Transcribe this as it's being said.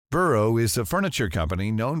Burrow is a furniture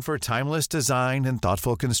company known for timeless design and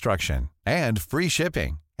thoughtful construction, and free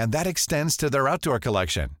shipping, and that extends to their outdoor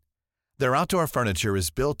collection. Their outdoor furniture is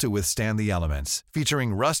built to withstand the elements,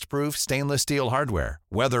 featuring rust-proof stainless steel hardware,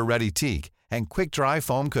 weather-ready teak, and quick-dry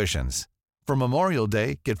foam cushions. For Memorial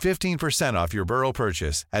Day, get 15% off your Burrow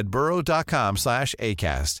purchase at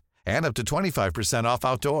burrow.com/ACAST and up to 25% off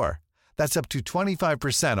outdoor. That's up to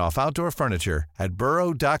 25% off outdoor furniture at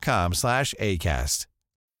burrow.com/ACAST.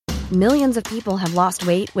 Millions of people have lost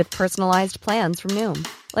weight with personalized plans from Noom.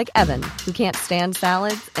 Like Evan, who can't stand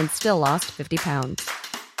salads and still lost 50 pounds.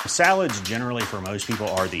 Salads generally for most people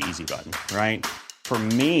are the easy button, right? For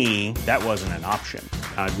me, that wasn't an option.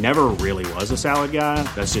 I never really was a salad guy.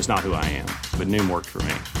 That's just not who I am. But Noom worked for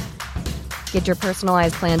me. Get your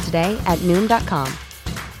personalized plan today at Noom.com.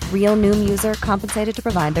 Real Noom user compensated to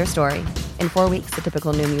provide their story. In 4 weeks, the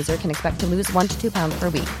typical Noom user can expect to lose 1 to 2 pounds per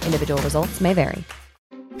week. Individual results may vary.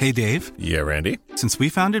 Hey, Dave. Yeah, Randy. Since we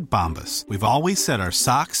founded Bombas, we've always said our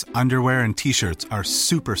socks, underwear, and T-shirts are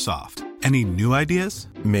super soft. Any new ideas?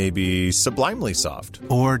 Maybe sublimely soft.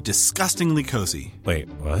 Or disgustingly cozy. Wait,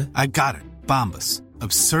 what? I got it. Bombas.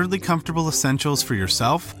 Absurdly comfortable essentials for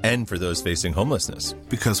yourself and for those facing homelessness.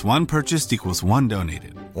 Because one purchased equals one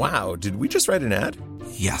donated. Wow, did we just write an ad?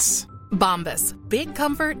 Yes. Bombas. Big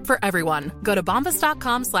comfort for everyone. Go to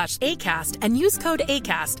bombas.com/ACAST and use code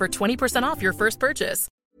ACAST for 20% off your first purchase.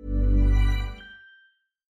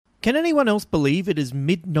 Can anyone else believe it is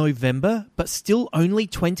mid-November, but still only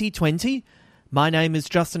 2020? My name is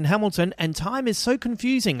Justin Hamilton, and time is so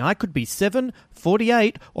confusing I could be 7,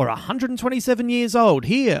 48, or 127 years old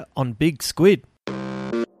here on Big Squid.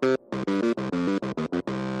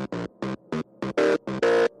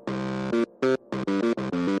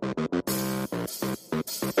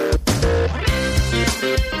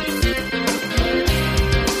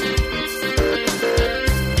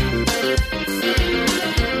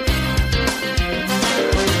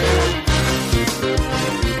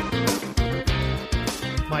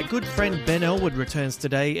 My good friend Ben Elwood returns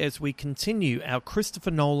today as we continue our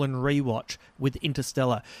Christopher Nolan rewatch with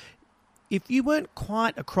Interstellar. If you weren't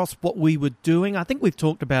quite across what we were doing, I think we've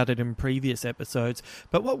talked about it in previous episodes,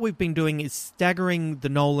 but what we've been doing is staggering the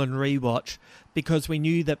Nolan rewatch because we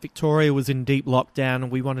knew that Victoria was in deep lockdown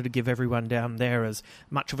and we wanted to give everyone down there as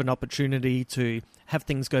much of an opportunity to have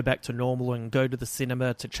things go back to normal and go to the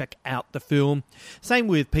cinema to check out the film. Same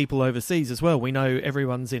with people overseas as well. We know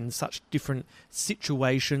everyone's in such different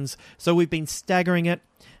situations, so we've been staggering it.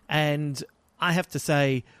 And I have to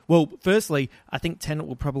say, well, firstly, I think Tenet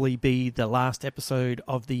will probably be the last episode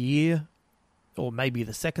of the year, or maybe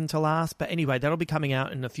the second to last. But anyway, that'll be coming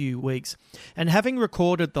out in a few weeks. And having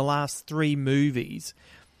recorded the last 3 movies,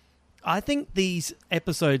 I think these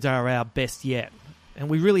episodes are our best yet. And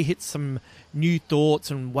we really hit some new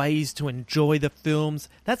thoughts and ways to enjoy the films.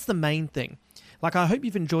 That's the main thing. Like, I hope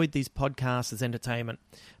you've enjoyed these podcasts as entertainment.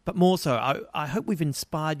 But more so, I hope we've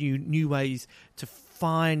inspired you new ways to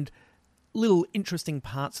find little interesting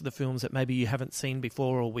parts of the films that maybe you haven't seen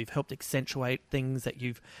before, or we've helped accentuate things that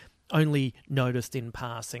you've only noticed in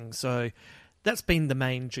passing. So that's been the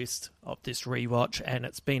main gist of this rewatch, and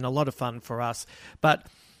it's been a lot of fun for us. But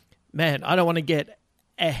man, I don't want to get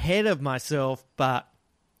ahead of myself, but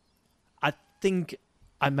I think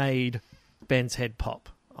I made Ben's head pop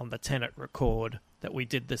on the Tenet record that we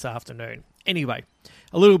did this afternoon. Anyway,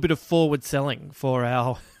 a little bit of forward selling for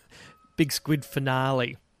our Big Squid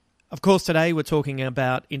finale. Of course, today we're talking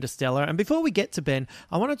about Interstellar. And before we get to Ben,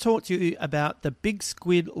 I want to talk to you about the Big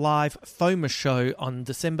Squid Live FOMA show on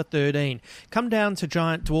December 13. Come down to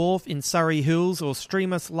Giant Dwarf in Surrey Hills or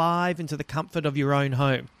stream us live into the comfort of your own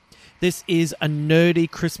home. This is a nerdy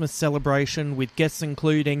Christmas celebration with guests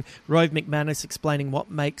including Rove McManus explaining what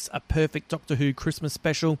makes a perfect Doctor Who Christmas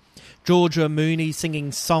special, Georgia Mooney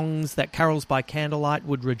singing songs that carols by candlelight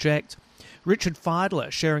would reject, Richard Feidler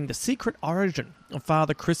sharing the secret origin of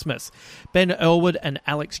Father Christmas, Ben Elwood and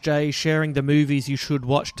Alex J sharing the movies you should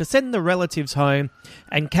watch to send the relatives home,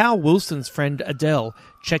 and Carl Wilson's friend Adele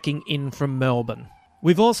checking in from Melbourne.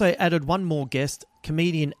 We've also added one more guest,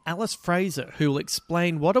 comedian Alice Fraser, who will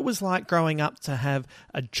explain what it was like growing up to have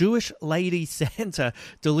a Jewish lady Santa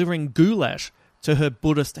delivering goulash to her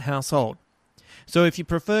Buddhist household. So if you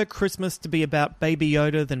prefer Christmas to be about Baby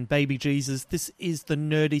Yoda than Baby Jesus, this is the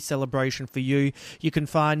nerdy celebration for you. You can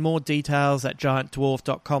find more details at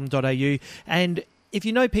giantdwarf.com.au. And if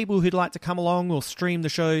you know people who'd like to come along or stream the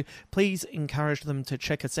show, please encourage them to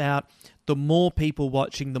check us out. The more people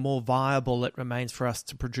watching, the more viable it remains for us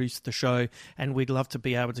to produce the show. And we'd love to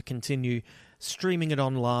be able to continue streaming it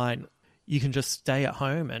online. you can just stay at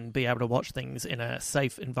home and be able to watch things in a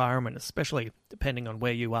safe environment, especially depending on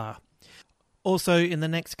where you are. Also, in the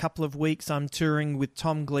next couple of weeks, I'm touring with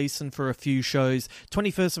Tom Gleeson for a few shows.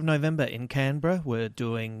 21st of November in Canberra. We're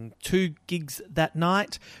doing 2 gigs that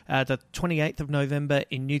night. The 28th of November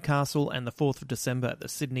in Newcastle and the 4th of December at the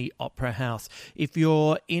Sydney Opera House. If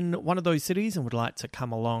you're in one of those cities and would like to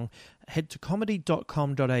come along, head to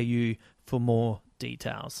comedy.com.au for more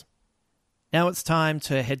details. Now it's time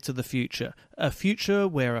to head to the future. A future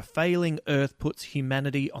where a failing Earth puts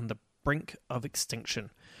humanity on the brink of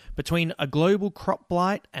extinction. Between a global crop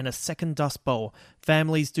blight and a second Dust Bowl,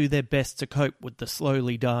 families do their best to cope with the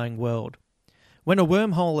slowly dying world. When a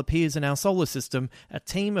wormhole appears in our solar system, a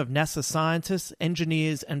team of NASA scientists,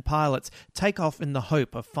 engineers, and pilots take off in the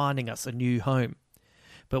hope of finding us a new home.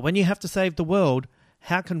 But when you have to save the world,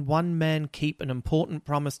 how can one man keep an important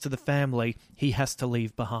promise to the family he has to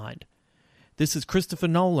leave behind? This is Christopher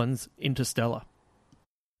Nolan's Interstellar.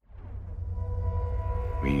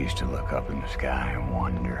 We used to look up in the sky and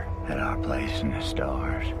wonder at our place in the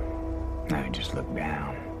stars. Now we just look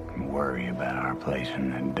down and worry about our place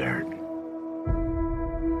in the dirt.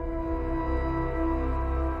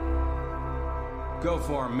 Go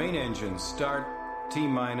for main engine start,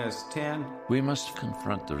 T-minus 10. We must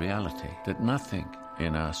confront the reality that nothing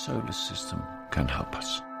in our solar system can help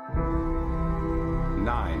us.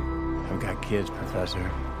 9. I've got kids, Professor.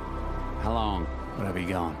 How long would I be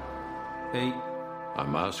gone? 8.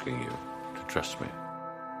 I'm asking you to trust me.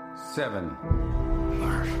 7.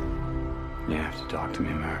 Murph. You have to talk to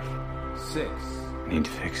me, Murph. 6. I need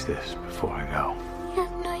to fix this before I go. You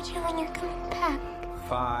have no idea when you're coming back.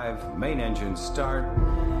 5. Main engine start.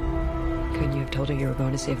 Couldn't you have told her you were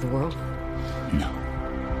going to save the world? No.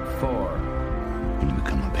 4. When you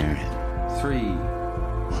become a parent, 3.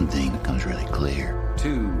 one thing becomes really clear. 2.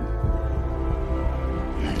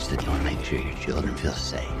 And that's that you want to make sure your children feel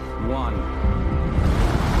safe. 1.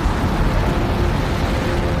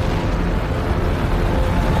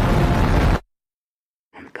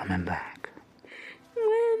 I'm coming back.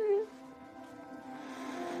 When?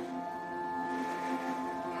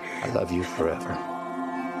 I love you forever.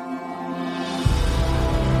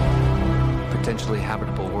 Potentially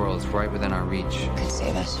habitable worlds right within our reach. Could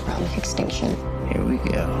save us from extinction. Here we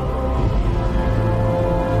go.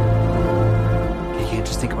 You can't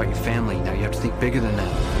just think about your family. Now you have to think bigger than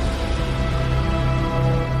that.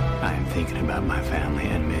 I am thinking about my family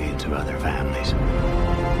and millions of other families.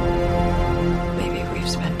 Maybe we've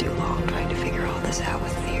spent too long trying to figure all this out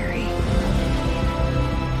with theory.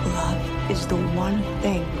 Love is the one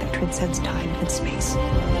thing that transcends time and space.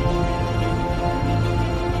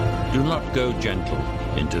 Do not go gentle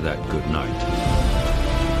into that good night.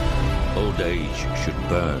 Old age should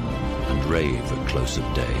burn and rave at close of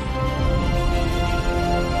day.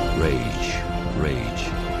 Rage, rage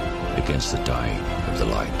against the dying of the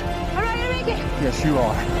light. Am I gonna make it? Yes, you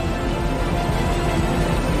are.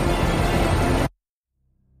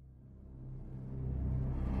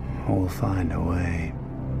 We'll find a way.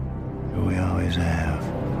 We always have.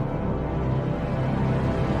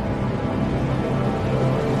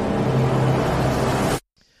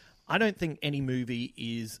 I don't think any movie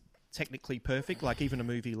is technically perfect. Like even a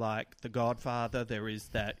movie like The Godfather, there is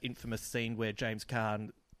that infamous scene where James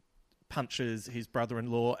Caan punches his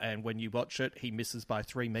brother-in-law, and when you watch it, he misses by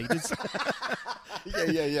 3 meters.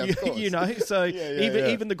 Yeah, of course. You know, so Yeah.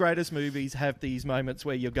 even the greatest movies have these moments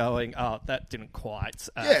where you're going, "Oh, that didn't quite."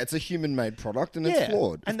 It's a human-made product, and it's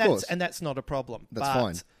flawed. And that's not a problem. That's but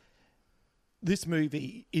fine. This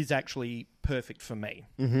movie is actually perfect for me,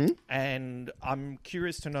 and I'm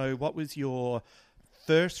curious to know what was your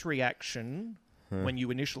first reaction when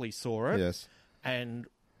you initially saw it. Yes. And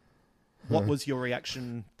what was your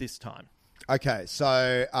reaction this time? Okay,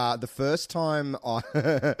 so the first time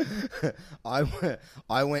I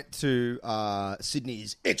went to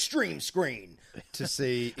Sydney's Extreme Screen to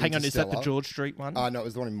see Hang on, is that the Interstellar. George Street one? No, it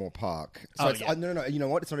was the one in Moore Park. So no. You know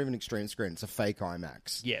what? It's not even Extreme Screen. It's a fake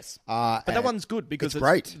IMAX. Yes. But that one's good because it's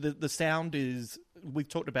great. The sound is... We've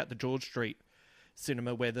talked about the George Street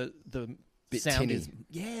cinema where the Bit sound tinny. is...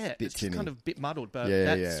 Yeah, Bit it's tinny. kind of a bit muddled, but Yeah,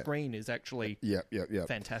 that yeah. screen is actually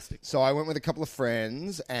fantastic. So I went with a couple of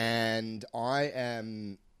friends, and I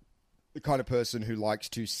am the kind of person who likes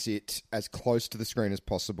to sit as close to the screen as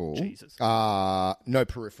possible. Jesus. No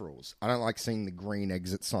peripherals. I don't like seeing the green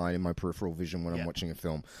exit sign in my peripheral vision when I'm watching a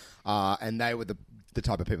film. And they were the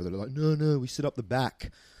type of people that are like, no, we sit up the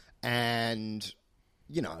back. And,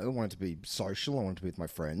 you know, I wanted to be social. I wanted to be with my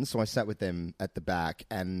friends. So I sat with them at the back,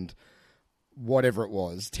 and whatever it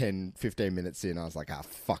was, 10, 15 minutes in, I was like,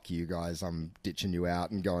 fuck you guys. I'm ditching you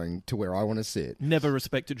out and going to where I want to sit. Never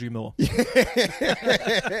respected you more.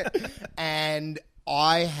 And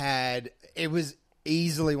it was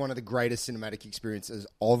easily one of the greatest cinematic experiences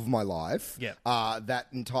of my life. Yeah.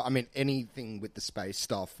 Anything with the space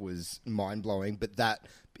stuff was mind-blowing, but that,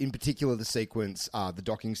 in particular, the sequence, the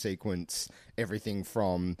docking sequence, everything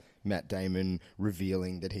from Matt Damon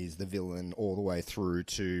revealing that he's the villain all the way through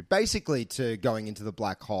to basically to going into the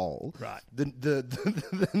black hole. Right. The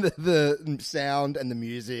sound and the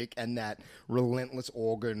music and that relentless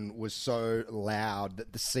organ was so loud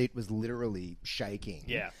that the seat was literally shaking.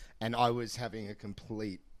 Yeah. And I was having a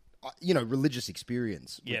complete, religious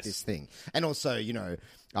experience with this thing. And also,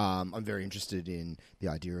 I'm very interested in the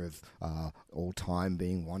idea of all time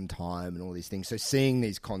being one time and all these things. So seeing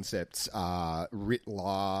these concepts writ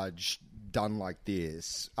large, done like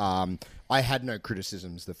this, I had no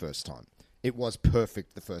criticisms the first time. It was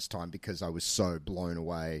perfect the first time because I was so blown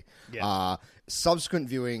away. Yeah. Subsequent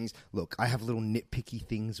viewings, look, I have little nitpicky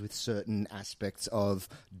things with certain aspects of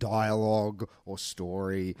dialogue or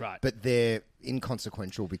story, right. But they're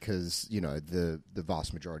inconsequential because, the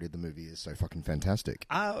vast majority of the movie is so fucking fantastic.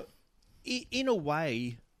 In a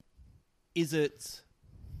way, is it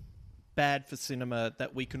bad for cinema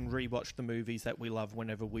that we can rewatch the movies that we love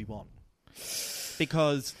whenever we want?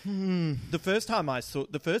 Because the first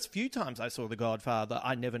few times I saw The Godfather,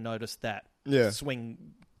 I never noticed that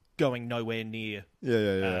swing going nowhere near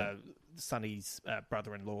Sonny's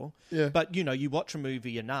brother-in-law. Yeah. But, you watch a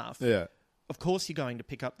movie enough. Yeah. Of course you're going to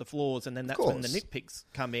pick up the flaws, and then that's when the nitpicks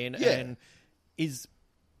come in. Yeah. And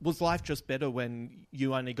was life just better when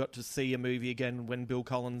you only got to see a movie again when Bill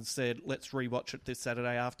Collins said, let's rewatch it this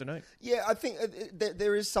Saturday afternoon? Yeah, I think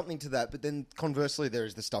there is something to that, but then conversely there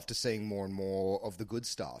is the stuff to seeing more and more of the good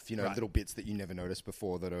stuff, Right. little bits that you never noticed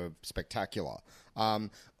before that are spectacular.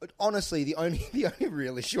 But honestly, the only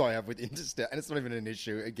real issue I have with Interstellar, and it's not even an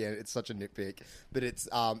issue, again, it's such a nitpick, but it's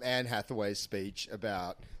Anne Hathaway's speech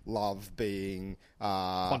about love being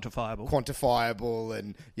quantifiable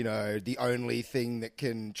and, the only thing that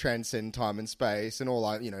can transcend time and space, and all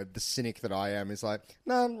the cynic that I am is like,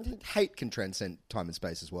 no, hate can transcend time and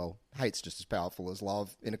space as well. Hate's just as powerful as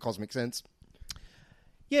love in a cosmic sense.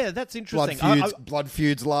 Yeah, that's interesting. Blood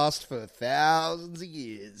feuds last for thousands of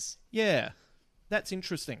years. Yeah, that's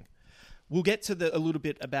interesting. We'll get to a little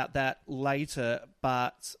bit about that later,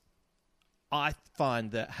 but I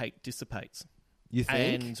find that hate dissipates. You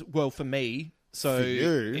think? And, well, for me, so for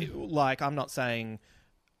you. I'm not saying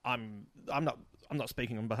I'm not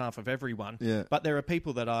speaking on behalf of everyone. Yeah. But there are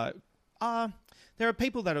people that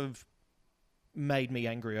have made me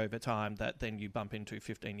angry over time that then you bump into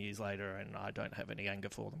 15 years later and I don't have any anger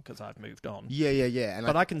for them because I've moved on. Yeah.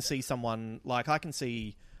 And I can see someone, I can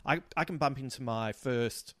bump into my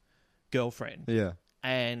first girlfriend. Yeah.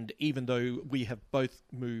 And even though we have both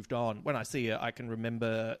moved on, when I see her, I can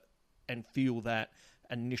remember and feel that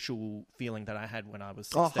initial feeling that I had when I was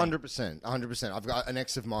 16. 100%. I've got an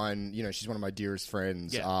ex of mine, she's one of my dearest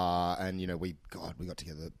friends, and, we got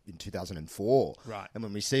together in 2004. Right. And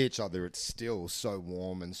when we see each other, it's still so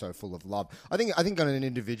warm and so full of love. I think on an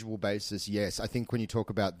individual basis, yes. I think when you talk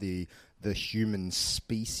about the human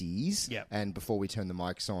species, and before we turn the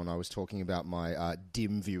mics on, I was talking about my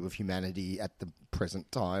dim view of humanity at the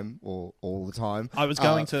present time or all the time. I was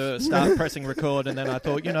going to start pressing record, and then I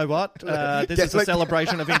thought, you know what? This is a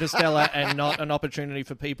celebration of Interstellar and not an opportunity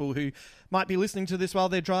for people who might be listening to this while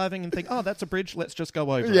they're driving and think, oh, that's a bridge, let's just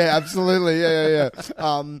go over it. Yeah, absolutely. Yeah.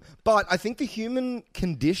 But I think the human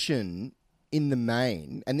condition in the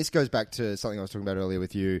main, and this goes back to something I was talking about earlier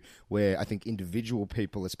with you, where I think individual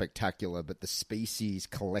people are spectacular, but the species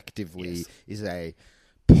collectively is a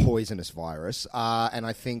poisonous virus. And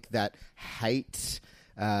I think that hate,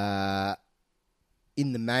 in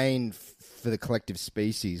the main, for the collective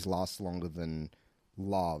species lasts longer than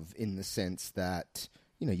love, in the sense that,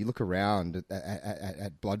 you look around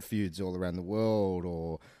at blood feuds all around the world,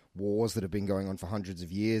 or wars that have been going on for hundreds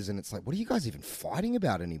of years, and it's like, what are you guys even fighting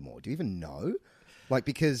about anymore? Do you even know?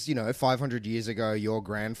 Because, 500 years ago, your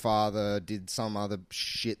grandfather did some other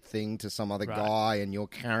shit thing to some other guy, and you're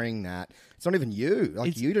carrying that. It's not even you.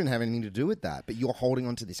 You didn't have anything to do with that, but you're holding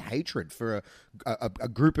on to this hatred for a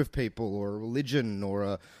group of people, or a religion, or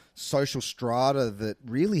a social strata that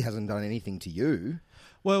really hasn't done anything to you.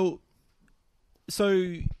 Well,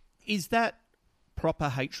 so is that proper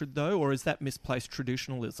hatred, though, or is that misplaced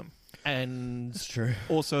traditionalism? And that's true.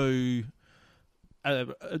 Also, a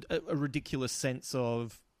ridiculous sense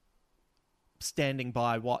of standing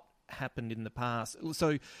by what happened in the past.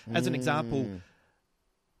 So, as an example, in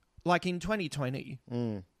 2020,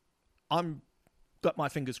 I'm got my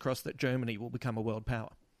fingers crossed that Germany will become a world power.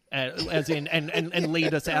 As in, and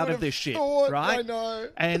lead us out of this shit, right? I know.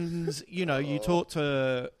 And, you talk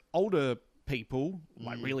to older people,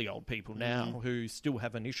 like really old people now, who still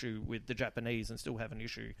have an issue with the Japanese and still have an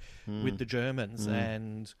issue with the Germans.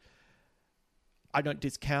 And I don't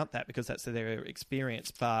discount that because that's their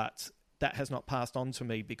experience, but that has not passed on to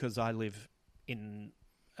me because I live in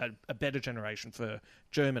a better generation for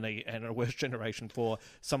Germany and a worse generation for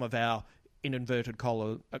some of our, in inverted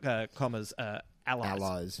commas,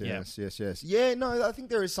 allies. Yes. Yeah, no, I think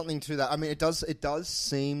there is something to that. I mean, it does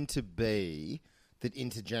seem to be that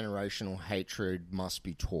intergenerational hatred must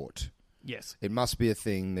be taught. Yes. It must be a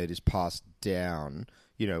thing that is passed down.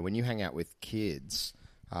 When you hang out with kids,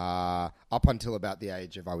 up until about the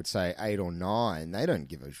age of, I would say, 8 or 9, they don't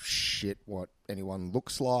give a shit what anyone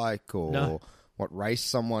looks like or what race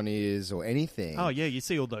someone is or anything. Oh, yeah, you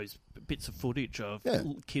see all those bits of footage of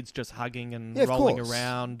kids just hugging and of rolling course.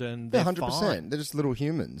 around, and they're 100%. fine. They're just little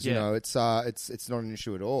humans. Yeah. It's not an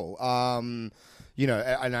issue at all. And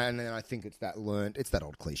I think it's that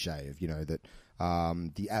old cliche of that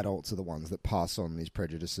the adults are the ones that pass on these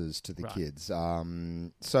prejudices to the kids.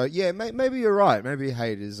 So yeah, maybe you're right. Maybe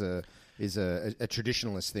hate is a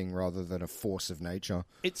traditionalist thing rather than a force of nature.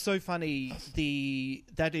 It's so funny.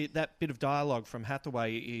 That bit of dialogue from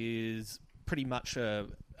Hathaway is pretty much a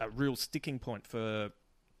real sticking point for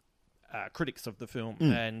critics of the film,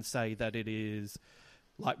 and say that it is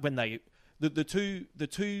like when the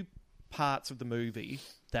two parts of the movie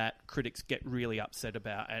that critics get really upset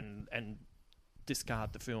about and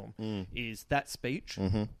discard the film is that speech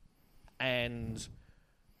and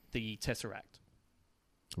the Tesseract.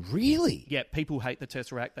 Really? Yeah, people hate the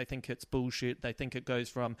Tesseract. They think it's bullshit. They think it goes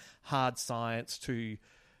from hard science to,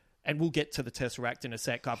 and we'll get to the Tesseract in a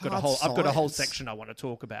sec. I've got a whole section I want to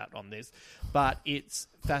talk about on this, but it's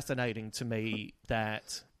fascinating to me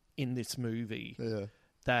that in this movie,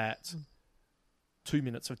 that 2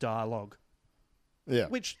 minutes of dialogue,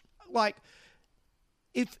 which like.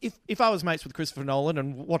 If I was mates with Christopher Nolan,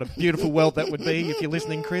 and what a beautiful world that would be. If you're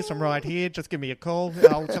listening, Chris, I'm right here. Just give me a call.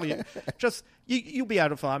 I'll tell you. You'll be able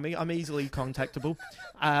to find me. I'm easily contactable.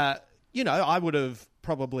 I would have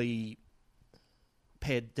probably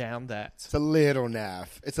pared down that. It's a little naff.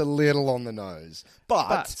 It's a little on the nose,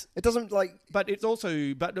 but it doesn't like. But it's also,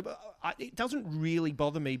 it doesn't really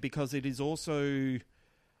bother me because it is also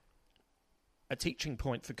a teaching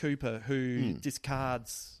point for Cooper, who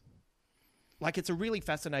discards. Like, it's a really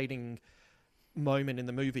fascinating moment in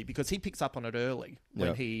the movie because he picks up on it early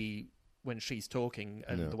when she's talking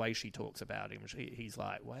and the way she talks about him. He's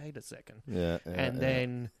like, wait a second.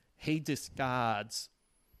 Then he discards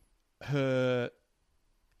her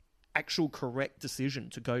actual correct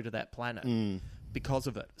decision to go to that planet because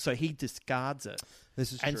of it. So he discards it.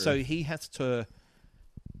 This is and true. so he has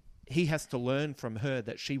to learn from her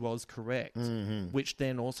that she was correct, which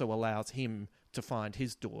then also allows him to find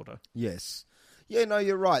his daughter. Yes. Yeah, no,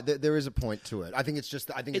 you're right. There is a point to it. I think it's more just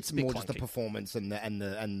the clunky. performance and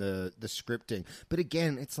the scripting. But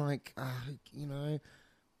again, it's like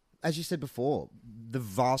as you said before, the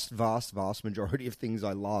vast majority of things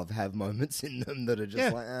I love have moments in them that are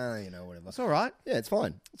just whatever. It's all right. Yeah, it's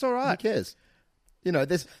fine. It's all right. Who cares?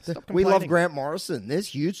 We love Grant Morrison. There's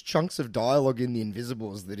huge chunks of dialogue in The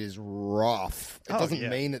Invisibles that is rough. It doesn't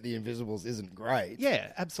mean that The Invisibles isn't great.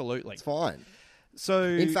 Yeah, absolutely. It's fine. So,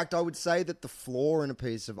 in fact, I would say that the flaw in a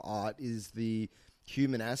piece of art is the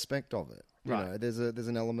human aspect of it. You know, there's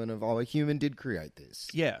an element of, a human did create this.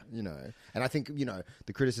 Yeah. And I think,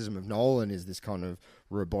 the criticism of Nolan is this kind of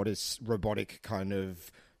robotic kind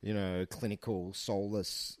of, clinical,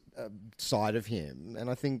 soulless side of him. And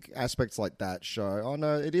I think aspects like that show,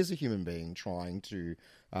 it is a human being trying to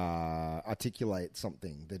articulate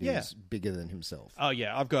something that is bigger than himself. Oh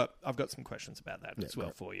yeah, I've got some questions about that as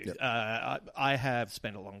well for you. Yeah. I have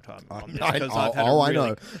spent a long time on this I because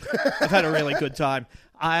know. I've had a really good time.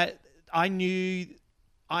 I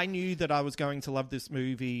knew that I was going to love this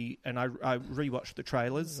movie, and I rewatched the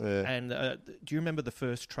trailers. Yeah. And do you remember the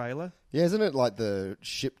first trailer? Yeah, isn't it like the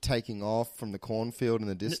ship taking off from the cornfield in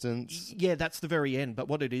the distance? Yeah, that's the very end. But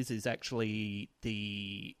what it is actually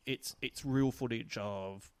it's real footage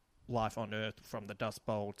of life on Earth from the Dust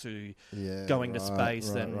Bowl to going to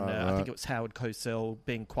space. I think it was Howard Cosell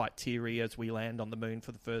being quite teary as we land on the moon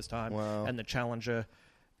for the first time, and the Challenger.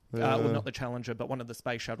 Well, not the Challenger, but one of the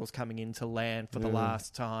space shuttles coming in to land for the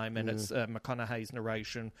last time, and it's McConaughey's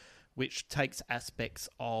narration, which takes aspects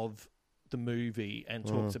of the movie and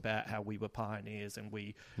talks about how we were pioneers and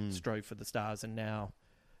we strove for the stars, and now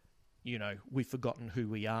we've forgotten who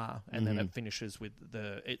we are, and then it finishes with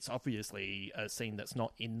it's obviously a scene that's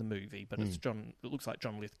not in the movie, but it looks like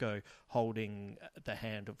John Lithgow holding the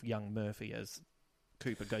hand of young Murphy as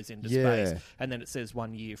Cooper goes into space, and then it says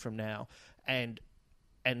 1 year from now, and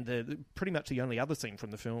pretty much the only other scene from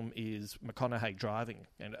the film is McConaughey driving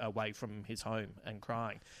and away from his home and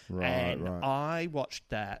crying. Right. I watched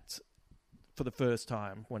that for the first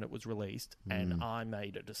time when it was released, and I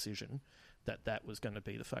made a decision that was going to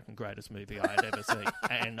be the fucking greatest movie I had ever seen,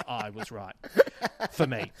 and I was right. For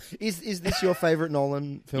me, is this your favourite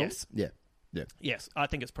Nolan film? Yes. Yeah. Yes, I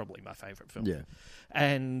think it's probably my favourite film. Yeah,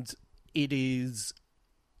 and it is.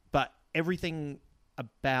 But everything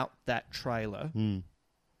about that trailer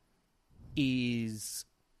is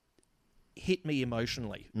hit me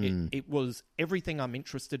emotionally. It was everything I'm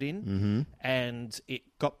interested in, and it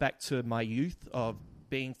got back to my youth of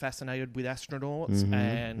being fascinated with astronauts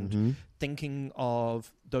and thinking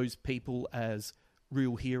of those people as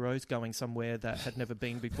real heroes going somewhere that had never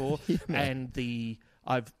been before. And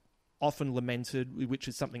I've often lamented, which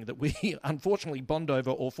is something that we unfortunately bond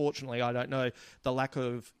over, or fortunately, I don't know, the lack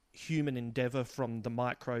of human endeavour from the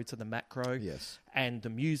micro to the macro. Yes. And the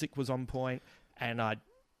music was on point, and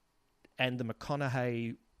the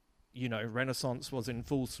McConaughey, renaissance was in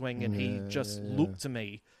full swing, and he just looked to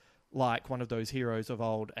me like one of those heroes of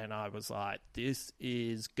old, and I was like, this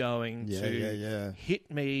is going to hit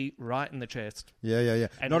me right in the chest. Yeah.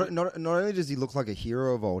 And not only does he look like a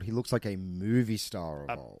hero of old, he looks like a movie star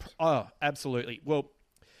of old. Oh, absolutely. Well,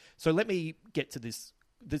 so let me get to this.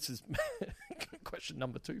 This is question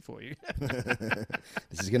number 2 for you.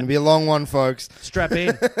 This is going to be a long one, folks. Strap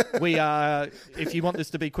in. If you want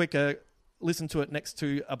this to be quicker, listen to it next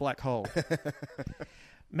to a black hole.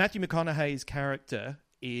 Matthew McConaughey's character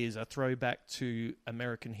is a throwback to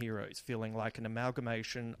American heroes, feeling like an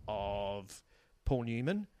amalgamation of Paul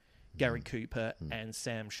Newman, Gary Cooper, and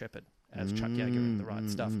Sam Shepard as Chuck Yeager in The Right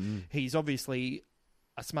Stuff. He's obviously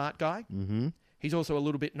a smart guy. He's also a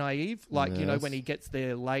little bit naive, like, when he gets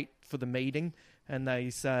there late for the meeting and they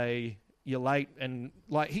say, you're late, and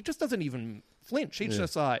like he just doesn't even flinch. He's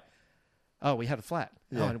just like, oh, we had a flat.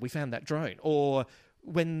 Oh, and we found that drone. Or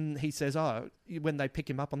when he says, when they pick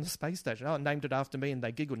him up on the space station, named it after me, and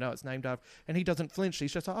they giggle, no, it's named after, and he doesn't flinch.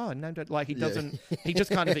 He's just like, named it, like he doesn't, he just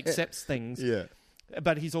kind of accepts things. Yeah.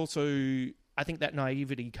 But he's also, I think that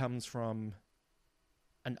naivety comes from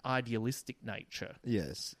an idealistic nature.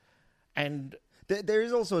 Yes. And there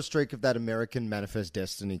is also a streak of that American Manifest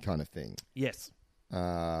Destiny kind of thing. Yes.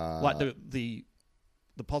 Like the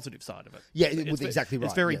positive side of it. Yeah, exactly right.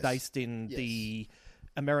 It's very based in the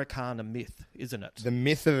Americana myth, isn't it? The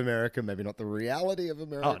myth of America, maybe not the reality of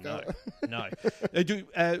America. Oh, no.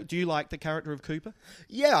 Do you like the character of Cooper?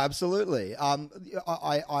 Yeah, absolutely.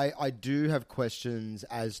 I do have questions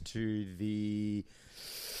as to the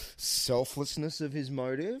selflessness of his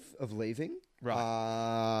motive of leaving.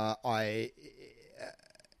 Right.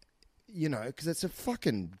 Because it's a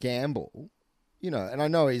fucking gamble, and I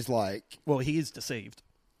know he's like... Well, he is deceived.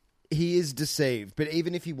 He is deceived, but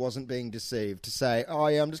even if he wasn't being deceived, to say, oh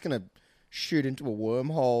yeah, I'm just going to shoot into a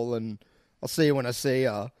wormhole and I'll see you when I see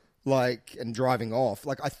you, and driving off.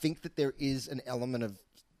 I think that there is an element of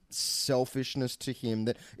selfishness to him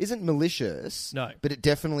that isn't malicious. No. But it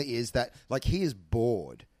definitely is that, he is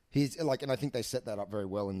bored. He's and I think they set that up very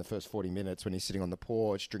well in the first 40 minutes when he's sitting on the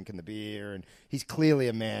porch drinking the beer, and he's clearly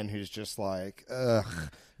a man who's just like,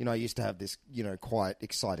 ugh, I used to have this, quite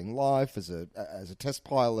exciting life as a test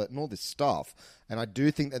pilot and all this stuff. And I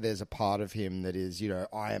do think that there's a part of him that is,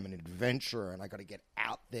 I am an adventurer and I got to get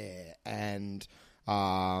out there. And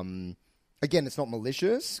again, it's not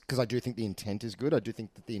malicious, because I do think the intent is good. I do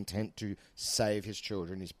think that the intent to save his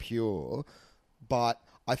children is pure, but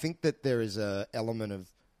I think that there is a element of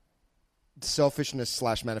selfishness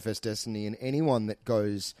 / manifest destiny in anyone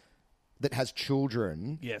that has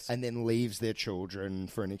children, yes, and then leaves their children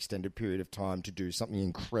for an extended period of time to do something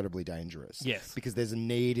incredibly dangerous. Yes. Because there's a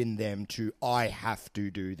need in them to, I have to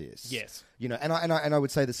do this. Yes. And I would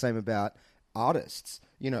say the same about artists.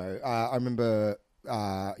 I remember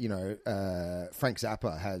Frank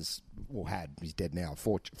Zappa had, he's dead now,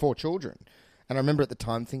 four children. And I remember at the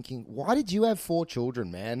time thinking, why did you have 4 children,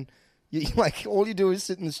 man? All you do is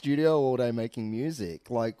sit in the studio all day making music.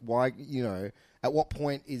 Why, at what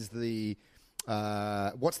point is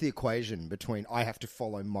what's the equation between I have to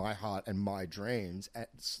follow my heart and my dreams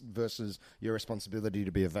versus your responsibility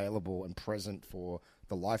to be available and present for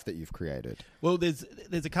the life that you've created? Well, there's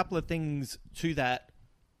a couple of things to that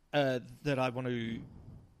that I want to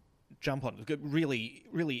jump on. Really,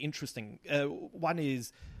 really interesting. One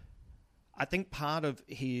is, I think part of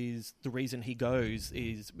the reason he goes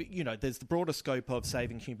is, there's the broader scope of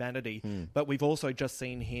saving humanity, but we've also just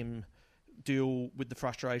seen him deal with the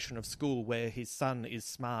frustration of school where his son is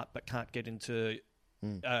smart but can't get into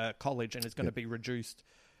college and is going to be reduced.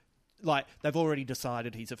 Like, they've already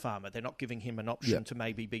decided he's a farmer. They're not giving him an option to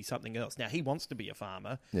maybe be something else. Now, he wants to be a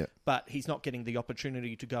farmer, but he's not getting the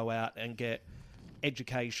opportunity to go out and get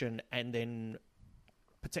education and then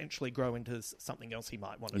potentially grow into something else he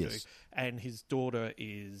might want to do. And his daughter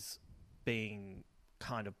is being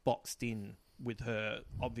kind of boxed in with her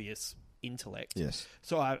obvious intellect.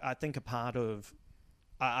 So I think a part of...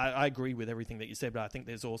 I agree with everything that you said, but I think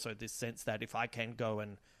there's also this sense that if I can go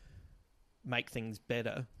and make things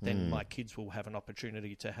better, then my kids will have an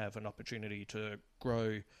opportunity to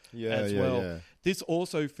grow as well. This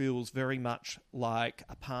also feels very much like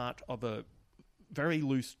a part of a very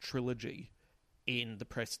loose trilogy in The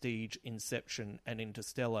Prestige, Inception, and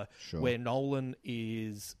Interstellar, where Nolan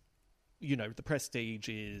is, The Prestige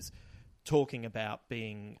is talking about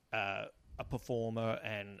being a performer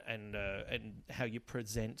and how you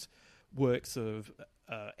present works of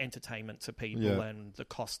entertainment to people and the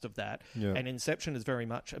cost of that. And Inception is very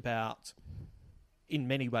much about, in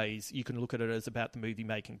many ways, you can look at it as about the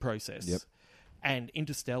movie-making process. And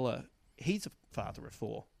Interstellar, he's a father of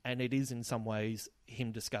four, and it is in some ways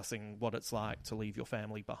him discussing what it's like to leave your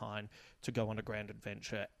family behind, to go on a grand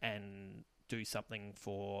adventure and do something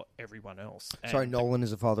for everyone else. Sorry, Nolan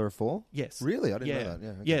is a father of four? Yes. Really? I didn't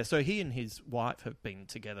know that. Yeah, so he and his wife have been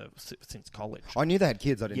together since college. I knew they had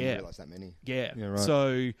kids. I didn't realise that many. Yeah. Right.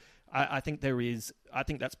 So I think I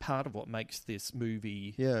think that's part of what makes this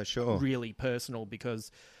movie really personal,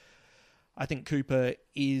 because I think Cooper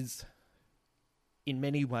is, in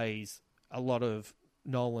many ways, a lot of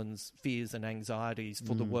Nolan's fears and anxieties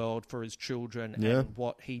for the world, for his children, and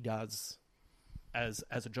what he does as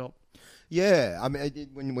a job. Yeah, I mean,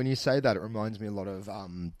 when you say that, it reminds me a lot of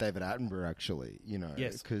David Attenborough, actually.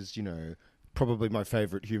 Because probably my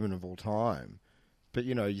favourite human of all time. But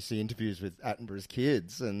you see interviews with Attenborough's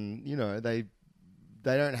kids, and they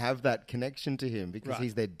don't have that connection to him because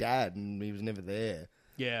he's their dad, and he was never there.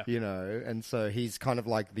 Yeah, and so he's kind of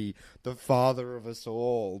like the father of us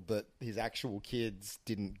all, but his actual kids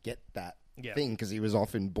didn't get that thing because he was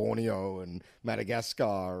off in Borneo and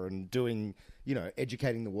Madagascar and doing,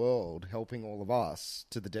 educating the world, helping all of us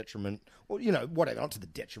to the detriment, or whatever, not to the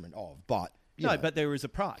detriment of, but but there is a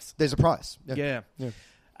price. There's a price. Yeah.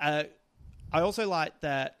 I also like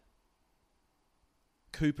that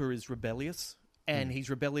Cooper is rebellious, and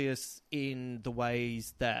he's rebellious in the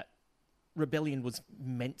ways that rebellion was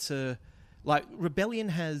meant to... Like, rebellion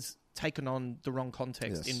has taken on the wrong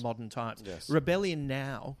context in modern times. Rebellion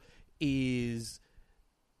now is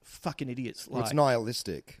fucking idiots. Well, it's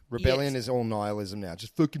nihilistic. Rebellion is all nihilism now.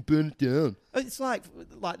 Just fucking burn it down. It's like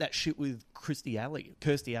that shit with Kirstie Alley.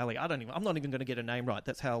 I'm not even going to get her name right.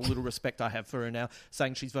 That's how little respect I have for her now,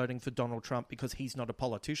 saying she's voting for Donald Trump because he's not a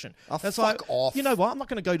politician. That's fuck off. You know what? I'm not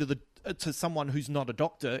going to go to someone who's not a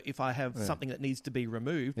doctor if I have something that needs to be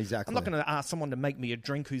removed. Exactly. I'm not going to ask someone to make me a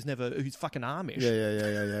drink who's fucking Amish.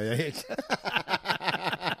 Yeah.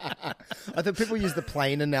 I think people use the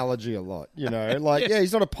plane analogy a lot,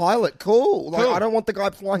 he's not a pilot. Cool. I don't want the guy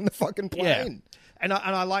flying the fucking plane. Yeah. And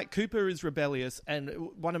I like Cooper is rebellious, and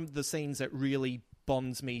one of the scenes that really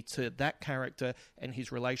bonds me to that character and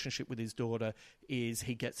his relationship with his daughter is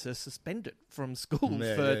he gets her suspended from school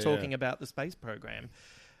for talking about the space program.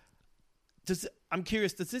 I'm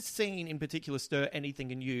curious, does this scene in particular stir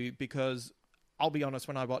anything in you? Because I'll be honest,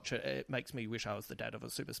 when I watch it, it makes me wish I was the dad of a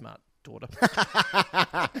super smart daughter.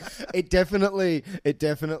 It definitely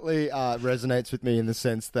resonates with me in the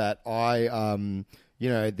sense that I,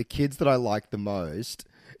 the kids that I like the most,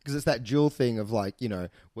 because it's that dual thing of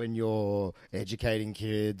when you're educating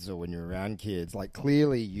kids or when you're around kids,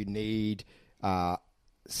 clearly you need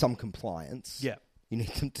some compliance. Yeah. You need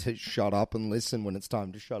them to shut up and listen when it's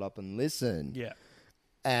time to shut up and listen. Yeah.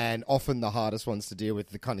 And often the hardest ones to deal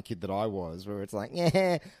with, the kind of kid that I was, where it's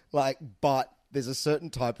but there's a certain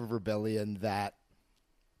type of rebellion that,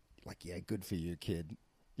 good for you, kid.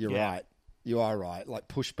 You're right. You are right.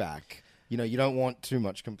 Push back. You don't want too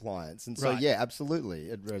much compliance. And so, absolutely,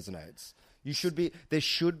 it resonates. There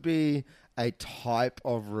should be a type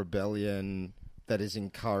of rebellion that is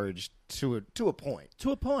encouraged to a point.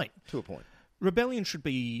 To a point. Rebellion should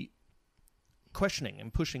be questioning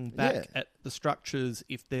and pushing back at the structures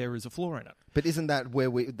if there is a flaw in it. But isn't that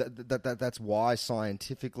where that's why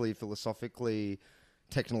scientifically, philosophically,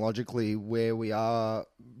 technologically where we are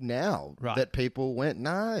now. Right. That people went,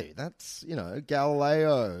 no, that's,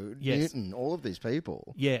 Galileo, Yes. Newton, all of these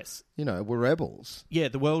people. Yes. Were rebels. Yeah,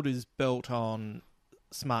 the world is built on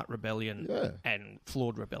smart rebellion Yeah. and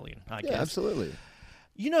flawed rebellion, I guess. Yeah, absolutely.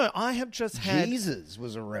 I have just had... Jesus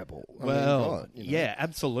was a rebel. Yeah,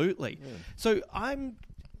 absolutely. Yeah. So I've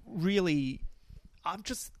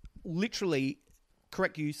just literally,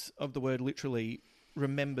 correct use of the word literally,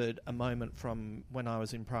 remembered a moment from when I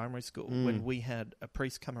was in primary school when we had a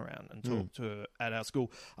priest come around and talk to at our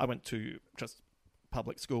school. I went to just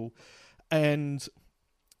public school, and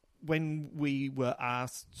when we were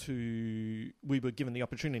given the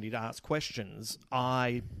opportunity to ask questions,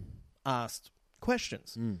 I asked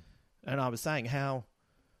questions. And I was saying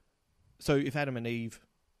so if Adam and Eve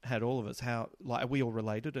had all of us, are we all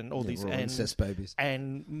related and all these we're all incest babies.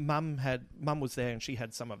 And mum was there, and she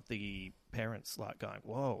had some of the parents going,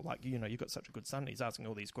 whoa, you've got such a good son, he's asking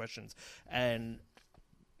all these questions. And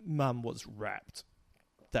mum was rapt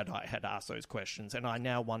that I had asked those questions, and I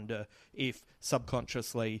now wonder if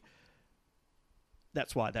subconsciously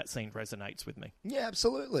that's why that scene resonates with me. Yeah,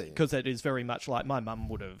 absolutely. Because it is very much like my mum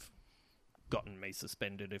would have gotten me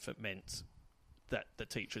suspended if it meant that the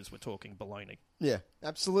teachers were talking baloney. Yeah,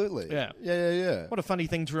 absolutely. Yeah. Yeah. What a funny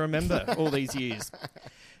thing to remember all these years.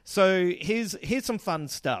 So here's some fun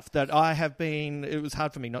stuff that I have been... It was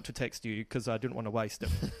hard for me not to text you because I didn't want to waste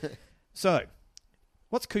it. So,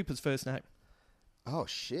 what's Cooper's first name? Oh,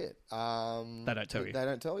 shit. They don't tell you. They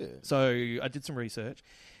don't tell you. So I did some research.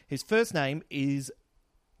 His first name is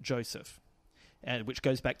Joseph, which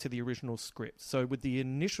goes back to the original script. So with the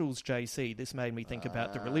initials JC, this made me think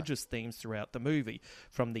about the religious themes throughout the movie,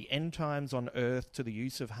 from the end times on Earth to the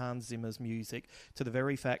use of Hans Zimmer's music, to the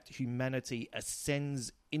very fact humanity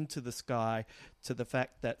ascends into the sky, to the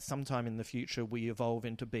fact that sometime in the future we evolve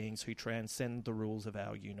into beings who transcend the rules of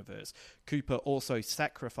our universe. Cooper also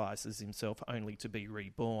sacrifices himself only to be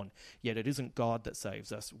reborn. Yet it isn't God that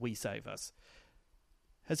saves us, we save us.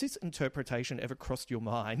 Has this interpretation ever crossed your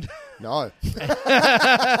mind? No.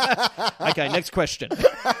 Okay, next question.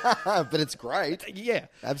 But it's great. Yeah.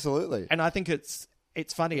 Absolutely. And I think it's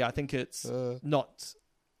funny. I think it's not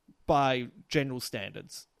by general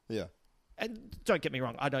standards. Yeah. And don't get me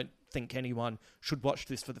wrong, I don't think anyone should watch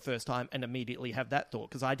this for the first time and immediately have that thought,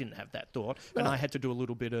 because I didn't have that thought. No. And I had to do a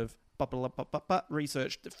little bit of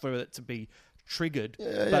research for it to be triggered.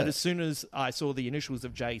 But as soon as I saw the initials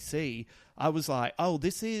of JC, I was like, oh,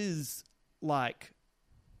 this is like,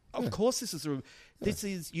 of course this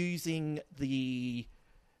is using the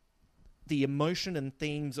emotion and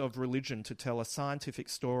themes of religion to tell a scientific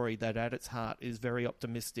story that at its heart is very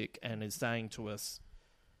optimistic and is saying to us,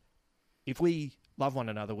 if we love one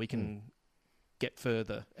another, we can get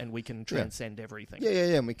further and we can transcend everything.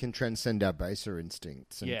 Yeah, and we can transcend our baser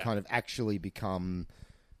instincts and kind of actually become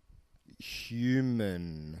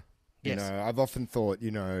human. You know, I've often thought,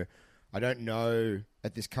 I don't know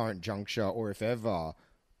at this current juncture or if ever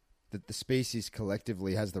that the species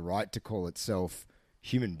collectively has the right to call itself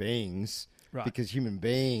human beings. Right. Because human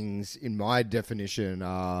beings, in my definition,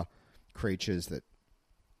 are creatures that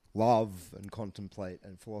love and contemplate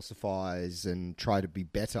and philosophize and try to be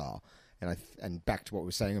better. And back to what we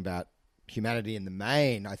were saying about humanity in the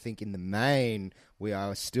main, I think in the main we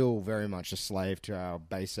are still very much a slave to our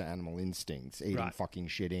baser animal instincts, eating, fucking,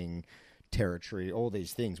 shitting, territory, all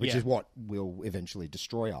these things, which is what will eventually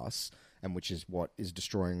destroy us, and which is what is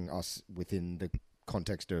destroying us within the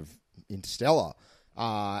context of Interstellar.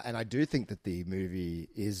 And I do think that the movie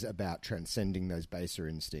is about transcending those baser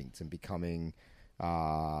instincts and becoming...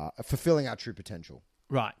 fulfilling our true potential.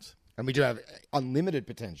 Right. And we do have unlimited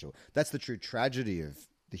potential. That's the true tragedy of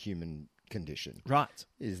the human condition. Right.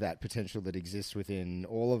 Is that potential that exists within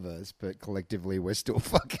all of us, but collectively we're still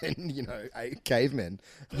fucking, cavemen.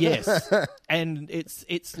 Yes. And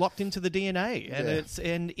it's locked into the DNA.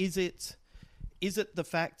 And is it the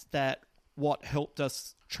fact that what helped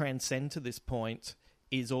us transcend to this point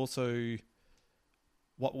is also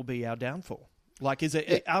what will be our downfall? Like,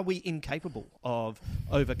 are we incapable of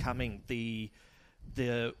overcoming the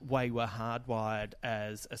way we're hardwired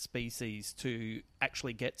as a species to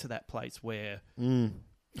actually get to that place where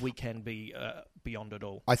we can be beyond it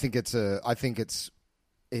all? I think it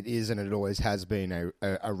is, and it always has been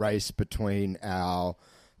a race between our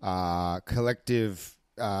collective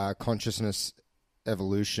consciousness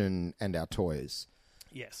evolution and our toys.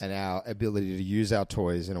 Yes. And our ability to use our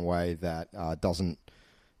toys in a way that doesn't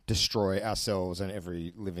destroy ourselves and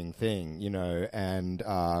every living thing, and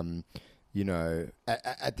you know,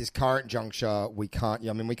 at this current juncture, we can't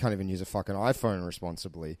even use a fucking iPhone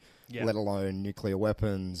responsibly, let alone nuclear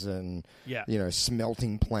weapons and, you know,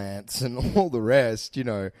 smelting plants and all the rest, you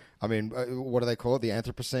know. I mean, what do they call it? The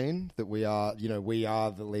Anthropocene? That we are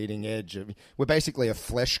the leading edge of, we're basically a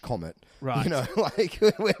flesh comet. Right. You know, like,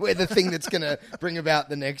 we're the thing that's going to bring about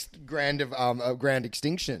the next grand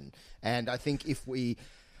extinction. And I think if we...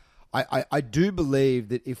 I do believe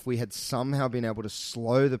that if we had somehow been able to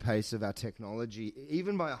slow the pace of our technology,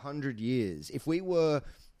 even by 100 years, if we were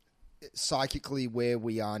psychically where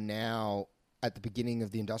we are now at the beginning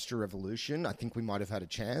of the Industrial Revolution, I think we might have had a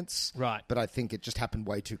chance. Right. But I think it just happened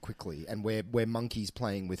way too quickly, and we're monkeys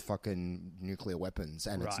playing with fucking nuclear weapons,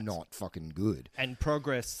 and it's not fucking good. And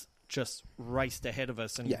progress just raced ahead of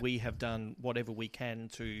us, and we have done whatever we can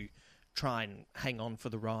to try and hang on for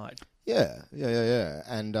the ride. Yeah.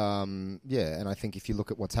 And and I think if you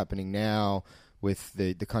look at what's happening now with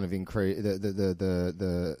the kind of increase,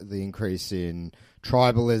 the increase in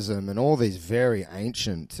tribalism and all these very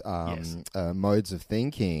ancient modes of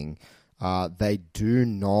thinking, they do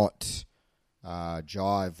not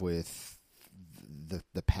jive with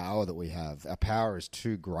the power that we have. Our power is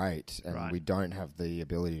too great, and we don't have the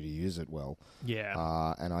ability to use it well.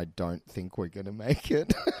 Yeah. And I don't think we're going to make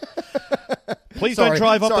it. Please don't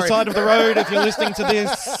drive up the side of the road if you're listening to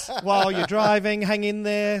this while you're driving. Hang in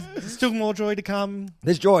there. There's still more joy to come.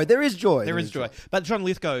 There's joy. There is joy. There is joy. But John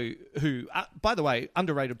Lithgow, who, by the way,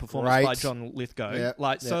 underrated performance by John Lithgow.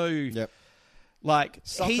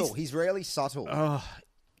 Subtle. He's rarely subtle. Oh,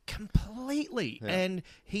 completely. Yeah. And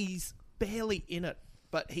he's barely in it,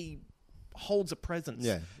 but he holds a presence.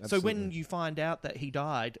 Yeah, so when you find out that he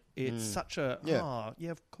died, it's such a,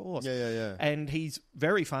 of course. Yeah. And he's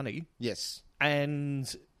very funny. Yes.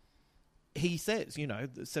 And he says, you know,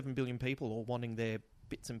 the 7 billion people are wanting their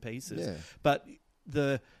bits and pieces. Yeah. But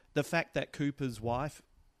the fact that Cooper's wife,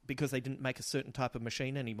 because they didn't make a certain type of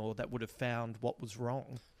machine anymore, that would have found what was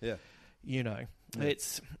wrong. Yeah. You know,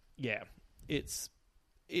 it's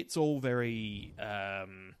all very...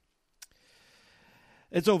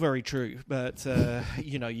 It's all very true, but,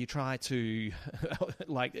 you know, you try to,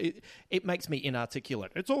 it makes me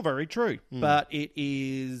inarticulate. It's all very true, but it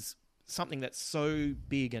is something that's so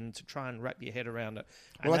big, and to try and wrap your head around it.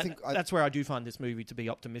 And well, that's where I do find this movie to be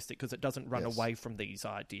optimistic, because it doesn't run away from these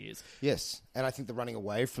ideas. Yes, and I think the running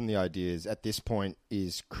away from the ideas at this point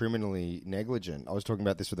is criminally negligent. I was talking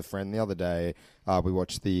about this with a friend the other day. We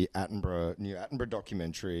watched the new Attenborough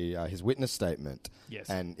documentary, his witness statement. Yes.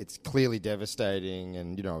 And it's clearly devastating,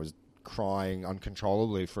 and, you know, I was crying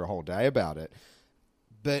uncontrollably for a whole day about it.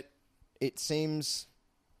 But it seems...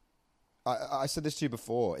 I said this to you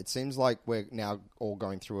before. It seems like we're now all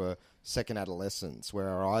going through a second adolescence where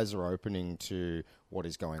our eyes are opening to what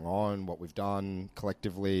is going on, what we've done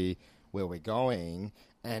collectively, where we're going,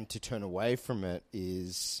 and to turn away from it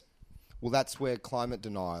is... Well, that's where climate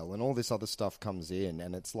denial and all this other stuff comes in,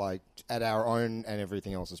 and it's like at our own and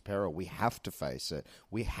everything else's peril. We have to face it.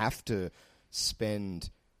 We have to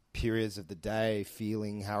spend periods of the day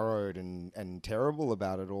feeling harrowed and terrible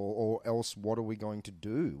about it, or else what are we going to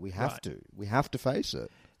do? We have to. We have to face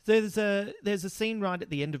it. There's a scene right at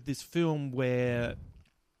the end of this film where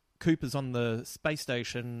Cooper's on the space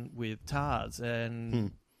station with TARS,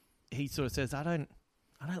 and he sort of says, I don't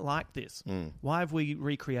like this. Why have we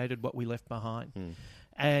recreated what we left behind?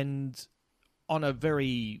 And on a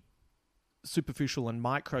very superficial and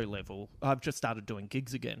micro level, I've just started doing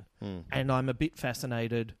gigs again, and I'm a bit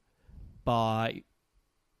fascinated by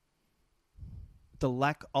the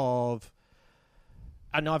lack of...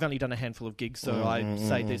 I know I've only done a handful of gigs, so I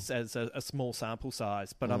say this as a small sample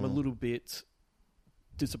size, but I'm a little bit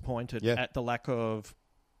disappointed at the lack of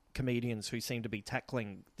comedians who seem to be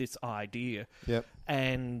tackling this idea. Yep.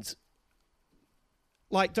 And,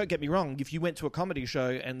 like, don't get me wrong, if you went to a comedy show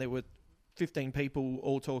and there were 15 people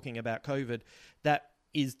all talking about COVID, that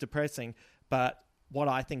is depressing. But what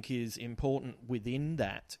I think is important within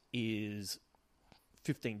that is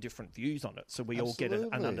 15 different views on it, so we all get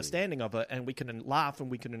an understanding of it, and we can laugh and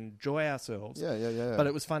we can enjoy ourselves. Yeah. But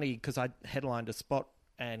it was funny because I headlined a spot,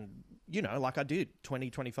 and, you know, like I did,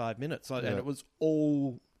 20-25 minutes, and it was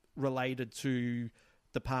all related to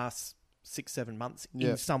the past 6-7 months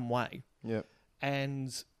in some way. Yeah.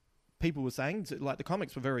 And people were saying, like, the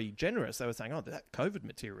comics were very generous. They were saying, oh, that COVID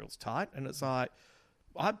material's tight. And it's like,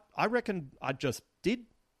 I reckon I just did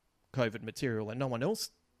COVID material and no one else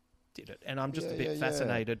did it. And I'm just a bit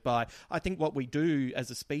fascinated by, I think what we do as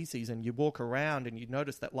a species, and you walk around and you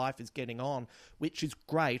notice that life is getting on, which is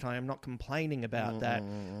great. I am not complaining about that.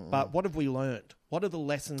 But what have we learned? What are the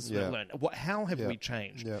lessons we learned? How have we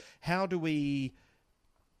changed? How do we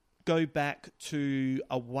go back to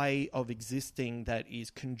a way of existing that is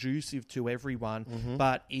conducive to everyone,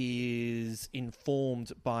 but is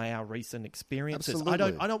informed by our recent experiences.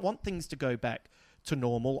 Absolutely. I don't want things to go back to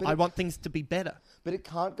normal. I want things to be better. But it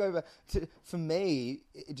can't go back for me,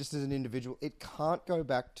 just as an individual, it can't go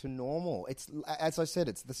back to normal. It's, as I said,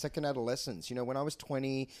 it's the second adolescence. You know, when I was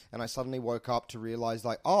 20 and I suddenly woke up to realize,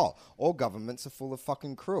 like, oh, all governments are full of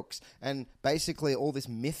fucking crooks. And basically all this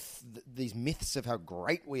these myths of how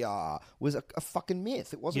great we are was a fucking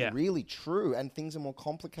myth. It wasn't really true. And things are more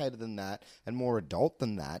complicated than that and more adult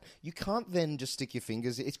than that. You can't then just stick your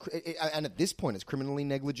fingers. And at this point, it's criminally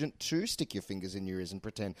negligent to stick your fingers in your ears and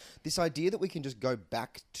pretend. This idea that we can just go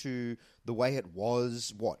back to the way it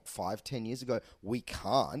was, 5-10 years ago, we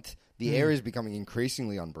can't. The air is becoming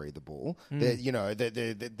increasingly unbreathable. The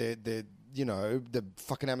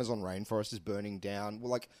fucking Amazon rainforest is burning down.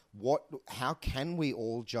 Well, like, how can we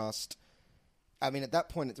all just... I mean, at that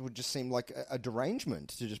point, it would just seem like a derangement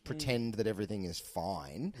to just pretend that everything is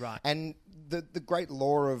fine. Right. And the great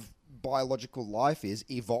law of biological life is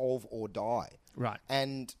evolve or die. Right.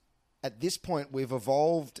 And at this point, we've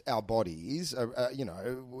evolved our bodies.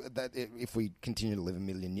 That if we continue to live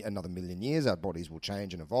another million years, our bodies will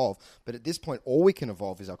change and evolve. But at this point, all we can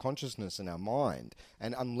evolve is our consciousness and our mind.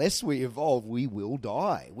 And unless we evolve, we will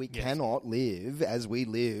die. We cannot live as we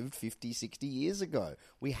lived 50, 60 years ago.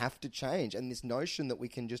 We have to change. And this notion that we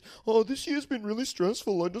can just, this year's been really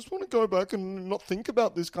stressful. I just want to go back and not think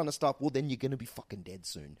about this kind of stuff. Well, then you're going to be fucking dead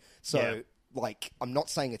soon. So, I'm not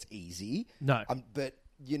saying it's easy. No. But...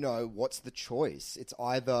 what's the choice? It's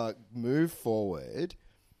either move forward,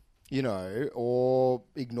 or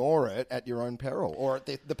ignore it at your own peril, or at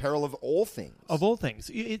the peril of all things. Of all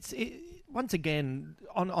things. Once again,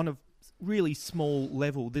 on a really small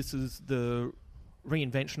level, this is the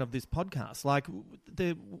reinvention of this podcast. Like,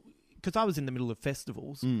 because I was in the middle of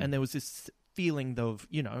festivals, and there was this feeling of,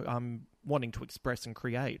 I'm wanting to express and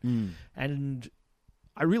create. And...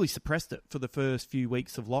 I really suppressed it for the first few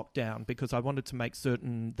weeks of lockdown because I wanted to make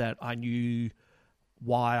certain that I knew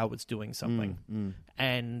why I was doing something.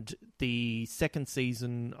 And the second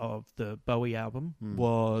season of the Bowie album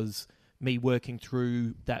was me working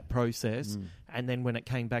through that process. And then when it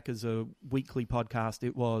came back as a weekly podcast,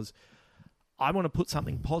 it was, I want to put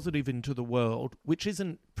something positive into the world, which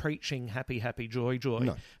isn't preaching happy, happy, joy,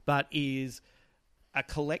 joy, but is a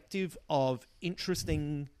collective of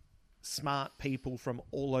interesting... smart people from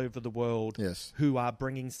all over the world who are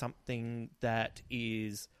bringing something that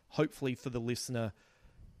is hopefully for the listener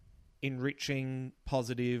enriching,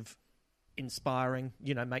 positive, inspiring,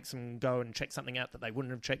 makes them go and check something out that they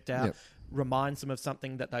wouldn't have checked out, reminds them of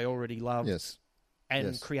something that they already love,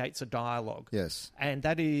 and creates a dialogue. And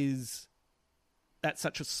that's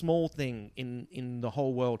such a small thing in the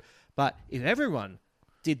whole world. But if everyone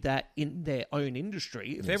did that in their own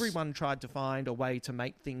industry, if everyone tried to find a way to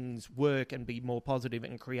make things work and be more positive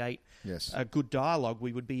and create a good dialogue,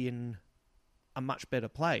 we would be in a much better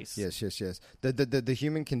place. Yes. The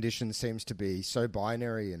human condition seems to be so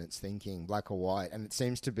binary in its thinking, black or white, and it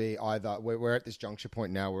seems to be either... We're at this juncture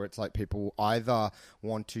point now where it's like people either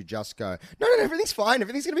want to just go, no, everything's fine,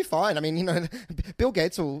 everything's going to be fine. I mean, Bill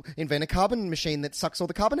Gates will invent a carbon machine that sucks all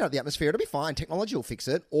the carbon out of the atmosphere. It'll be fine. Technology will fix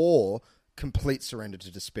it. Or... complete surrender to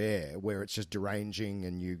despair, where it's just deranging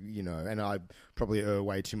and and I probably err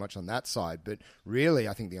way too much on that side. But really,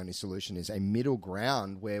 I think the only solution is a middle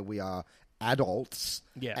ground where we are adults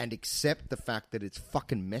and accept the fact that it's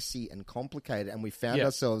fucking messy and complicated, and we found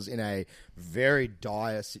ourselves in a very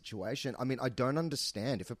dire situation. I mean, I don't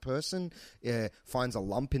understand. If a person finds a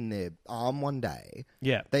lump in their arm one day,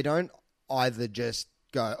 they don't either just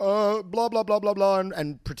go, blah, blah, blah, blah, blah,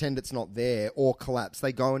 and pretend it's not there, or collapse.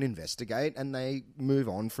 They go and investigate, and they move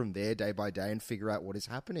on from there day by day and figure out what is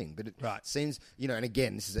happening. But it seems, and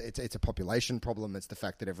again, it's a population problem. It's the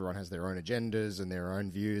fact that everyone has their own agendas and their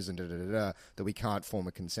own views and that we can't form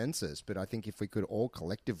a consensus. But I think if we could all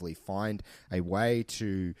collectively find a way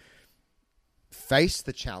to face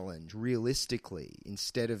the challenge realistically,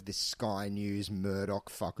 instead of this Sky News Murdoch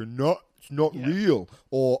fucking it's not real,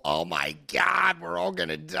 or oh my god, we're all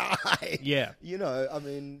gonna die. I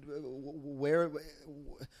mean,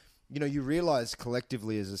 you realize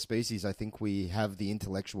collectively as a species, I think we have the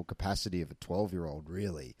intellectual capacity of a 12-year-old.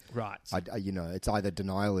 Really, right? It's either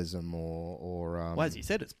denialism or well, as you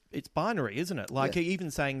said, it's binary, isn't it? Like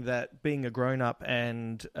even saying that being a grown-up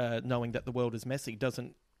and knowing that the world is messy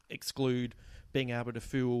doesn't exclude being able to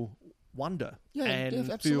feel wonder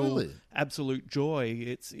and feel absolute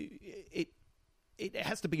joy. It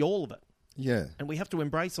has to be all of it. And we have to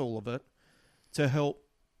embrace all of it to help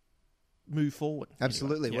move forward.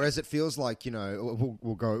 Absolutely. Anyway, Whereas it feels like, we'll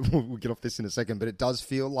get off this in a second, but it does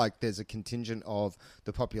feel like there's a contingent of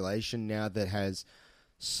the population now that has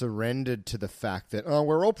surrendered to the fact that,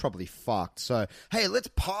 we're all probably fucked. So, hey, let's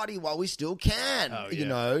party while we still can.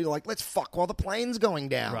 Let's fuck while the plane's going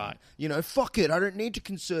down. Right. Fuck it. I don't need to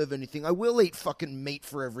conserve anything. I will eat fucking meat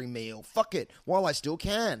for every meal. Fuck it. While I still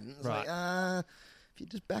can. It's right. If you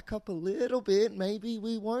just back up a little bit, maybe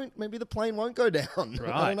the plane won't go down. Right.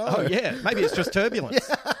 I don't know. Oh, yeah. Maybe it's just turbulence.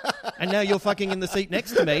 And now you're fucking in the seat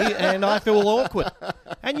next to me and I feel awkward.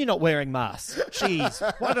 And you're not wearing masks. Jeez,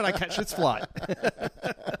 why did I catch this flight?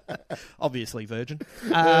 Obviously virgin.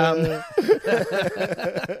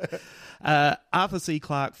 Arthur C.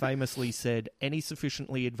 Clarke famously said, any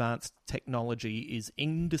sufficiently advanced technology is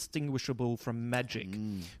indistinguishable from magic.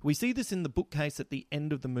 We see this in the bookcase at the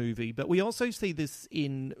end of the movie, but we also see this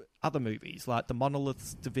in other movies, like The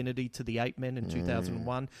Monolith's Divinity to the Ape Men in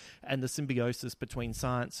 2001, and the symbiosis between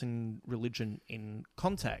science and religion in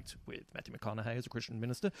Contact with Matthew McConaughey as a Christian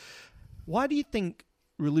minister. Why do you think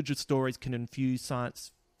religious stories can infuse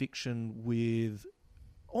science fiction with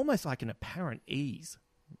almost like an apparent ease?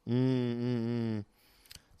 Is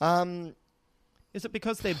it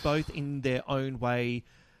because they're both in their own way?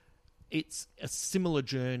 It's a similar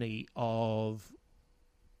journey of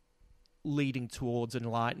leading towards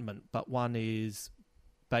enlightenment, but one is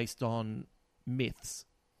based on myths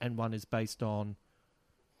and one is based on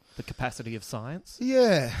the capacity of science.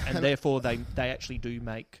 Yeah. And therefore they actually do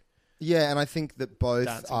make... Yeah, and I think that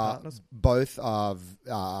both are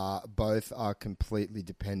completely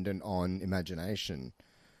dependent on imagination.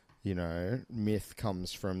 Myth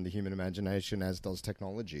comes from the human imagination, as does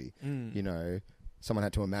technology. Someone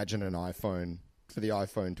had to imagine an iPhone for the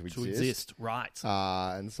iPhone to exist. Right.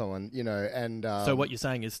 And someone, and... so what you're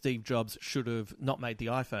saying is Steve Jobs should have not made the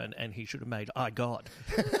iPhone and he should have made iGod.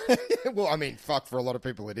 Well, I mean, fuck, for a lot of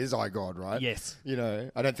people it is iGod, right? Yes. I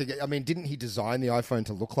don't think... didn't he design the iPhone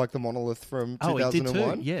to look like the monolith from 2001? Oh, he did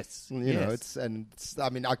too, yes.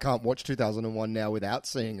 I can't watch 2001 now without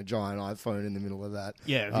seeing a giant iPhone in the middle of that.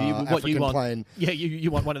 Yeah, what you want... Plane. Yeah,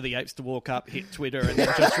 you want one of the apes to walk up, hit Twitter, and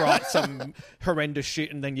then just write some horrendous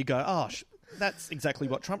shit, and then you go, that's exactly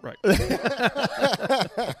what Trump wrote. That's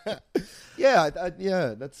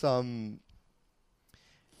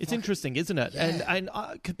It's interesting, isn't it? Yeah. And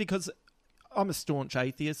because I'm a staunch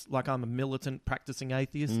atheist, like I'm a militant practicing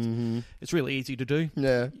atheist, it's really easy to do.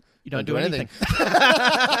 Yeah, you don't do anything.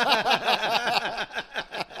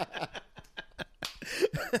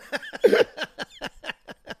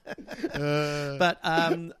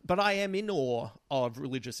 But I am in awe of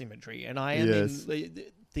religious imagery, and I am in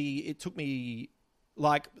it took me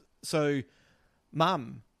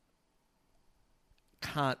Mum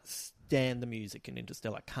can't stand the music in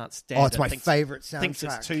Interstellar. Can't stand it. It's my favourite soundtrack. Thinks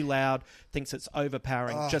it's too loud. Thinks it's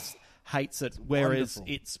overpowering. Just hates it. Whereas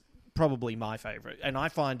wonderful. It's probably my favourite, and I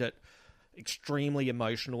find it extremely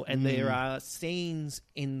emotional. And there are scenes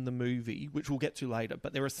in the movie, which we'll get to later,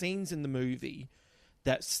 but there are scenes in the movie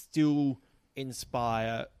that still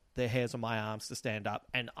inspire the hairs on my arms to stand up.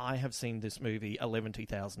 And I have seen this movie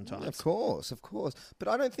 11,000 times. Of course. But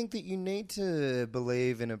I don't think that you need to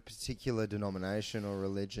believe in a particular denomination or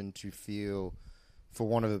religion to feel, for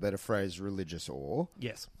want of a better phrase, religious awe.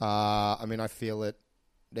 Yes. I feel it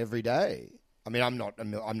every day. I'm not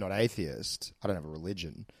atheist. I don't have a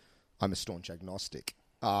religion. I'm a staunch agnostic.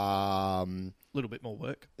 A little bit more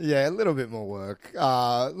work. Yeah, a little bit more work.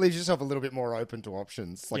 Leaves yourself a little bit more open to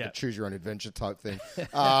options, like a choose your own adventure type thing. You're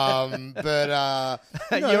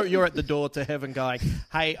at the door to heaven going,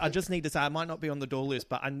 hey, I just need to say, I might not be on the door list,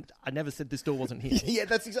 but I never said this door wasn't here. Yeah,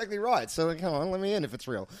 that's exactly right. So come on, let me in if it's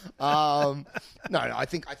real. No, I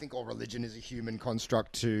think all religion is a human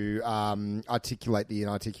construct to articulate the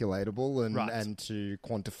inarticulatable and to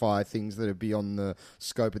quantify things that are beyond the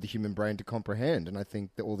scope of the human brain to comprehend. And I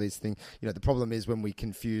think that all these things, the problem is when we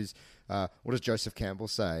confuse, what does Joseph Campbell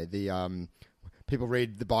say? People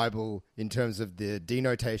read the Bible in terms of the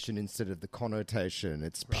denotation instead of the connotation.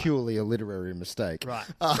 It's purely a literary mistake. Right.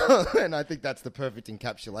 And I think that's the perfect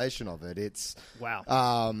encapsulation of it. It's wow.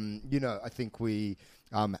 I think we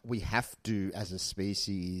have to, as a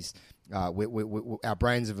species, our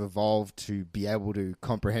brains have evolved to be able to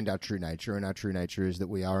comprehend our true nature, and our true nature is that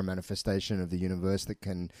we are a manifestation of the universe that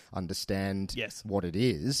can understand what it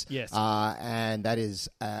is. Yes. And that is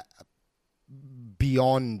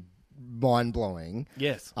beyond mind-blowing.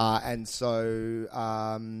 Yes. And so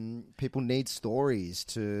people need stories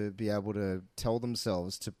to be able to tell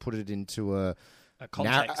themselves, to put it into a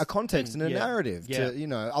context. a context and a narrative. Yeah.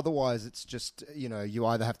 To, otherwise it's just, you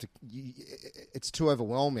either have to. It's too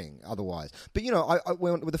overwhelming otherwise. But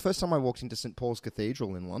when the first time I walked into St. Paul's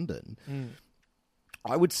Cathedral in London.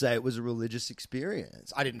 I would say it was a religious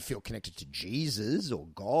experience. I didn't feel connected to Jesus or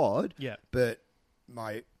God, but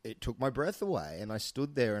it took my breath away, and I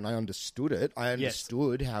stood there and I understood it. I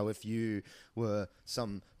understood how if you were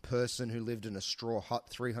some person who lived in a straw hut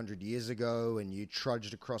 300 years ago and you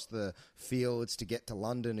trudged across the fields to get to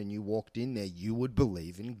London and you walked in there, you would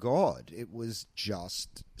believe in God. It was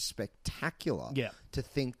just spectacular to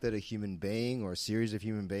think that a human being or a series of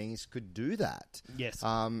human beings could do that. Yes.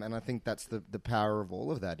 And I think that's the power of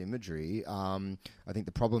all of that imagery. I think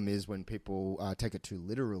the problem is when people take it too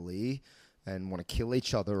literally and want to kill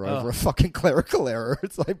each other over a fucking clerical error.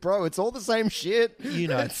 It's like, bro, it's all the same shit.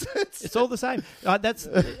 It's all the same. That's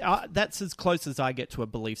as close as I get to a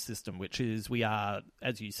belief system, which is we are,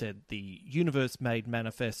 as you said, the universe made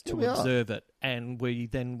manifest to observe it. And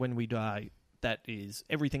when we die, that is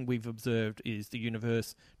everything we've observed is the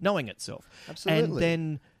universe knowing itself. Absolutely. And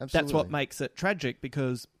then that's what makes it tragic,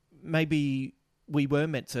 because maybe we were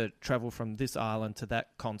meant to travel from this island to that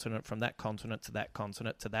continent, from that continent to that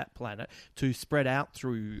continent to that planet, to spread out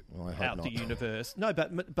throughout the universe. No,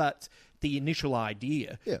 but the initial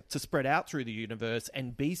idea to spread out through the universe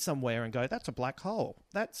and be somewhere and go, that's a black hole.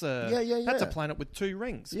 That's a planet with 2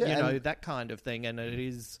 rings. Yeah, that kind of thing. And it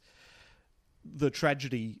is the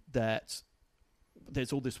tragedy that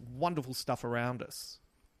there's all this wonderful stuff around us,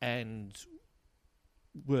 and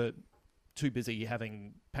we're too busy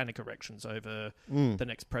having panic erections over the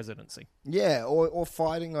next presidency. Yeah, or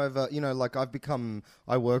fighting over,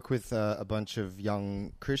 I work with a bunch of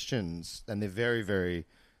young Christians, and they're very, very,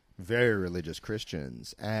 very religious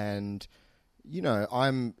Christians. And,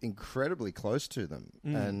 I'm incredibly close to them.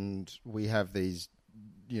 And we have these,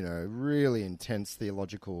 really intense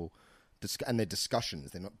theological and they're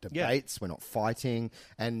discussions. They're not debates. Yeah. We're not fighting.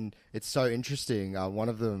 And it's so interesting. One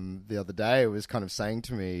of them the other day was kind of saying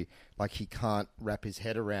to me, like, he can't wrap his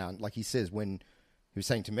head around, like he says, he was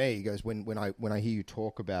saying to me, he goes, when I hear you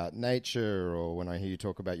talk about nature, or when I hear you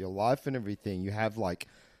talk about your life and everything, you have like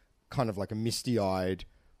kind of like a misty-eyed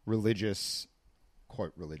religious,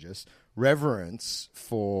 quote religious, reverence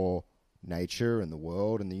for nature and the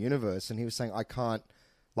world and the universe. And he was saying,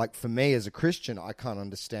 like, for me as a Christian, I can't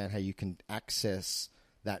understand how you can access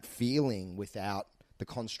that feeling without the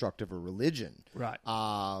construct of a religion. Right.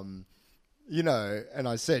 And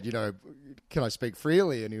I said, can I speak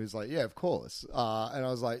freely? And he was like, yeah, of course. And I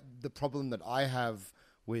was like, the problem that I have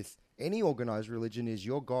with any organized religion is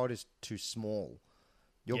your God is too small.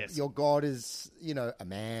 Your God is, a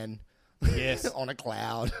man. Yes. On a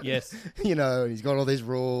cloud. Yes. And he's got all these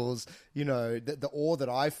rules. The awe that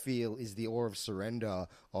I feel is the awe of surrender,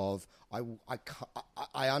 of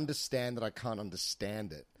I understand that I can't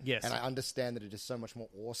understand it. Yes. And I understand that it is so much more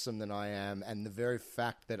awesome than I am. And the very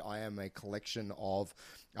fact that I am a collection of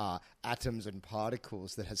atoms and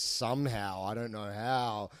particles that has somehow, I don't know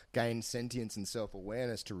how, gained sentience and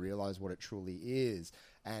self-awareness to realize what it truly is.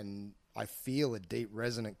 And I feel a deep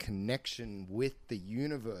resonant connection with the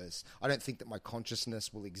universe. I don't think that my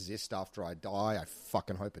consciousness will exist after I die. I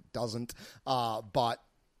fucking hope it doesn't. But,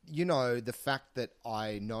 the fact that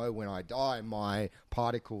I know when I die, my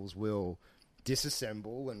particles will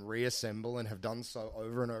disassemble and reassemble and have done so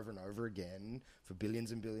over and over and over again for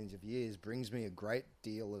billions and billions of years brings me a great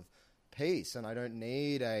deal of peace. And I don't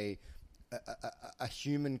need a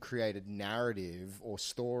human-created narrative or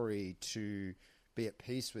story to be at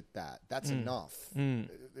peace with that. That's enough. And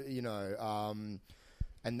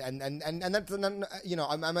that's,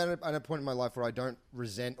 I'm at a point in my life where I don't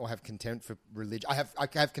resent or have contempt for religion. I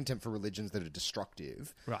have contempt for religions that are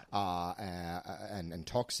destructive, right? And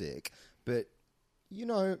toxic. But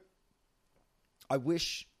I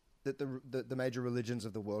wish that the major religions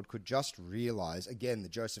of the world could just realize, again, the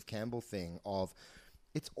Joseph Campbell thing of,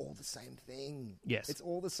 it's all the same thing. Yes. It's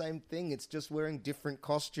all the same thing. It's just wearing different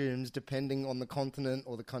costumes depending on the continent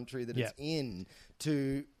or the country that it's in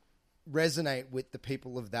to resonate with the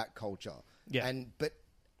people of that culture. Yeah. But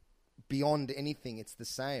beyond anything, it's the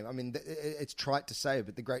same. I mean, it's trite to say,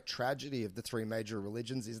 but the great tragedy of the 3 major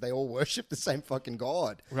religions is they all worship the same fucking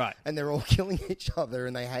God. Right. And they're all killing each other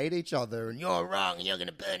and they hate each other and you're wrong and you're going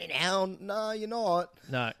to burn in hell. No, you're not.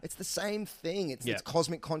 No. It's the same thing. It's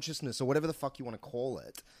cosmic consciousness or whatever the fuck you want to call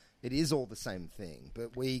it. It is all the same thing,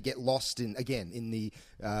 but we get lost in the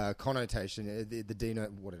connotation, the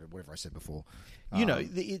deno, whatever I said before.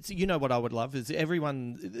 It's what I would love is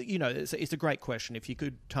everyone. It's a great question. If you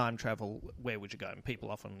could time travel, where would you go? And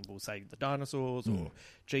people often will say the dinosaurs or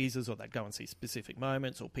Jesus, or they'd go and see specific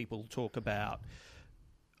moments, or people talk about,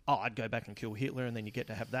 I'd go back and kill Hitler, and then you get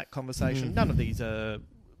to have that conversation. None of these are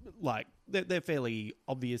like they're fairly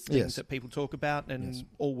obvious things that people talk about and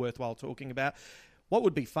all worthwhile talking about. What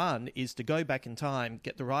would be fun is to go back in time,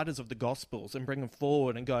 get the writers of the Gospels and bring them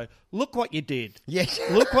forward and go, look what you did. Yes.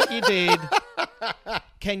 Look what you did.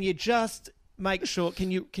 Can you just make sure, can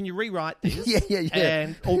you rewrite this? Yeah.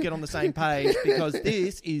 And all get on the same page, because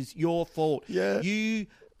this is your fault. Yeah. You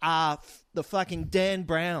are the fucking Dan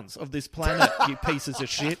Browns of this planet, you pieces of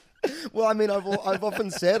shit. Well, I mean, I've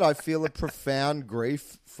often said I feel a profound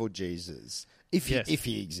grief for Jesus if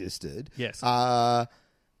he existed. Yes. I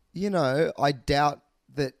doubt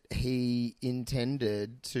that he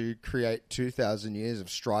intended to create 2,000 years of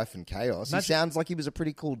strife and chaos. He sounds like he was a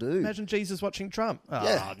pretty cool dude. Imagine Jesus watching Trump.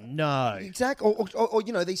 Yeah. Oh, no. Exactly.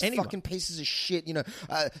 Or these fucking pieces of shit,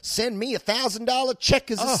 send me $1,000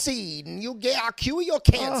 check as a seed and I'll cure your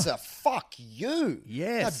cancer. Fuck you.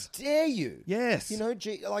 Yes. How dare you? Yes.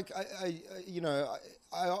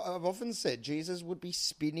 I've often said Jesus would be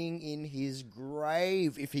spinning in his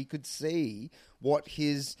grave if he could see what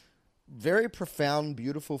his very profound,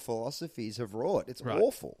 beautiful philosophies have wrought. It's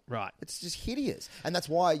awful. Right. It's just hideous. And that's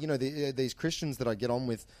why, these Christians that I get on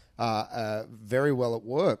with very well at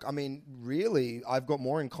work, I mean, really, I've got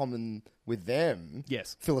more in common with them,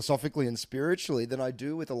 philosophically and spiritually, than I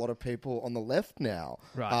do with a lot of people on the left now.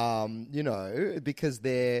 Right. Because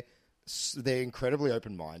they're incredibly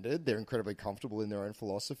open-minded, they're incredibly comfortable in their own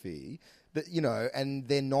philosophy, and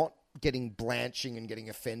they're not getting blanching and getting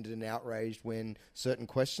offended and outraged when certain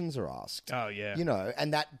questions are asked. Oh, yeah.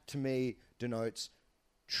 And that to me denotes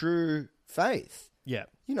true faith. Yeah.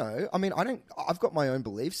 I mean, I've got my own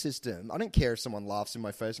belief system. I don't care if someone laughs in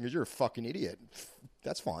my face and goes, "You're a fucking idiot."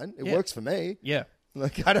 That's fine. It works for me. Yeah.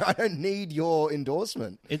 Like, I don't need your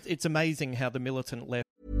endorsement. It's amazing how the militant left.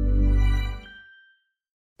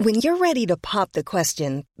 When you're ready to pop the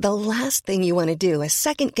question, the last thing you want to do is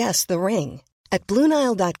second-guess the ring. At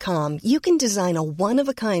BlueNile.com, you can design a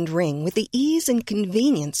one-of-a-kind ring with the ease and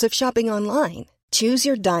convenience of shopping online. Choose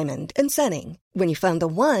your diamond and setting. When you find the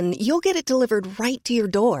one, you'll get it delivered right to your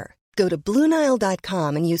door. Go to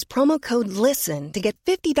BlueNile.com and use promo code LISTEN to get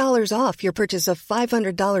 $50 off your purchase of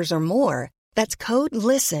 $500 or more. That's code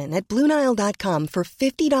LISTEN at BlueNile.com for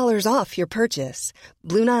 $50 off your purchase.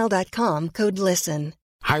 BlueNile.com, code LISTEN.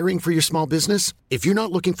 Hiring for your small business? If you're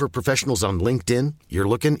not looking for professionals on LinkedIn, you're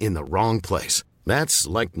looking in the wrong place. That's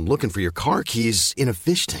like looking for your car keys in a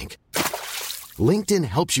fish tank. LinkedIn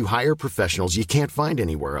helps you hire professionals you can't find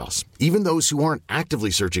anywhere else, even those who aren't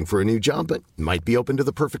actively searching for a new job but might be open to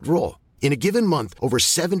the perfect role. In a given month, over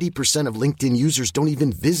 70% of LinkedIn users don't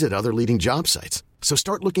even visit other leading job sites. So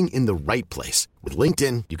start looking in the right place. With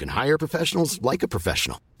LinkedIn, you can hire professionals like a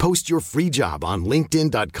professional. Post your free job on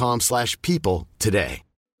linkedin.com/people today.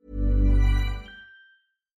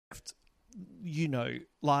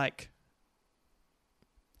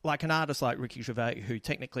 Like an artist like Ricky Gervais, who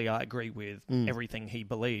technically I agree with everything he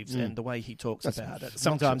believes and the way he talks about it.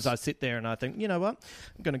 Sometimes I sit there and I think, you know what?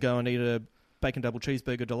 I'm going to go and eat a bacon double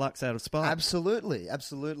cheeseburger deluxe out of spite. Absolutely.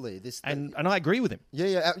 And I agree with him.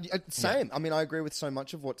 Yeah. Same. Yeah. I mean, I agree with so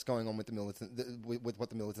much of what's going on with the militant, with what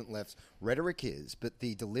the militant left's rhetoric is, but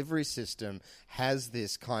the delivery system has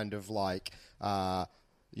this kind of like,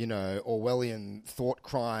 Orwellian thought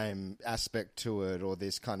crime aspect to it, or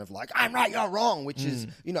this kind of like, I'm right, you're wrong, which is,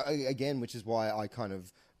 which is why I kind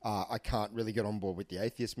of, I can't really get on board with the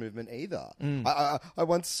atheist movement either. I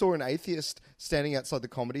once saw an atheist standing outside the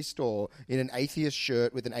Comedy Store in an atheist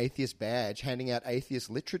shirt with an atheist badge, handing out atheist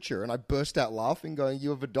literature, and I burst out laughing, going,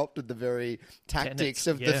 "You have adopted the very tactics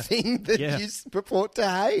of the thing that you purport to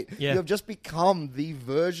hate. You have just become a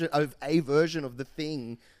version of the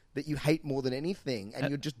thing that you hate more than anything, and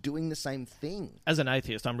you're just doing the same thing." As an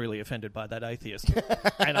atheist, I'm really offended by that atheist,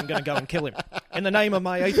 and I'm going to go and kill him in the name of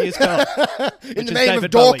my atheist God, in the name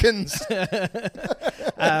of Dawkins.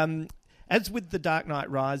 As with The Dark Knight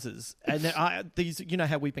Rises, and these,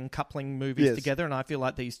 how we've been coupling movies together, and I feel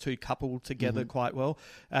like these two couple together quite well.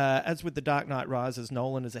 As with The Dark Knight Rises,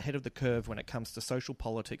 Nolan is ahead of the curve when it comes to social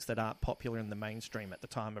politics that aren't popular in the mainstream at the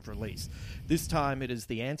time of release. This time it is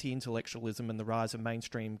the anti-intellectualism and the rise of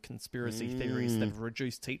mainstream conspiracy theories that have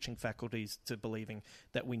reduced teaching faculties to believing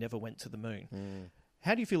that we never went to the moon.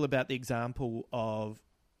 How do you feel about the example of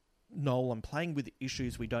Nolan playing with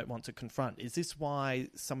issues we don't want to confront? Is this why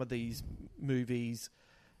some of these movies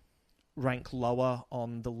rank lower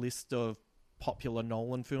on the list of popular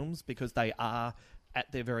Nolan films because they are,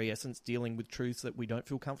 at their very essence, dealing with truths that we don't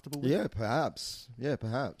feel comfortable with? Yeah, perhaps. Yeah,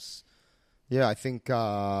 I think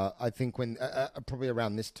when probably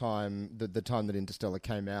around this time, the time that Interstellar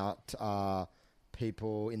came out,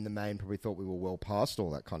 people in the main probably thought we were well past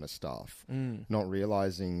all that kind of stuff, not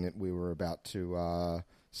realizing that we were about to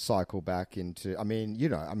cycle back into.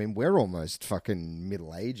 We're almost fucking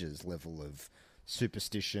Middle Ages level of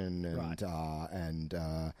superstition and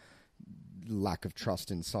lack of trust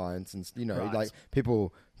in science, and like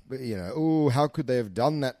people, how could they have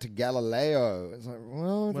done that to Galileo? It's like,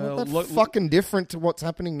 well not that fucking different to what's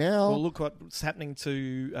happening now. Well, look what's happening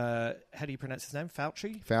to how do you pronounce his name?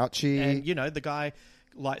 Fauci. And the guy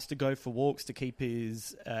likes to go for walks to keep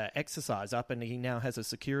his exercise up, and he now has a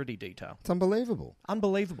security detail. It's unbelievable.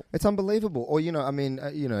 It's unbelievable. Or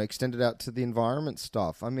extend it out to the environment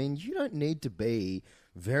stuff. I mean, you don't need to be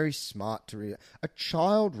very smart to a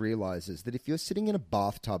child realizes that if you're sitting in a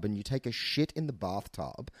bathtub and you take a shit in the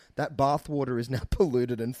bathtub, that bath water is now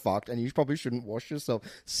polluted and fucked, and you probably shouldn't wash yourself.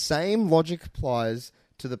 Same logic applies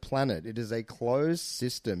to the planet. It is a closed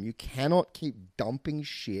system. You cannot keep dumping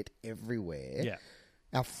shit everywhere. Yeah.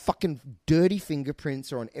 Our fucking dirty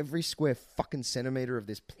fingerprints are on every square fucking centimeter of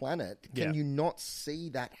this planet. Can you not see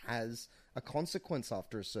that has a consequence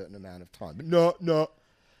after a certain amount of time? But no.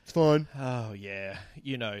 It's fine. Oh, yeah.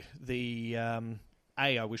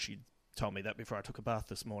 I wish you'd told me that before I took a bath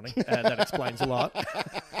this morning. That explains a lot.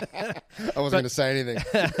 I wasn't going to say anything.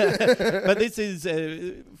 But this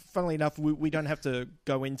is, funnily enough, we don't have to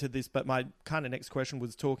go into this, but my kind of next question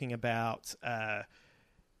was talking about...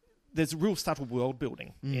 there's real subtle world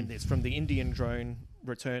building in this, from the Indian drone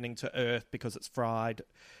returning to Earth because it's fried,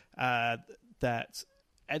 that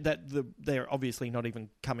they're obviously not even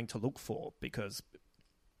coming to look for, because...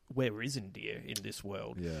 where is India in this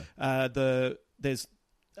world? Yeah. There's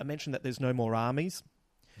a mention that there's no more armies.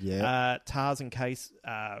 Yeah. TARS and CASE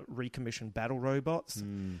recommissioned battle robots.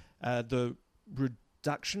 The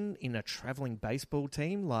reduction in a travelling baseball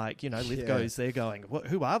team, Lithgow's there going,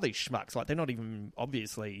 who are these schmucks? Like, they're not even,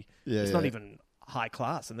 obviously, not even high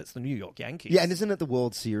class, and it's the New York Yankees. Yeah, and isn't it the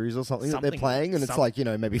World Series or something that they're playing? And it's like,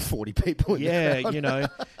 maybe 40 people in the crowd.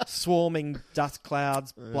 Swarming dust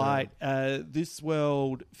clouds, blight. This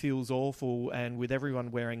world feels awful, and with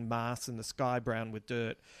everyone wearing masks and the sky brown with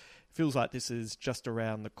dirt, feels like this is just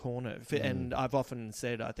around the corner. And I've often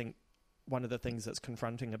said, I think one of the things that's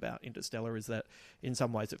confronting about Interstellar is that in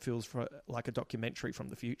some ways it feels like a documentary from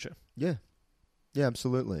the future. Yeah. Yeah,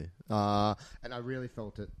 absolutely. And I really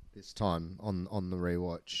felt it this time on the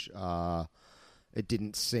rewatch. It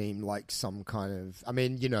didn't seem like some kind of... I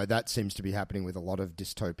mean, that seems to be happening with a lot of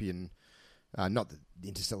dystopian... not that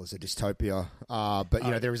Interstellar's a dystopia,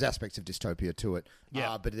 but, there is aspects of dystopia to it.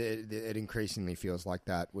 Yeah. But it increasingly feels like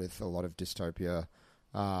that with a lot of dystopia,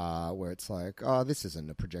 where it's like, this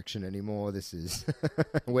isn't a projection anymore. This is...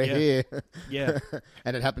 we're here. Yeah.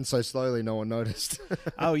 And it happened so slowly, no one noticed.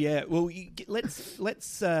 Oh, yeah. Well,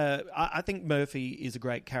 let's I think Murphy is a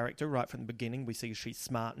great character right from the beginning. We see she's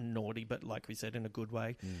smart and naughty, but like we said, in a good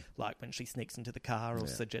way. Like when she sneaks into the car or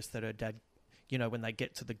suggests that her dad, when they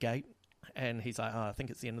get to the gate, and he's like, I think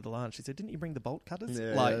it's the end of the line. She said, didn't you bring the bolt cutters?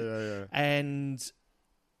 Yeah. And...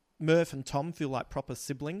 Murph and Tom feel like proper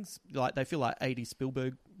siblings. Like, they feel like 80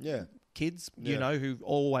 Spielberg kids, who've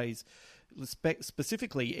always,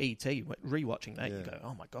 specifically E.T., rewatching that, you go,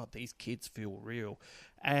 oh my God, these kids feel real.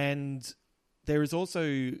 And there is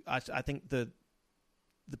also, I think, the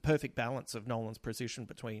perfect balance of Nolan's precision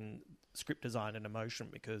between script design and emotion,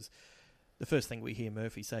 because the first thing we hear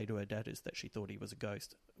Murphy say to her dad is that she thought he was a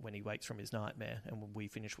ghost when he wakes from his nightmare, and when we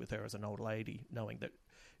finish with her as an old lady, knowing that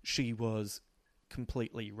she was...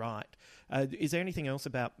 completely right. Is there anything else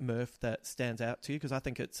about Murph that stands out to you? Because I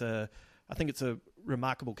think it's a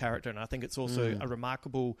remarkable character, and I think it's also a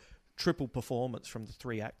remarkable triple performance from the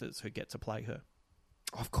three actors who get to play her.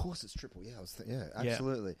 Of course, it's triple. Yeah,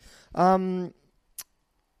 absolutely.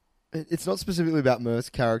 It's not specifically about Murph's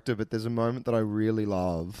character, but there's a moment that I really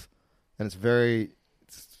love, and it's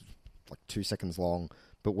like 2 seconds long.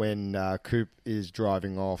 But when Coop is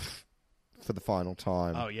driving off for the final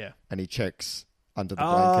time, and he checks under the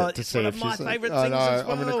blanket to see if she's... It's one of my favourite things as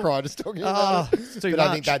well. I'm going to cry just talking about it. But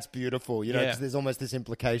I think that's beautiful. Cause there's almost this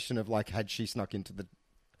implication of, like, had she snuck into the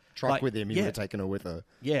truck with him, he would have taken her with her.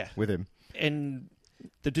 Yeah. With him. And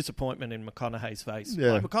the disappointment in McConaughey's face.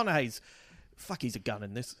 Yeah. Like, McConaughey's... he's a gun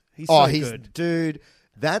in this. He's so good. Dude,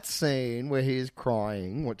 that scene where he is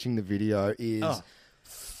crying, watching the video, is...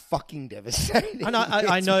 fucking devastating. I know.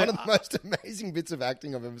 I It's know. one of the most amazing bits of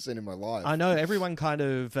acting I've ever seen in my life. I know everyone kind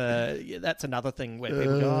of. That's another thing where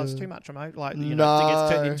people go, "Oh, it's too much emotion." Like it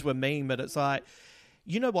gets turned into a meme, but it's like,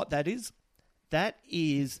 you know what that is? That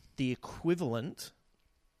is the equivalent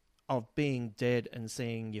of being dead and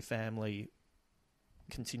seeing your family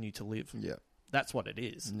continue to live. Yeah, that's what it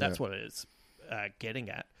is. That's what it is getting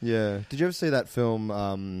at. Yeah. Did you ever see that film,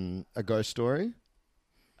 A Ghost Story?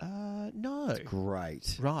 No. It's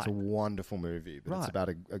great. Right. It's a wonderful movie, but it's Right. about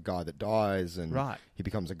a guy that dies and Right. he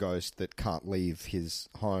becomes a ghost that can't leave his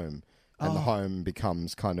home. And the home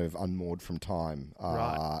becomes kind of unmoored from time.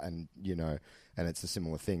 Right. And, and it's a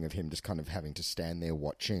similar thing of him just kind of having to stand there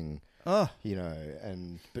watching, but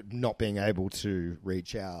not being able to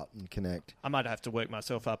reach out and connect. I might have to work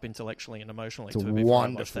myself up intellectually and emotionally It's a before I watch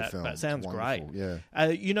wonderful that. film. But it sounds It's great. wonderful,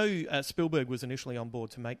 Yeah. Spielberg was initially on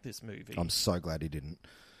board to make this movie. I'm so glad he didn't.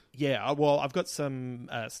 Yeah, well, I've got some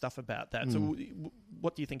stuff about that. So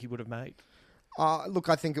what do you think he would have made? Look,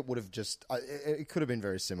 I think it would have just... it could have been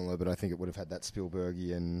very similar, but I think it would have had that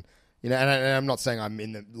Spielbergian... and I'm not saying I'm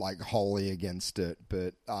in the, wholly against it,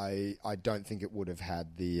 but I don't think it would have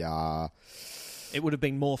had the... It would have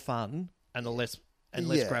been more fun and less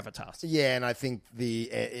gravitas. Yeah, and I think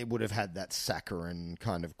it would have had that saccharine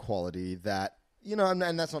kind of quality that...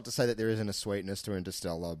 and that's not to say that there isn't a sweetness to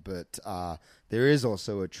Interstellar, but there is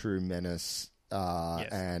also a true menace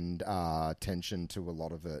and tension to a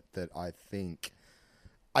lot of it that I think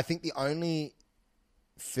the only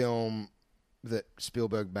film that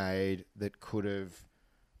Spielberg made that could have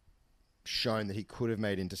shown that he could have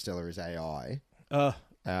made Interstellar is AI. And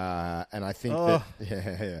I think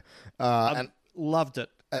that... I loved it.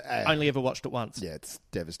 Only ever watched it once. Yeah, it's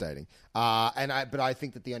devastating. But I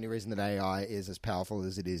think that the only reason that AI is as powerful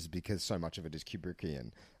as it is because so much of it is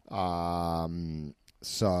Kubrickian.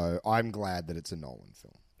 So I'm glad that it's a Nolan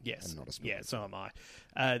film. Yes. And not a Spielberg. Yeah, so am I.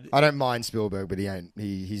 I don't mind Spielberg, but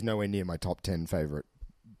he's nowhere near my top 10 favorite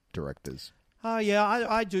directors. Oh yeah,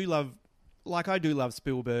 I do love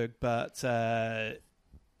Spielberg, but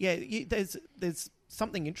there's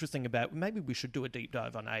something interesting about. Maybe we should do a deep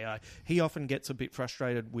dive on AI. He often gets a bit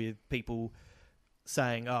frustrated with people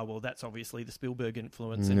saying, "Oh, well, that's obviously the Spielberg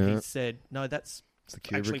influence," and he said, "No, that's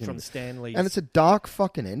actually from Stanley's." And it's a dark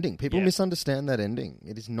fucking ending. People misunderstand that ending.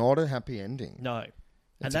 It is not a happy ending. No,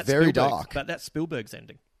 it's very dark. But that's Spielberg's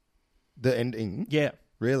ending. The ending, yeah.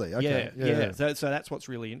 Really? Okay. Yeah. So that's what's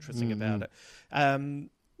really interesting about it.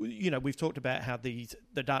 We've talked about how the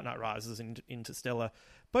Dark Knight Rises and Interstellar,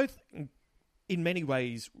 both in many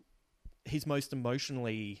ways, his most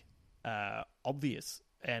emotionally obvious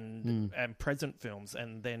and present films,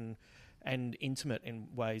 and intimate in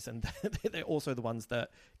ways, and they're also the ones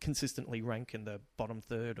that consistently rank in the bottom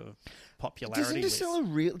third of popularity.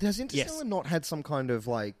 Does Interstellar not had some kind of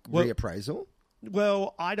reappraisal?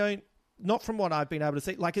 Well, I don't. Not from what I've been able to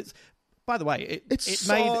see. It's, by the way, it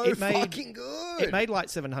made fucking good. It made like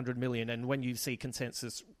 $700 million, and when you see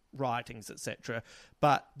consensus writings, etc.,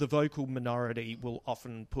 but the vocal minority will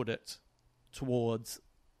often put it towards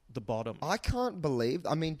the bottom. I can't believe.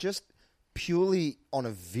 I mean, just purely on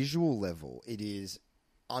a visual level, it is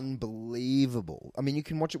unbelievable. I mean, you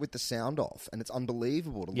can watch it with the sound off, and it's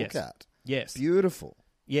unbelievable to look at. Yes, beautiful.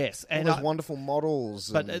 Yes, and all those wonderful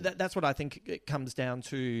models. But that's what I think it comes down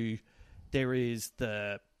to. There is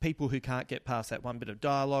the people who can't get past that one bit of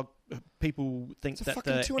dialogue. People think it's a that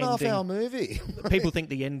fucking the 2.5 hour movie. People think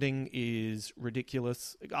the ending is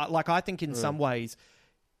ridiculous. I think in some ways,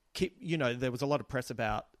 there was a lot of press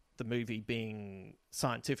about the movie being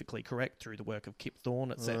scientifically correct through the work of Kip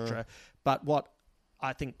Thorne, etc. But what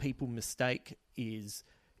I think people mistake is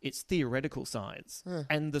it's theoretical science,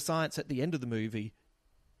 and the science at the end of the movie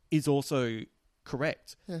is also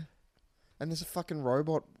correct. Yeah. And there's a fucking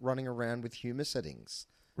robot running around with humour settings.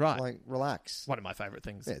 Right. Relax. One of my favourite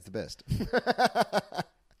things. Yeah, it's the best.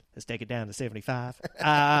 Let's take it down to 75.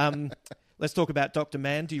 Let's talk about Dr.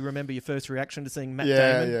 Mann. Do you remember your first reaction to seeing Matt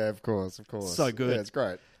Damon? Yeah, of course. So good. Yeah, it's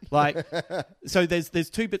great. So there's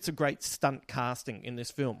two bits of great stunt casting in this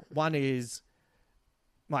film. One is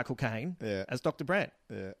Michael Caine as Dr. Brandt.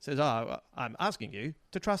 Yeah. Says, I'm asking you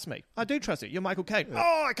to trust me. I do trust you. You're Michael Caine.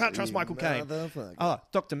 Oh, I can't trust Michael Caine.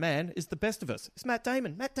 Dr. Mann is the best of us. It's Matt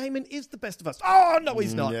Damon. Matt Damon is the best of us. Oh, no,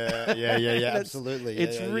 he's not. Yeah, absolutely.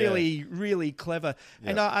 It's really clever. Yeah.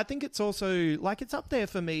 And I think it's also, it's up there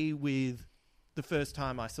for me with the first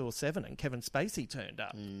time I saw Seven and Kevin Spacey turned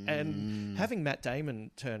up. And having Matt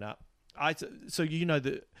Damon turn up,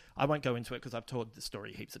 that I won't go into it because I've told the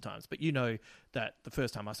story heaps of times, but you know that the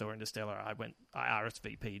first time I saw Interstellar, I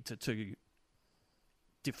RSVP'd to two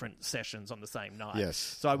different sessions on the same night. Yes.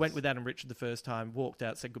 So I went with Adam Richard the first time, walked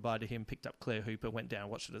out, said goodbye to him, picked up Claire Hooper, went down,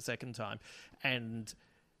 watched it a second time. And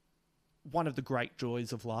one of the great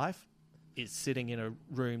joys of life is sitting in a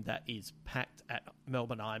room that is packed at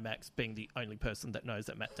Melbourne IMAX, being the only person that knows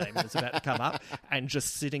that Matt Damon is about to come up, and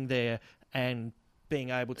just sitting there and being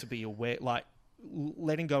able to be aware, like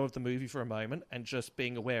letting go of the movie for a moment and just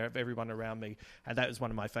being aware of everyone around me. And that was one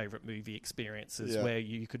of my favourite movie experiences, where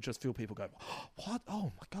you could just feel people go, what?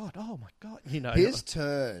 Oh my God. You know, his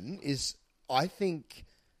turn is, I think,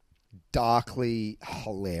 darkly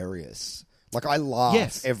hilarious. Like, I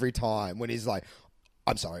laugh every time when he's like,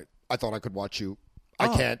 I'm sorry, I thought I could watch you. I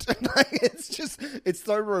can't. It's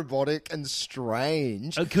so robotic and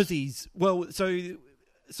strange. Because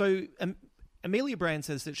Amelia Brand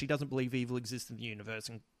says that she doesn't believe evil exists in the universe,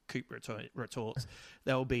 and Coop retorts,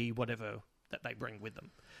 they'll be whatever that they bring with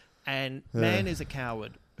them. And man is a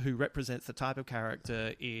coward who represents the type of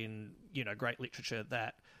character in, you know, great literature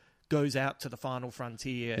that goes out to the final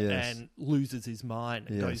frontier and loses his mind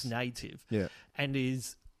and goes native. Yeah. And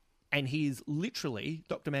he is literally,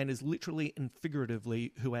 Dr. Man is literally and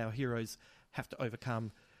figuratively who our heroes have to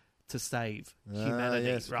overcome to save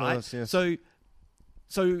humanity, right? Course, yes.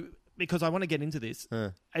 So because I want to get into this,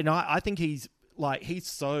 and I think he's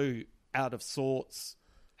so out of sorts,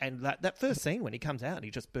 and that first scene when he comes out and he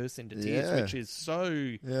just bursts into tears, which is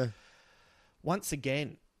so, once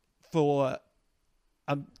again, for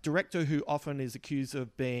a director who often is accused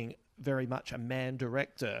of being very much a man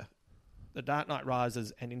director, The Dark Knight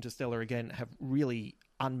Rises and Interstellar again have really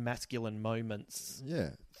unmasculine moments.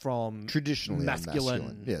 From traditionally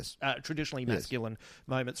masculine, traditionally masculine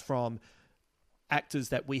moments from actors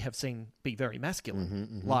that we have seen be very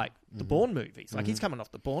masculine, like the Bourne movies. Like he's coming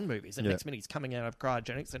off the Bourne movies, and next minute he's coming out of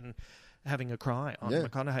cryogenics and having a cry on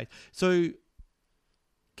McConaughey. So,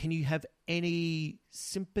 can you have any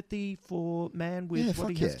sympathy for man with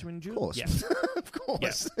what he has to endure? Of course. Of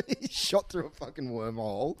course. Yeah. He's shot through a fucking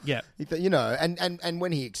wormhole. Yeah. You know, and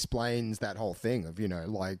when he explains that whole thing of, you know,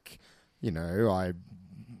 like, you know, I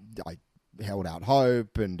held out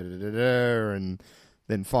hope and and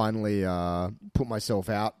then finally put myself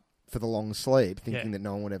out for the long sleep, thinking that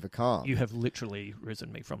no one would ever come. You have literally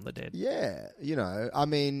risen me from the dead. Yeah, you know, I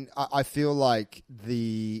mean, I feel like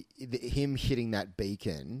him hitting that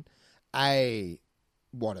beacon,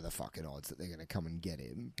 what are the fucking odds that they're going to come and get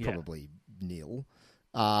him? Probably nil.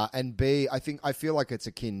 And B, I feel like it's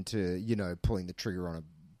akin to, you know, pulling the trigger on a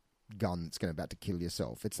gun that's about to kill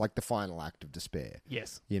yourself. It's like the final act of despair.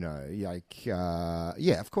 Yes. You know, like,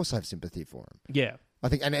 of course I have sympathy for him. Yeah. I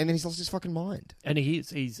think, and he's lost his fucking mind. And he's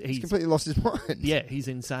completely lost his mind. Yeah, he's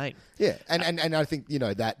insane. Yeah, and I think, you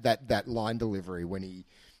know, that line delivery when he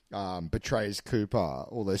betrays Cooper,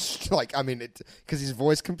 all this, like, I mean, because his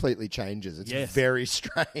voice completely changes. It's very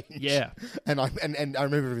strange. Yeah, and I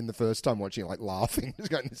remember even the first time watching it, like laughing, just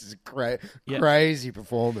going, "This is a crazy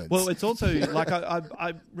performance." Well, it's also like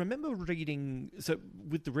I remember reading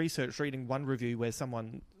with the research, reading one review where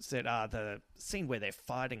someone said, the scene where they're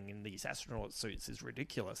fighting in these astronaut suits is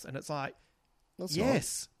ridiculous, and it's like,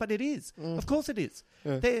 but it is. Of course, it is.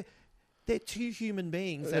 Yeah. They're two human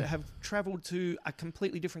beings that have travelled to a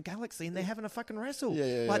completely different galaxy, and they're having a fucking wrestle.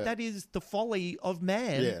 That is the folly of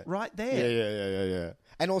man right there. Yeah.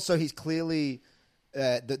 And also, he's clearly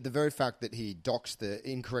the very fact that he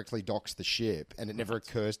incorrectly docks the ship, and it never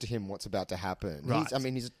occurs to him what's about to happen. Right.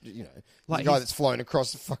 He's you know, like the guy that's flown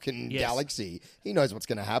across the fucking galaxy. He knows what's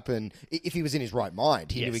going to happen. If he was in his right mind,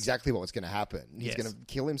 he knew exactly what was going to happen. He's going to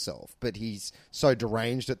kill himself, but he's so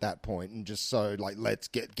deranged at that point, and just so like, let's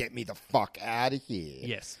get me the fuck out of here.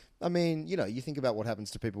 Yes. I mean, you know, you think about what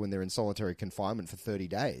happens to people when they're in solitary confinement for 30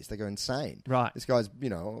 days. They go insane. Right. This guy's, you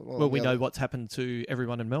know... Well, we know what's happened to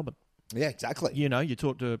everyone in Melbourne. Yeah, exactly. You know, you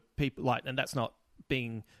talk to people like, and that's not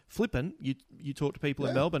being flippant. You talk to people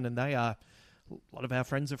in Melbourne, and they are, a lot of our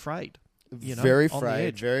friends are afraid. You know, very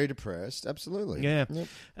afraid, very depressed. Absolutely. Yeah. Yep.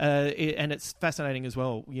 And it's fascinating as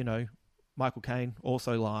well. You know, Michael Caine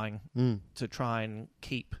also lying to try and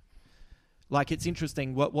keep. Like, it's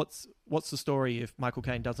interesting. What's the story if Michael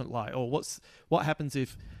Caine doesn't lie, or what happens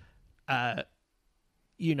if,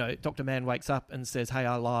 you know, Dr. Mann wakes up and says, "Hey,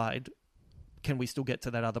 I lied. Can we still get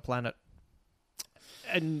to that other planet?"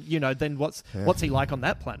 And, you know, then what's he like on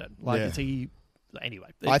that planet? Like, is he... Anyway.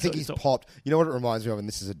 I think he's popped... You know what it reminds me of? And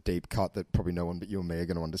this is a deep cut that probably no one but you and me are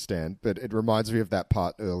going to understand, but it reminds me of that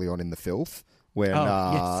part early on in The Filth When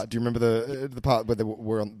yes. do you remember the part where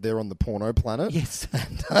they're on the porno planet? Yes.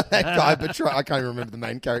 And, that guy I can't even remember the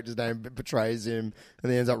main character's name, but betrays him,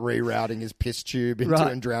 and he ends up rerouting his piss tube into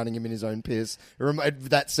and drowning him in his own piss.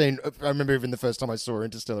 That scene, I remember even the first time I saw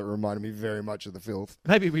Interstellar, it reminded me very much of The Filth.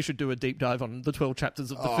 Maybe we should do a deep dive on the 12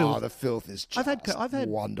 chapters of The Filth. Oh, The Filth is just I've had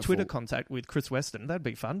wonderful. Twitter contact with Chris Weston. That'd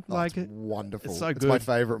be fun. Oh, it's wonderful. It's so good. It's my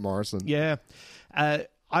favourite Morrison. Yeah.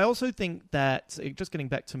 I also think that, just getting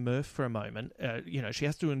back to Murph for a moment, she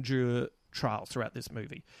has to endure trials throughout this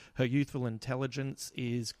movie. Her youthful intelligence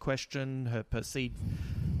is questioned, her perceived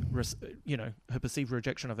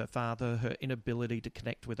rejection of her father, her inability to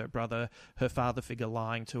connect with her brother, her father figure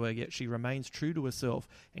lying to her, yet she remains true to herself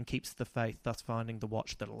and keeps the faith, thus finding the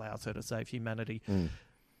watch that allows her to save humanity.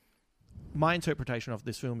 My interpretation of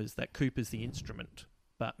this film is that Coop is the instrument,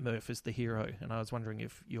 but Murph is the hero, and I was wondering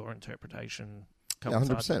if your interpretation...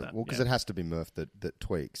 100%. Well, because it has to be Murph that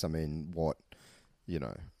tweaks. I mean, what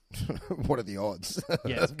are the odds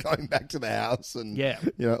of going back to the house and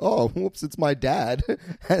whoops, it's my dad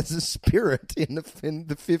has a spirit in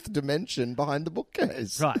the fifth dimension behind the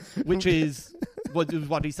bookcase, right? Which is what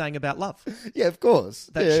he's saying about love. Yeah, of course.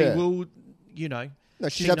 That she will, no,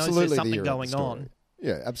 she's she knows absolutely there's something the hero going of the story. on.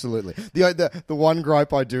 Yeah, absolutely. The one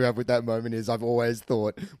gripe I do have with that moment is I've always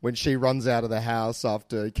thought when she runs out of the house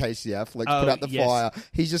after Casey Affleck's put out the fire,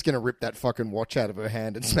 he's just going to rip that fucking watch out of her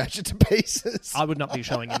hand and smash it to pieces. I would not be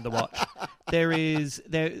showing him the watch.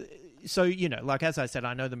 So, like as I said,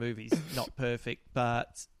 I know the movie's not perfect,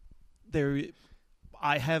 but I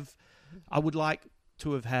would like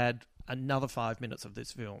to have had another 5 minutes of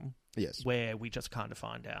this film where we just kind of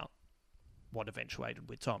find out what eventuated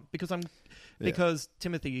with Tom, because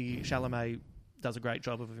Timothée Chalamet does a great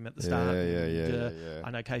job of him at the start.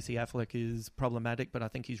 I know Casey Affleck is problematic, but I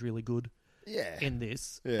think he's really good in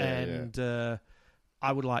this. I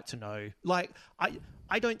would like to know. Like,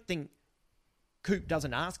 I don't think Coop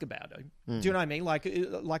doesn't ask about her. Do you know what I mean? Like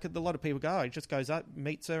a lot of people go, he just goes up,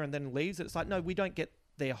 meets her, and then leaves. It's like, no, we don't get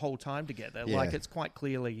their whole time together. Yeah. Like, it's quite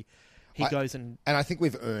clearly... He goes and I think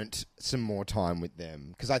we've earned some more time with them,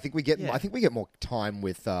 because I think we get more time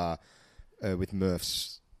with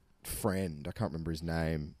Murph's friend. I can't remember his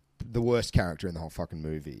name. The worst character in the whole fucking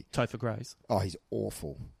movie. Topher Grace. Oh, he's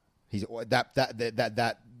awful. He's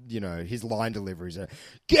that his line deliveries are,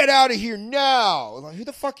 "Get out of here now!" Like, who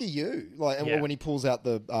the fuck are you? Like, when he pulls out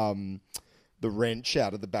the wrench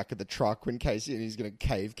out of the back of the truck when he's going to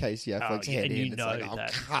cave Casey Affleck's head in. It's like, oh,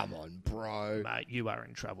 come on, bro. Mate, you are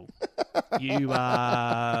in trouble. You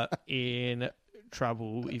are in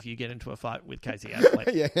trouble if you get into a fight with Casey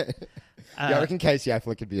Affleck. I reckon Casey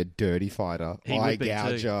Affleck could be a dirty fighter. Eye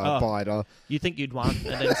gouger, biter. You think you'd won,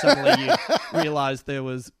 and then suddenly you realise there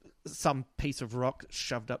was some piece of rock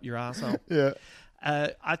shoved up your arsehole. Yeah.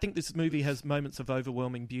 I think this movie has moments of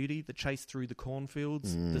overwhelming beauty. The chase through the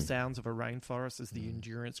cornfields, the sounds of a rainforest as the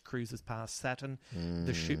Endurance cruises past Saturn,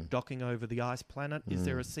 the ship docking over the ice planet. Is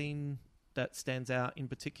there a scene that stands out in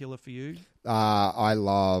particular for you? I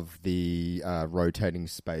love the rotating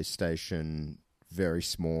space station, very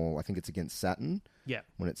small. I think it's against Saturn. Yeah.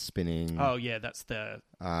 When it's spinning. Oh, yeah, that's the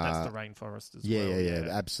rainforest as well. Yeah,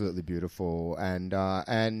 absolutely beautiful. And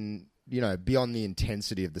beyond the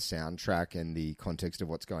intensity of the soundtrack and the context of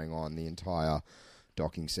what's going on, the entire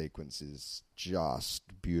docking sequence is just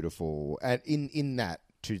beautiful. And in that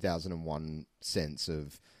 2001 sense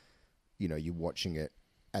of, you're watching it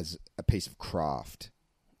as a piece of craft.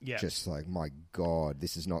 Yeah. Just like, my God,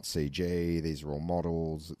 this is not CG. These are all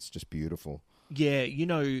models. It's just beautiful. Yeah,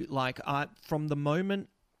 from the moment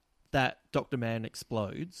that Dr. Mann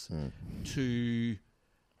explodes to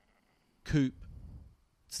Coop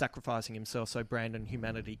sacrificing himself so Brandon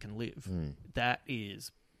humanity can live. That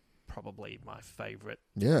is probably my favourite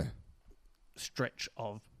stretch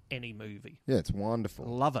of any movie. Yeah, it's wonderful.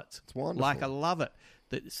 Love it. It's wonderful. I love it.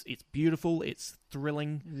 It's beautiful. It's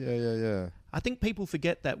thrilling. Yeah. I think people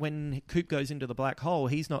forget that when Coop goes into the black hole,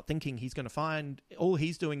 he's not thinking he's going to find... All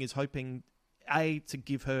he's doing is hoping, to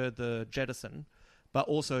give her the jettison, but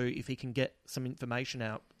also if he can get some information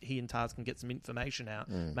out, he and Tars can get some information out,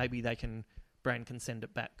 maybe Brand can send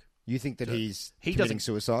it back. You think that he's committing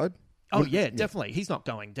suicide? Oh, yeah, definitely. He's not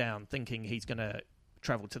going down thinking he's going to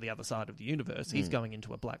travel to the other side of the universe. He's going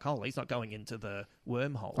into a black hole. He's not going into the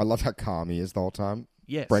wormhole. I love how calm he is the whole time.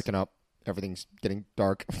 Yes. Breaking up. Everything's getting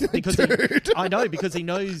dark. Because I know, because he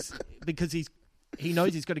knows, because he's he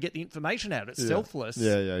knows he's got to get the information out. It's selfless.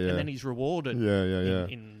 Yeah. And then he's rewarded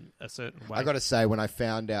in a certain way. I got to say, when I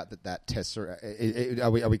found out that Tesseract...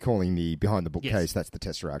 Are we calling the behind the bookcase? That's the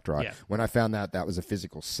Tesseract, right? Yeah. When I found out that was a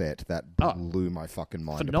physical set, that blew my fucking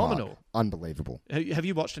mind phenomenal. apart. Unbelievable. Have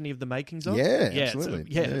you watched any of the makings of? Yeah,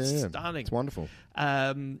 absolutely. It's stunning. It's wonderful.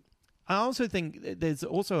 I also think there's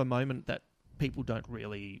also a moment that people don't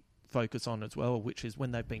really focus on as well, which is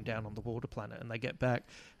when they've been down on the water planet and they get back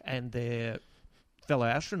and their fellow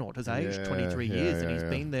astronaut has aged 23 years and he's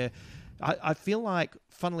been there. I feel like,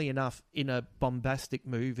 funnily enough, in a bombastic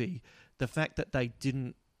movie, the fact that they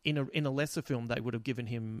didn't, in a lesser film, they would have given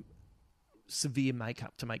him severe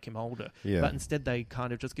makeup to make him older. Yeah. But instead they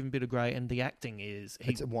kind of just give him a bit of grey, and the acting is...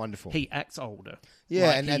 It's wonderful. He acts older. Yeah,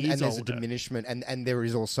 like and there's older. A diminishment, and there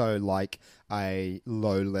is also like a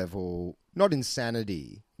low level, not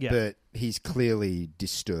insanity, but he's clearly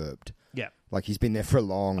disturbed. Yeah. Like he's been there for a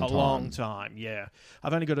long time. A long time, yeah.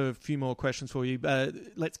 I've only got a few more questions for you.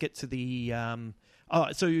 Let's get to the...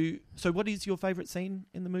 So what is your favourite scene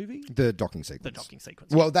in the movie? The docking sequence. The docking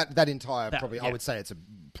sequence. Well, that entire I would say it's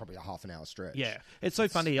probably a half an hour stretch. Yeah, it's so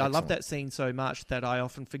funny. I love that scene so much that I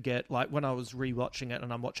often forget. Like when I was rewatching it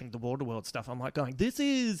and I'm watching the Waterworld stuff, I'm like going, "This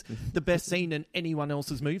is the best scene in anyone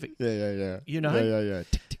else's movie." Yeah. You know?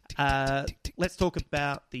 Yeah. Let's talk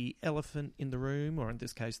about the elephant in the room, or in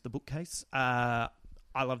this case, the bookcase. I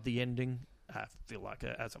love the ending. I feel like,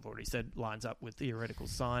 as I've already said, lines up with theoretical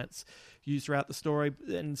science used throughout the story,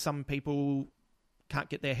 and some people can't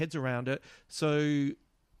get their heads around it. So do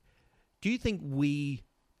you think we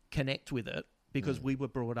connect with it because we were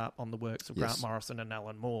brought up on the works of Grant Morrison and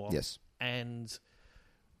Alan Moore? Yes. And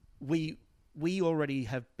we already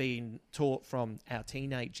have been taught from our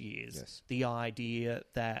teenage years the idea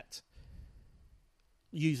that,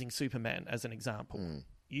 using Superman as an example,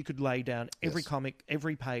 you could lay down every comic,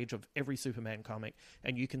 every page of every Superman comic,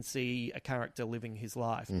 and you can see a character living his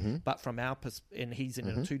life. But from our and he's in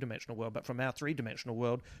a two-dimensional world, but from our three-dimensional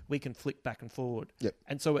world, we can flick back and forward. Yep.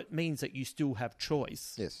 And so it means that you still have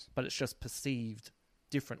choice, but it's just perceived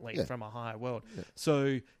differently from a higher world. Yep.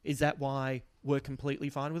 So is that why we're completely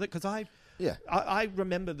fine with it? Because I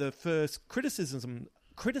remember the first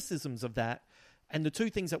criticisms of that, and the two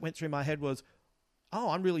things that went through my head was,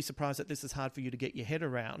 I'm really surprised that this is hard for you to get your head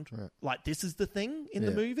around. Right. Like, this is the thing in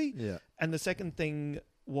the movie? Yeah. And the second thing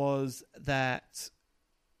was that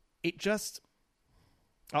it just...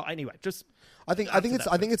 anyway, just... I think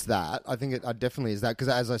it's that. I think it definitely is that, because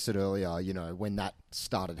as I said earlier, when that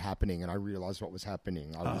started happening and I realised what was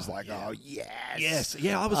happening, I was like, oh, yes! Yes,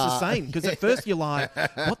 yeah, I was the same, because at first you're like,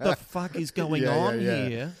 what the fuck is going on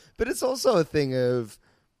here? But it's also a thing of...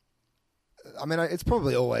 I mean, it's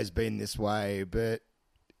probably always been this way, but,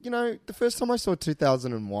 the first time I saw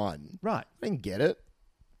 2001, right, I didn't get it.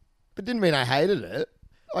 But didn't mean I hated it.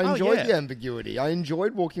 I enjoyed the ambiguity. I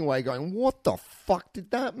enjoyed walking away going, what the fuck did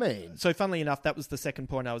that mean? So, funnily enough, that was the second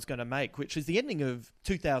point I was going to make, which is the ending of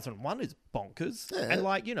 2001 is bonkers. Yeah. And,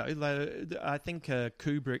 I think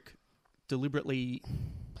Kubrick deliberately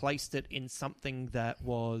placed it in something that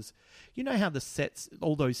was... You know how the sets,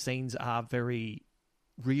 all those scenes are very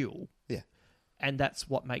real? Yeah. And that's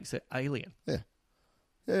what makes it alien. Yeah.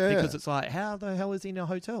 Because it's like, how the hell is he in a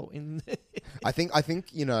hotel? I think I think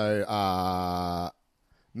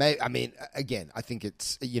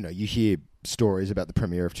it's, you hear stories about the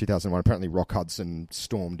premiere of 2001. Apparently Rock Hudson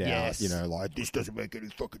stormed out, like, this doesn't make any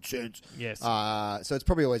fucking sense. Yes. So it's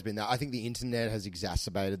probably always been that. I think the internet has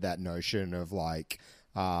exacerbated that notion of, like,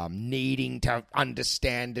 needing to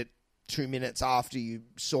understand it 2 minutes after you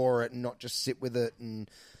saw it and not just sit with it.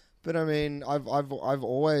 But I mean, I've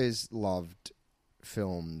always loved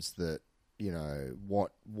films that,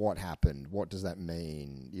 what happened? What does that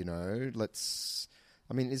mean? Isn't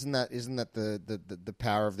that the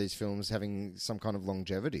power of these films, having some kind of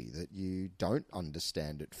longevity, that you don't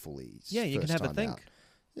understand it fully? Yeah, you can have a think. Out.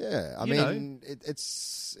 Yeah, I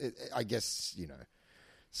guess,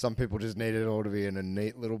 some people just need it all to be in a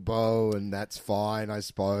neat little bow, and that's fine, I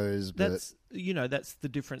suppose. But that's the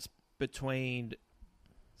difference between...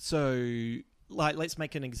 So, like, let's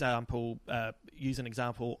make an example, use an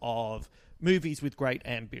example of movies with great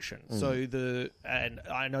ambition. So and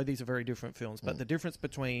I know these are very different films, but the difference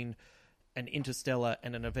between an Interstellar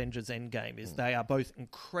and an Avengers Endgame is they are both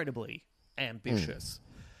incredibly ambitious.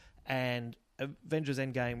 And Avengers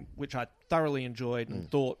Endgame, which I thoroughly enjoyed and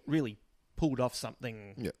thought really pulled off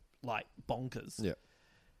something like bonkers,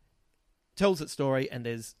 tells its story, and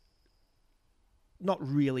there's not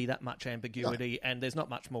really that much ambiguity, and there's not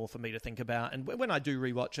much more for me to think about. And when I do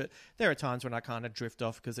rewatch it, there are times when I kind of drift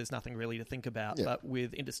off because there's nothing really to think about. But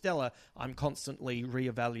with Interstellar, I'm constantly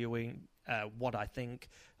reevaluating what I think,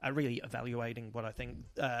 really evaluating what I think,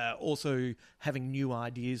 also having new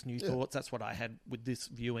ideas, new thoughts. That's what I had with this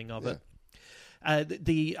viewing of it.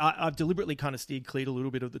 I've deliberately kind of steered clear a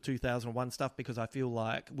little bit of the 2001 stuff because I feel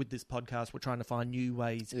like with this podcast we're trying to find new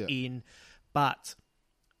ways in. But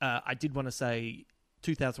I did want to say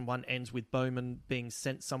 2001 ends with Bowman being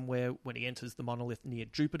sent somewhere when he enters the monolith near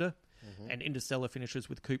Jupiter, and Interstellar finishes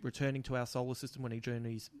with Coop returning to our solar system when he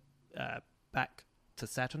journeys back to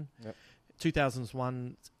Saturn.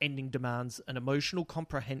 2001's ending demands an emotional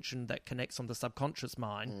comprehension that connects on the subconscious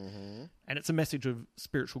mind, and it's a message of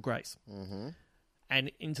spiritual grace.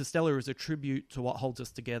 And Interstellar is a tribute to what holds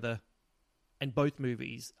us together, and both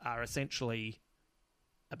movies are essentially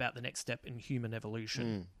about the next step in human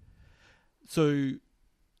evolution. So,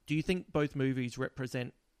 do you think both movies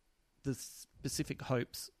represent the specific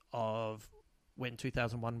hopes of when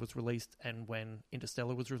 2001 was released and when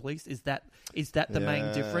Interstellar was released? Is that the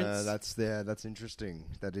main difference? That's interesting.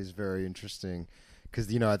 That is very interesting. Because,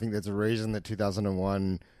 I think there's a reason that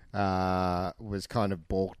 2001 was kind of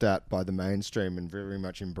balked at by the mainstream and very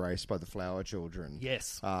much embraced by the Flower Children.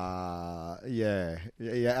 Yes. And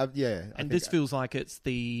this feels like it's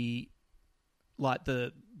the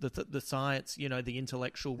science, the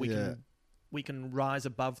intellectual. We can rise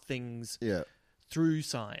above things. Through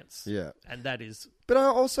science. And that is... But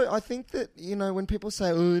I think that, when people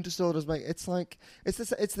say, oh, Interstellar does make... It's like... I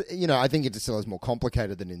think Interstellar is more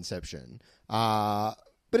complicated than Inception. But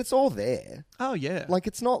it's all there. Oh, yeah. Like,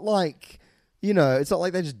 it's not like... it's not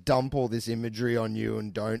like they just dump all this imagery on you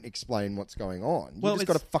and don't explain what's going on. You just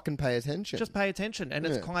got to fucking pay attention. Just pay attention. And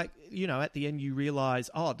it's quite... at the end you realise,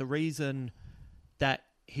 the reason that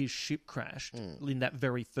his ship crashed in that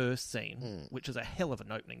very first scene, which is a hell of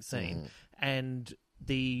an opening scene, and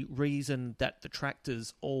the reason that the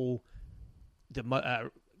tractors all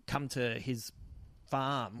come to his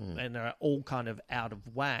farm and are all kind of out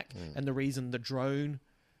of whack, and the reason the drone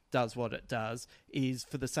does what it does is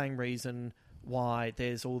for the same reason why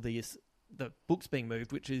there's all the books being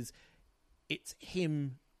moved, which is it's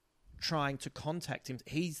him trying to contact him.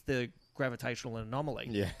 He's the gravitational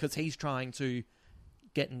anomaly because he's trying to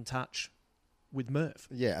get in touch with Murph.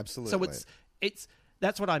 Yeah, absolutely. So it's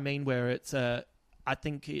that's what I mean. Where it's I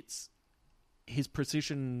think it's his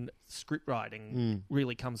precision script writing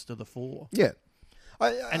really comes to the fore. Yeah.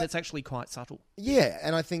 And it's actually quite subtle. Yeah,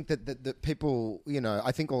 and I think that people,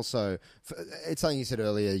 I think also, it's something you said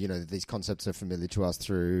earlier, that these concepts are familiar to us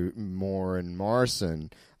through Moore and Morrison.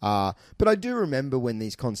 But I do remember when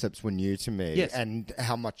these concepts were new to me and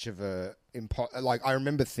how much of I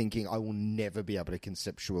remember thinking I will never be able to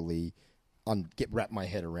conceptually wrap my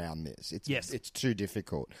head around this. It's too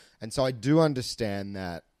difficult. And so I do understand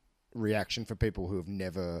that reaction for people who have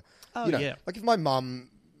never, like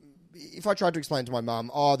if I tried to explain to my mum,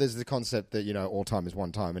 there's the concept that, all time is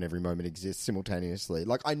one time and every moment exists simultaneously.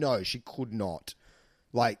 Like, I know she could not,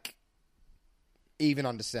 even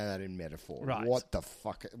understand that in metaphor. Right. What the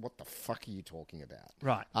fuck are you talking about?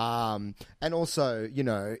 Right. And also,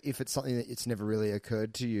 if it's something that it's never really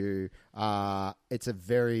occurred to you, it's a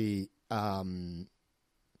very, it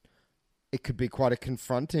could be quite a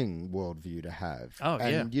confronting worldview to have. Oh,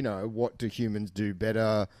 yeah. And, what do humans do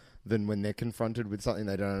better than when they're confronted with something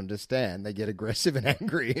they don't understand? They get aggressive and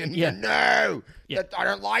angry and no, I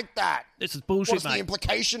don't like that. This is bullshit, What's the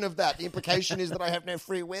implication of that? The implication is that I have no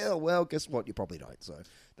free will. Well, guess what? You probably don't. So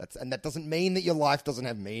that doesn't mean that your life doesn't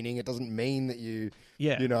have meaning. It doesn't mean that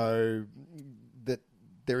that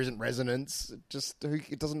there isn't resonance.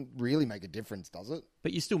 It doesn't really make a difference, does it?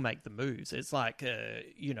 But you still make the moves. It's like,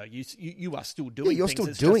 you are still doing you're things. Still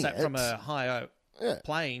it's doing just that it from a higher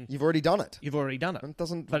plane. You've already done it.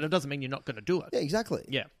 But it doesn't mean you're not going to do it. Yeah, exactly.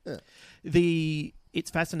 Yeah.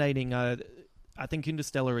 It's fascinating. I think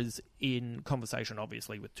Interstellar is in conversation,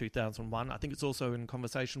 obviously, with 2001. I think it's also in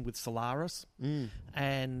conversation with Solaris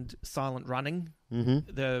and Silent Running.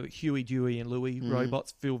 Mm-hmm. The Huey, Dewey, and Louie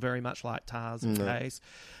robots feel very much like TARS and Case.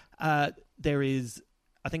 I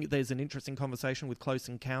think there's an interesting conversation with Close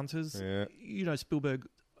Encounters. Yeah. Spielberg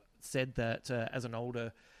said that as an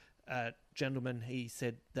older gentleman, he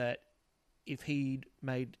said that if he'd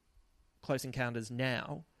made Close Encounters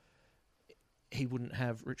now, he wouldn't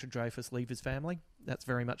have Richard Dreyfuss leave his family. That's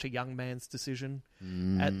very much a young man's decision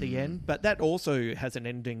at the end. But that also has an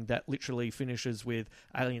ending that literally finishes with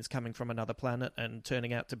aliens coming from another planet and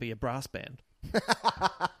turning out to be a brass band.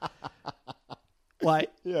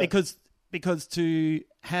 Because to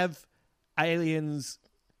have aliens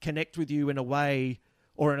connect with you in a way,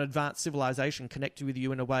 or an advanced civilization connect with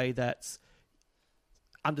you in a way that's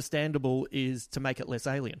understandable is to make it less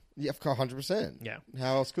alien. Yeah, 100%. Yeah.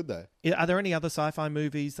 How else could they? Are there any other sci-fi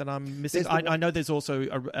movies that I'm missing? I know there's also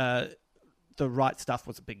The Right Stuff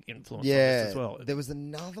was a big influence on this as well. There was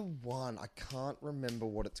another one. I can't remember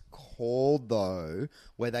what it's called, though,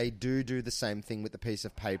 where they do the same thing with the piece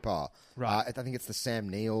of paper. Right. I think it's the Sam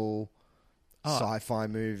Neill sci-fi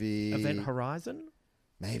movie. Event Horizon?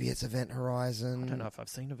 Maybe it's Event Horizon. I don't know if I've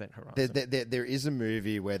seen Event Horizon. There is a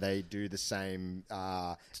movie where they do the same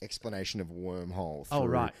explanation of wormhole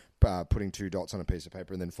through putting 2 dots on a piece of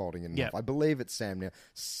paper and then folding it in half. I believe it's Sam Neill.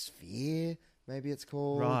 Sphere, maybe it's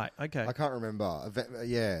called. Right, okay. I can't remember.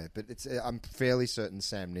 But it's I'm fairly certain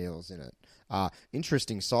Sam Neill's in it.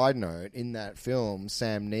 Interesting side note, in that film,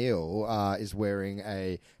 Sam Neill is wearing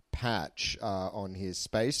a patch on his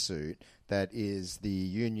spacesuit that is the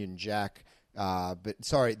Union Jack...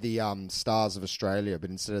 the Stars of Australia, but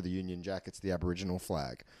instead of the Union Jack, it's the Aboriginal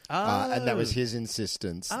flag. And that was his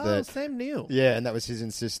insistence. Sam Neill. Yeah, and that was his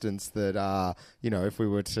insistence that, if we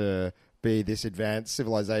were to be this advanced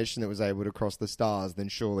civilization that was able to cross the stars, then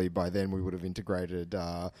surely by then we would have integrated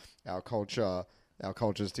our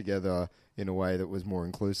cultures together in a way that was more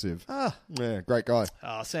inclusive. Yeah, great guy.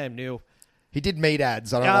 Sam Neill. He did meat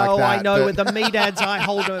ads. I don't like that. I know. With the meat ads, I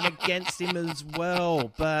hold them against him as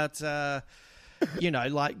well. But,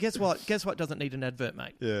 guess what? Guess what doesn't need an advert,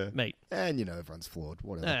 mate? Yeah. Meat. And, everyone's flawed.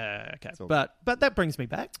 Whatever. Okay. But that brings me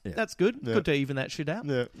back. Yeah. That's good. Yeah. Good to even that shit out.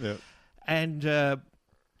 Yeah. And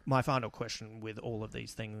my final question with all of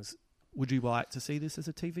these things, would you like to see this as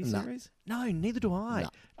a TV series? No, neither do I.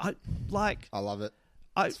 No. I love it.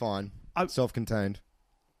 It's fine. Self-contained.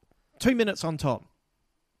 2 minutes on Tom.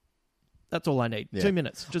 That's all I need. Yeah. 2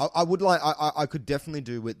 minutes. Just I would like. I could definitely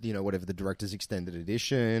do with whatever the director's extended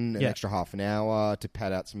edition, an extra half an hour to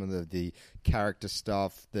pad out some of the character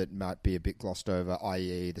stuff that might be a bit glossed over,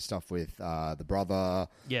 i.e. the stuff with the brother.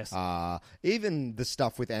 Yes. Even the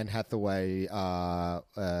stuff with Anne Hathaway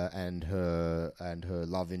and her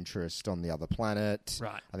love interest on the other planet.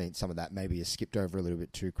 Right. I think some of that maybe is skipped over a little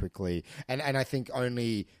bit too quickly, and I think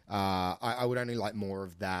only I would only like more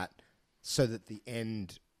of that so that the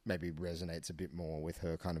end maybe resonates a bit more with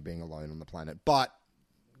her kind of being alone on the planet. But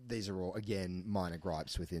these are all, again, minor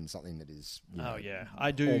gripes within something that is I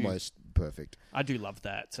do almost perfect. I do love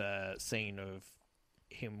that scene of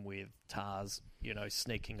him with Tars,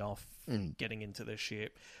 sneaking off, getting into the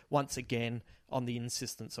ship. Once again, on the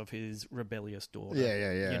insistence of his rebellious daughter.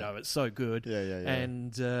 Yeah. It's so good. Yeah.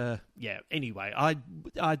 And, anyway,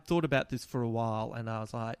 I thought about this for a while, and I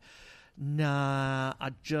was like, nah, I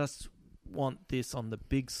just want this on the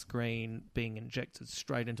big screen being injected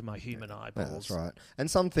straight into my human eyeballs. Yeah, that's right. And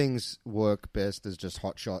some things work best as just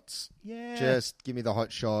hot shots. Yeah. Just give me the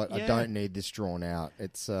hot shot. Yeah. I don't need this drawn out.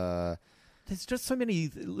 It's there's just so many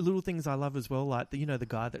little things I love as well, like the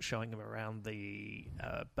guy that's showing him around the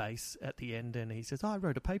base at the end, and he says, I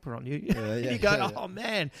wrote a paper on you. And you go, oh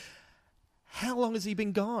man, how long has he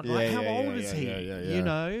been gone? How old is he?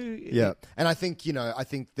 Yeah. And I think,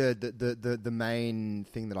 the main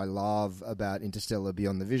thing that I love about Interstellar,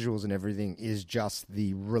 beyond the visuals and everything, is just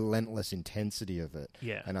the relentless intensity of it.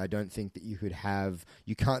 Yeah. And I don't think that you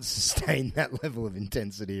can't sustain that level of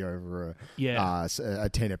intensity over a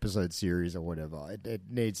 10-episode series or whatever. It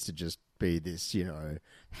needs to just be this,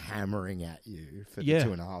 hammering at you for the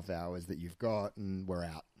 2.5 hours that you've got, and we're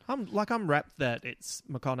out. I'm wrapped that it's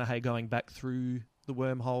McConaughey going back through the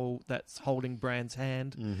wormhole that's holding Brand's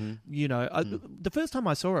hand. Mm-hmm. The first time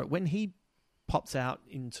I saw it, when he pops out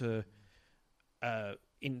into, where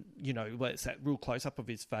it's that real close up of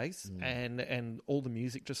his face, and all the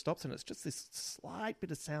music just stops, and it's just this slight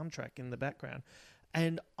bit of soundtrack in the background,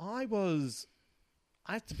 and I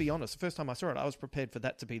have to be honest, the first time I saw it, I was prepared for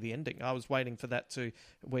that to be the ending. I was waiting for that to,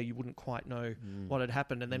 where you wouldn't quite know what had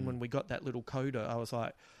happened. And then when we got that little coda, I was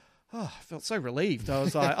like, I felt so relieved. I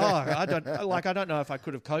was like, I don't know if I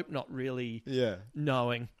could have coped not really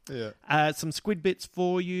knowing. Yeah. Some squid bits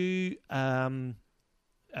for you. I've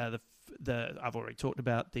already talked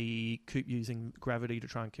about the Coop using gravity to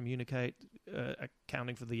try and communicate,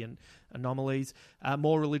 accounting for the anomalies.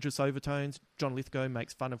 More religious overtones. John Lithgow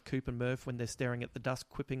makes fun of Coop and Murph when they're staring at the dust,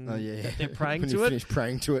 quipping that they're praying to it. Finish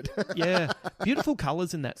praying to it. Yeah. Beautiful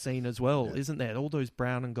colours in that scene as well, isn't there? All those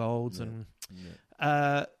brown and golds. And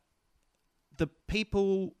the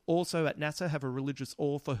people also at NASA have a religious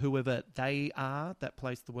awe for whoever they are that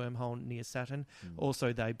placed the wormhole near Saturn.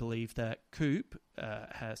 Also, they believe that Coop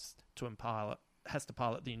has to pilot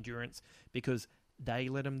the Endurance because they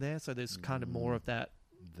let him there. So there's kind of more of that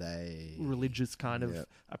religious kind of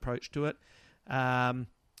approach to it.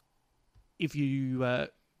 If you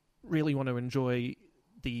really want to enjoy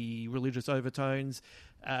the religious overtones.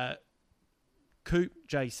 Coop,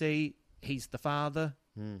 JC, he's the father.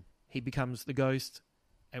 He becomes the ghost.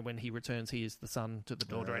 And when he returns, he is the son to the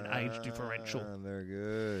daughter, an age differential. Very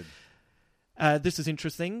good. This is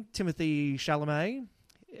interesting. Timothy Chalamet.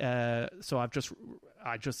 So I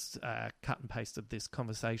just cut and pasted this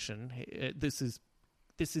conversation. This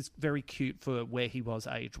is very cute for where he was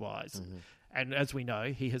age-wise. And as we know,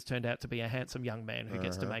 he has turned out to be a handsome young man who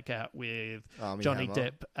gets to make out with Johnny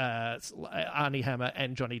Depp, Armie Hammer,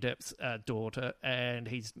 and Johnny Depp's daughter, and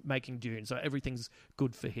he's making Dune, so everything's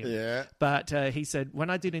good for him. Yeah. But he said, when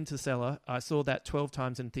I did Interstellar, I saw that 12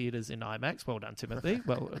 times in theatres in IMAX. Well done, Timothy.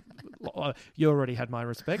 Well, you already had my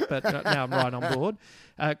respect, but now I'm right on board.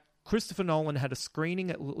 Christopher Nolan had a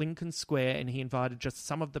screening at Lincoln Square, and he invited just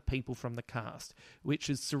some of the people from the cast, which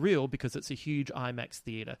is surreal because it's a huge IMAX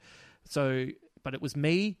theatre. So, but it was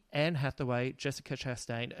me, Anne Hathaway, Jessica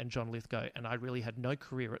Chastain, and John Lithgow, and I really had no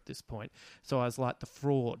career at this point. So I was like the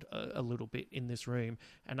fraud a little bit in this room,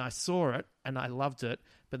 and I saw it, and I loved it,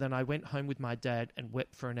 but then I went home with my dad and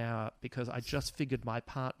wept for an hour because I just figured my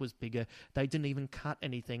part was bigger. They didn't even cut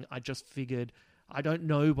anything. I just figured, I don't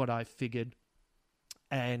know what I figured.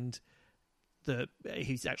 And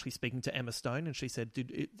he's actually speaking to Emma Stone, and she said,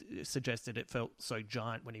 it suggested it felt so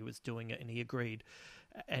giant when he was doing it, and he agreed.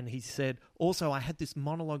 And he said, also, I had this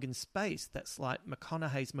monologue in space that's like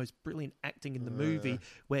McConaughey's most brilliant acting in the movie,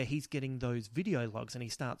 where he's getting those video logs and he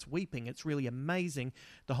starts weeping. It's really amazing.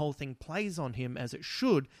 The whole thing plays on him as it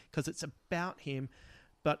should, because it's about him,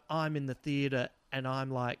 but I'm in the theatre and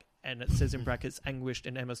I'm like, and it says in brackets, anguished,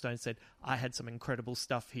 and Emma Stone said, I had some incredible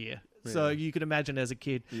stuff here. Yeah. So you could imagine as a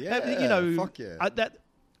kid. Yeah, fuck yeah.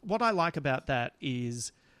 What I like about that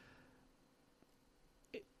is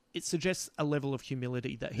it suggests a level of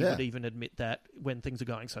humility that he would even admit that when things are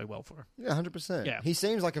going so well for him. Yeah, 100%. Yeah. He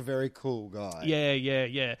seems like a very cool guy.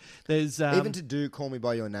 Yeah. There's even to Call Me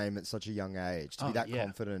By Your Name at such a young age, to be that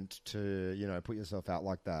confident to, put yourself out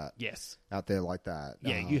like that. Yes. Out there like that.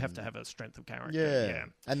 Yeah, you have to have a strength of character. Yeah.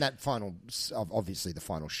 And that obviously the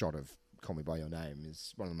final shot of Call Me By Your Name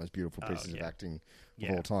is one of the most beautiful pieces of acting of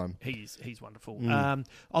all time. He's wonderful.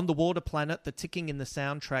 On the water planet, the ticking in the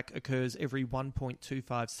soundtrack occurs every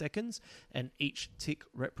 1.25 seconds, and each tick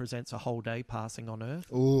represents a whole day passing on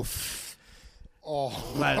Earth. Oof. Oh,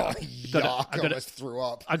 I almost threw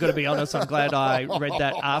up. I got to be honest, I'm glad I read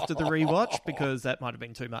that after the rewatch, because that might have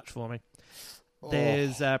been too much for me.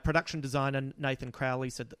 There's production designer Nathan Crowley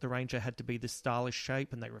said that the Ranger had to be this stylish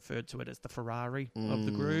shape, and they referred to it as the Ferrari of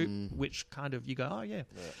the group, which kind of, you go, oh,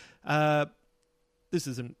 yeah. This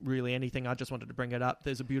isn't really anything. I just wanted to bring it up.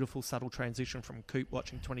 There's a beautiful, subtle transition from Coop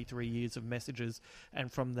watching 23 years of messages, and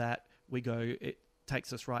from that, it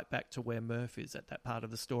takes us right back to where Murph is at that part of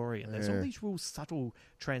the story. And there's all these real subtle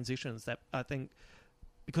transitions that I think,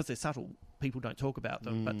 because they're subtle, people don't talk about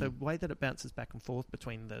them, but the way that it bounces back and forth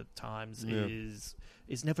between the times is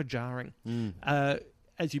never jarring.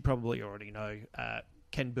 As you probably already know,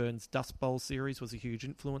 Ken Burns' Dust Bowl series was a huge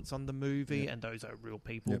influence on the movie, and those are real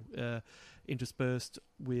people interspersed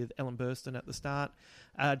with Ellen Burstyn at the start.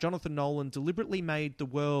 Jonathan Nolan deliberately made the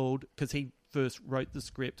world, because he first wrote the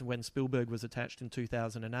script when Spielberg was attached in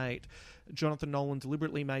 2008, Jonathan Nolan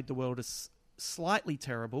deliberately made the world slightly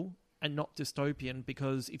terrible and not dystopian,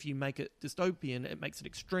 because if you make it dystopian, it makes it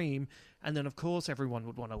extreme, and then, of course, everyone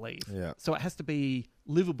would want to leave. Yeah. So it has to be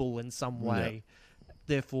livable in some way. Yeah.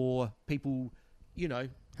 Therefore, people,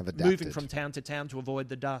 moving from town to town to avoid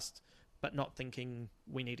the dust, but not thinking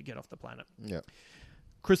we need to get off the planet. Yeah.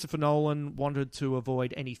 Christopher Nolan wanted to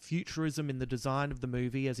avoid any futurism in the design of the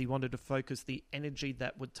movie, as he wanted to focus the energy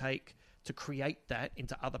that would take to create that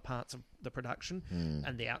into other parts of the production,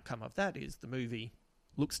 and the outcome of that is the movie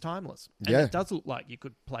looks timeless. And it does look like you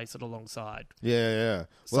could place it alongside. Yeah.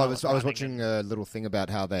 Well, I was watching a little thing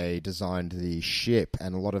about how they designed the ship,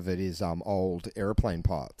 and a lot of it is old airplane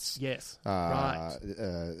parts. Yes, right.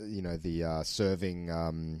 The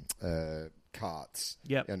serving carts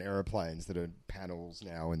and airplanes that are panels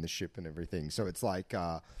now in the ship and everything. So it's like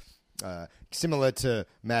similar to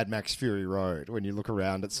Mad Max Fury Road, when you look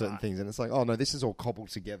around at certain things and it's like, oh no, this is all cobbled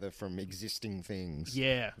together from existing things.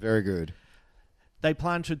 Yeah. Very good. They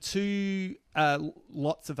planted 2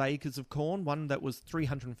 lots of acres of corn, one that was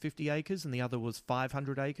 350 acres and the other was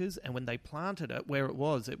 500 acres. And when they planted it, where it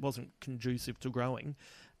wasn't conducive to growing,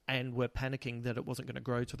 and were panicking that it wasn't going to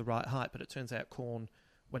grow to the right height. But it turns out corn,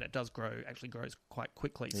 when it does grow, actually grows quite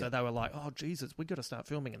quickly. Yeah. So they were like, oh, Jesus, we've got to start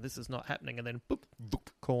filming and this is not happening. And then, boop,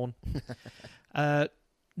 corn.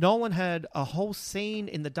 Nolan had a whole scene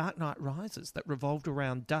in The Dark Knight Rises that revolved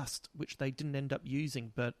around dust, which they didn't end up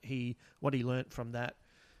using, but what he learnt from that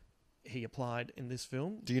he applied in this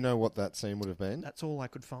film. Do you know what that scene would have been? That's all I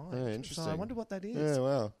could find. Oh, interesting. So I wonder what that is. Yeah,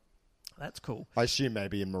 wow. That's cool. I assume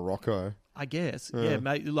maybe in Morocco. I guess. Yeah,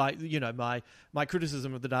 my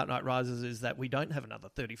criticism of The Dark Knight Rises is that we don't have another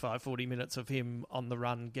 35, 40 minutes of him on the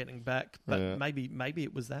run getting back, but maybe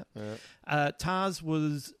it was that. Yeah. Tars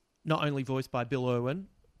was not only voiced by Bill Irwin,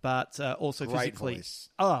 but also great physically. Voice.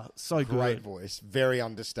 Oh, so good. Great voice. Very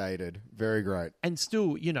understated. Very great. And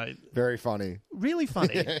still, very funny. Really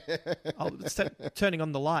funny. Turning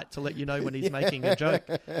on the light to let you know when he's making a joke.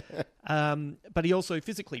 But he also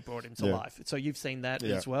physically brought him to life. So you've seen that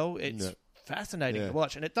as well. It's fascinating to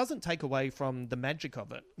watch. And it doesn't take away from the magic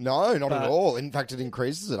of it. No, not at all. In fact, it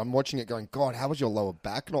increases it. I'm watching it going, God, how was your lower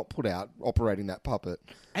back not put out operating that puppet?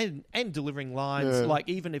 And delivering lines. Like,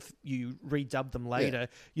 even if you redub them later,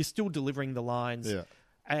 you're still delivering the lines. Yeah.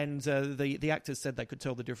 And the actors said they could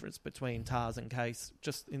tell the difference between Tars and Case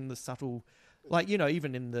just in the subtle... Like,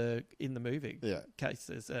 even in the movie, Case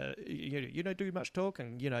says, you don't do much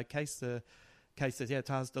talking. Case says, yeah,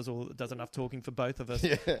 Tars does enough talking for both of us.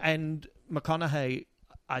 Yeah. And McConaughey,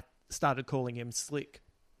 I started calling him Slick.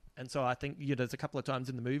 And so I think there's a couple of times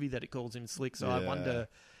in the movie that it calls him Slick. So I wonder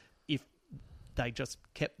if they just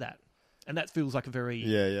kept that. And that feels like a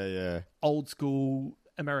very old school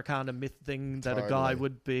Americana myth thing that a guy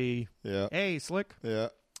would be, hey, Slick. Yeah.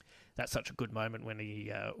 That's such a good moment when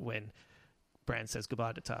when Brand says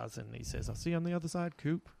goodbye to Tars and he says, I'll see you on the other side,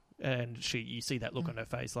 Coop. And you see that look on her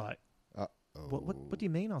face like, what do you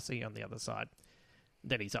mean I'll see you on the other side?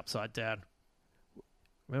 Then he's upside down.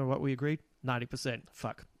 Remember what we agreed? 90%.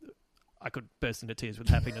 Fuck. I could burst into tears with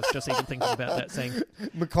happiness just even thinking about that scene.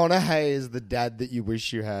 McConaughey is the dad that you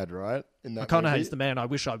wish you had, right? In that McConaughey's movie? the man I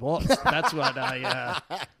wish I was. That's what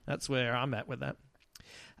that's where I'm at with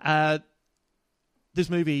that. This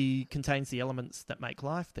movie contains the elements that make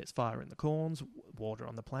life. There's fire in the corns, water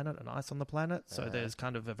on the planet, and ice on the planet. So there's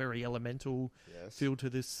kind of a very elemental feel to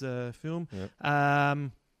this film.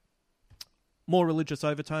 Yep. More religious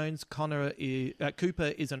overtones. Cooper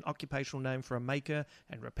is an occupational name for a maker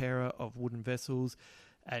and repairer of wooden vessels,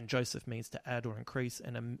 and Joseph means to add or increase,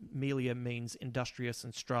 and Amelia means industrious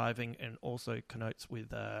and striving, and also connotes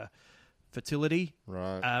with fertility.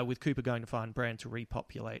 Right. With Cooper going to find Brand to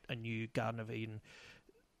repopulate a new Garden of Eden.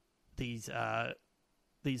 These are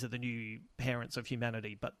the new parents of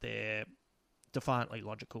humanity, but they're defiantly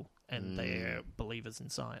logical, and they're believers in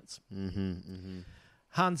science. Mm-hmm, mm-hmm.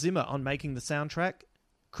 Hans Zimmer on making the soundtrack.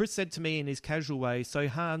 Chris said to me in his casual way, so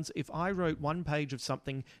Hans, if I wrote one page of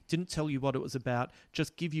something, didn't tell you what it was about,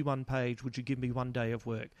 just give you one page, would you give me 1 day of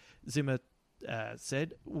work? Zimmer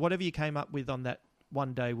said, whatever you came up with on that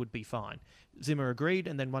 1 day would be fine. Zimmer agreed,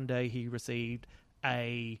 and then one day he received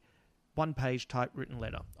a 1-page typewritten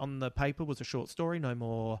letter. On the paper was a short story, no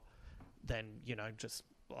more than, just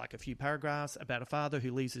like a few paragraphs about a father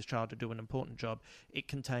who leaves his child to do an important job. It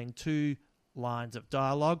contained 2 lines of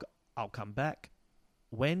dialogue, I'll come back,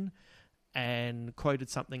 when, and quoted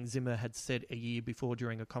something Zimmer had said a year before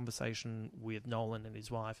during a conversation with Nolan and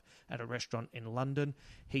his wife at a restaurant in London.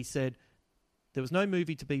 He said, there was no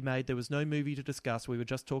movie to be made, there was no movie to discuss, we were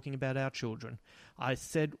just talking about our children. I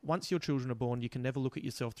said, once your children are born, you can never look at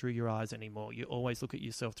yourself through your eyes anymore. You always look at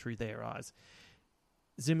yourself through their eyes.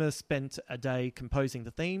 Zimmer spent a day composing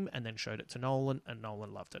the theme and then showed it to Nolan, and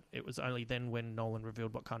Nolan loved it. It was only then when Nolan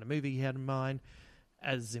revealed what kind of movie he had in mind.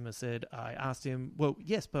 As Zimmer said, I asked him, well,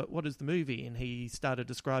 yes, but what is the movie? And he started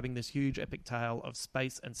describing this huge epic tale of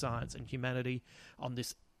space and science and humanity on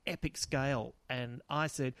this epic scale. And I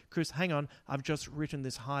said, Chris, hang on, I've just written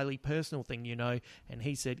this highly personal thing, And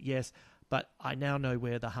he said, yes, but I now know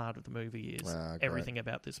where the heart of the movie is. Everything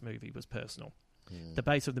about this movie was personal. The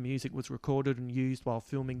bass of the music was recorded and used while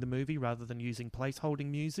filming the movie rather than using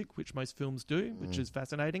place-holding music, which most films do, which is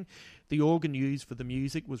fascinating. The organ used for the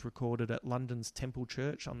music was recorded at London's Temple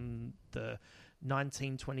Church on the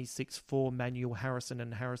 1926 4-manual Harrison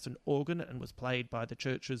and Harrison organ and was played by the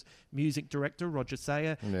church's music director, Roger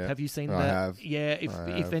Sayer. Yeah, have you seen that? I have. Yeah,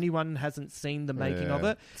 if anyone hasn't seen the making of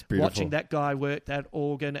it, watching that guy work that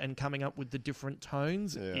organ and coming up with the different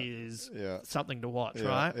tones is something to watch,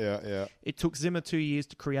 right? Yeah. It took Zimmer 2 years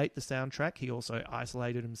to create the soundtrack. He also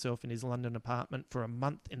isolated himself in his London apartment for a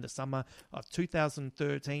month in the summer of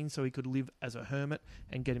 2013 so he could live as a hermit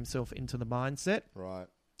and get himself into the mindset. Right.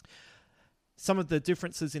 Some of the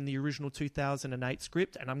differences in the original 2008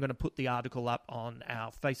 script, and I'm going to put the article up on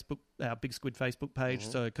our Big Squid Facebook page,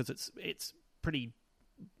 so because it's pretty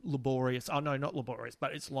laborious. Oh no, not laborious,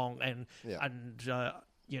 but it's long and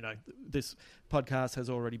this podcast has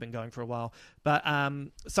already been going for a while. But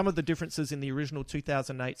some of the differences in the original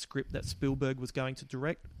 2008 script that Spielberg was going to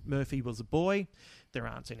direct, Murphy was a boy. There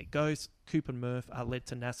aren't any ghosts. Coop and Murph are led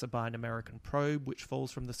to NASA by an American probe which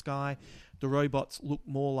falls from the sky. The robots look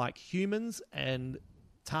more like humans, and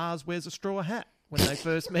Tars wears a straw hat when they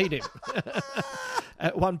first meet him.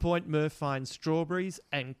 At one point, Murph finds strawberries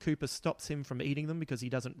and Cooper stops him from eating them because he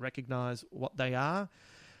doesn't recognize what they are.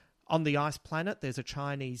 On the ice planet, there's a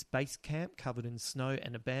Chinese base camp covered in snow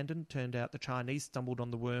and abandoned. Turned out the Chinese stumbled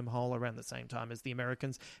on the wormhole around the same time as the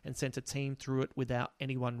Americans and sent a team through it without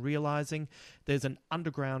anyone realizing. There's an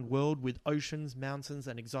underground world with oceans, mountains,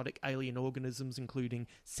 and exotic alien organisms, including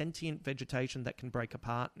sentient vegetation that can break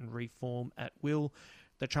apart and reform at will.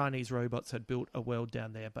 The Chinese robots had built a world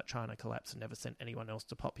down there, but China collapsed and never sent anyone else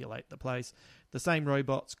to populate the place. The same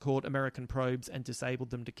robots caught American probes and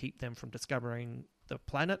disabled them to keep them from discovering the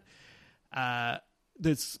planet.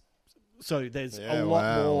 There's a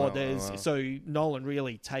lot more. So Nolan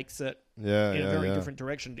really takes it in a very different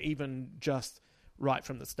direction, even just right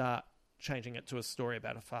from the start, changing it to a story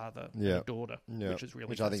about a father and a daughter, which is really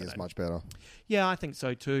which I think is much better. Yeah, I think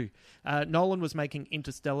so too. Nolan was making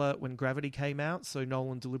Interstellar when Gravity came out, so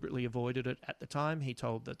Nolan deliberately avoided it at the time. He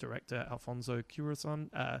told the director Alfonso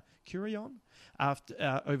Cuarón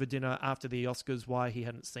over dinner after the Oscars why he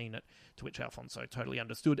hadn't seen it, to which Alfonso totally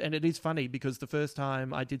understood. And it is funny because the first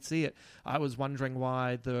time I did see it, I was wondering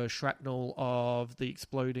why the shrapnel of the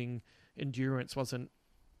exploding Endurance wasn't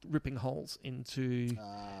ripping holes into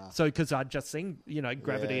because I'd just seen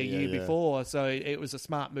Gravity a year before, so it was a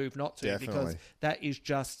smart move not to. Definitely. Because that is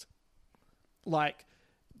just like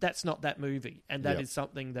that's not that movie, and that is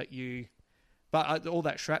something that but all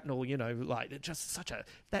that shrapnel, like it's just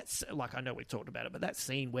that's like, I know we've talked about it, but that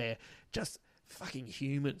scene where just fucking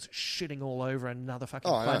humans shitting all over another fucking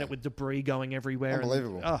planet with debris going everywhere.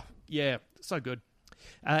 Unbelievable. So good.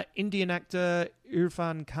 Indian actor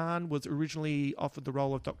Irfan Khan was originally offered the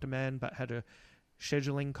role of Dr. Mann, but had a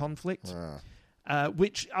scheduling conflict.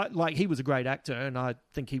 Which, he was a great actor, and I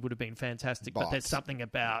think he would have been fantastic. But there's something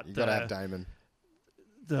about you got to have Damon.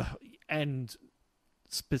 And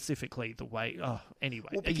specifically the way. Anyway,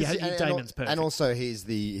 Damon's perfect, and also he is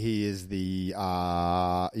the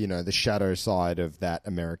the shadow side of that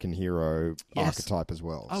American hero archetype as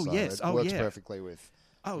well. Oh, so yes, it works perfectly with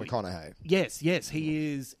McConaughey. Yes,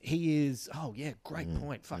 he is. Oh, yeah, great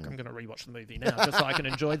point. Fuck, I'm going to rewatch the movie now just so I can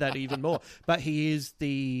enjoy that even more. But he's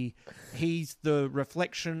the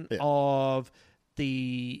reflection of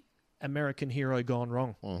the American hero gone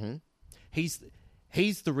wrong. Mm-hmm.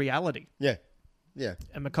 He's the reality. Yeah. Yeah.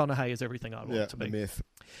 And McConaughey is everything I want to be. The myth.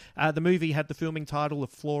 The movie had the filming title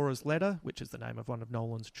of Flora's Letter, which is the name of one of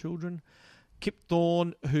Nolan's children. Kip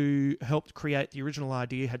Thorne, who helped create the original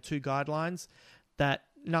idea, had two guidelines: that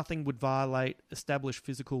nothing would violate established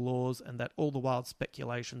physical laws, and that all the wild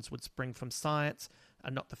speculations would spring from science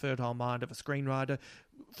and not the fertile mind of a screenwriter.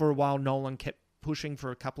 For a while, Nolan kept pushing for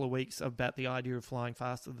a couple of weeks about the idea of flying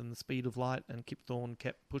faster than the speed of light, and Kip Thorne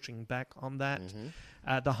kept pushing back on that.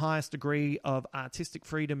 Mm-hmm. The highest degree of artistic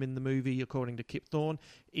freedom in the movie, according to Kip Thorne,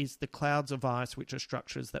 is the clouds of ice, which are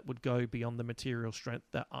structures that would go beyond the material strength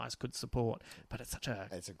that ice could support. But it's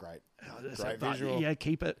a great visual. Yeah,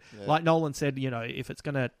 keep it. Yeah. Like Nolan said, if it's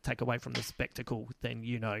going to take away from the spectacle, then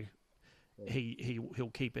he'll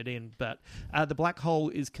keep it in. But the black hole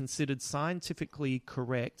is considered scientifically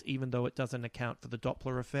correct, even though it doesn't account for the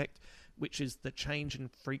Doppler effect, which is the change in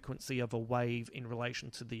frequency of a wave in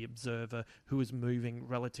relation to the observer who is moving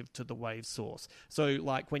relative to the wave source. So,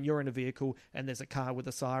 like when you're in a vehicle and there's a car with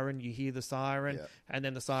a siren, you hear the siren, and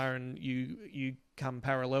then the siren, you come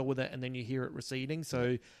parallel with it, and then you hear it receding.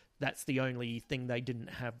 So that's the only thing they didn't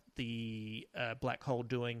have the black hole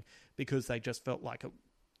doing, because they just felt like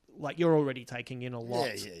you're already taking in a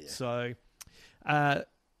lot. Yeah. So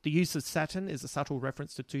the use of Saturn is a subtle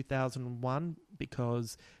reference to 2001,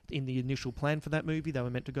 because in the initial plan for that movie, they were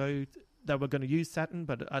going to use Saturn,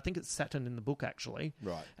 but I think it's Saturn in the book, actually.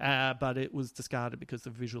 Right. But it was discarded because the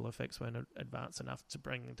visual effects weren't advanced enough to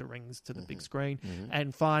bring the rings to the big screen. Mm-hmm.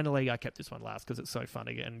 And finally, I kept this one last because it's so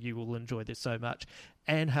funny and you will enjoy this so much.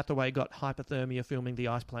 Anne Hathaway got hypothermia filming the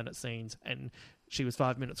ice planet scenes, and she was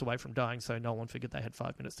 5 minutes away from dying, so Nolan figured they had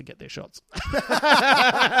 5 minutes to get their shots.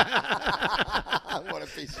 What a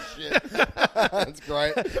piece of shit. That's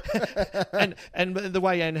great. and the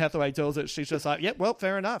way Anne Hathaway tells it, she's just like, well,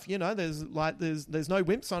 fair enough. There's no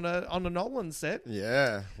wimps on a Nolan set.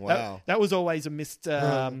 Yeah, wow. That was always a missed...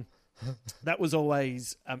 that was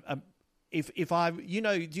always... if I... do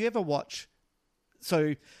you ever watch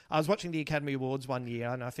So I was watching the Academy Awards one year,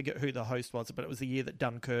 and I forget who the host was, but it was the year that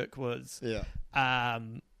Dunkirk was. Yeah.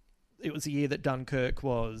 It was the year that Dunkirk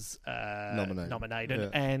was nominated, Yeah.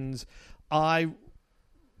 and I,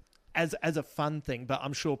 as a fun thing, but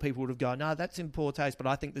I'm sure people would have gone, no, that's in poor taste. But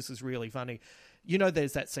I think this is really funny. You know,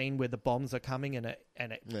 there's that scene where the bombs are coming and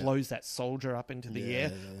it blows that soldier up into the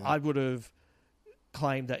air. Yeah. I would have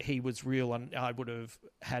claimed that he was real, and I would have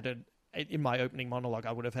had in my opening monologue,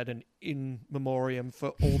 I would have had an in memoriam for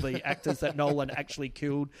all the actors that Nolan actually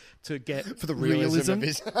killed to get for the realism of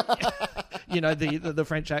his. You know, the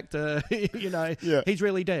French actor, you know, Yeah. he's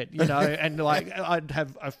really dead, you know, and like I'd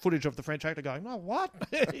have a footage of the French actor going, oh, what?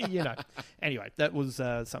 You know. Anyway, that was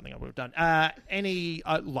something I would have done.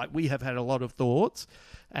 We have had a lot of thoughts,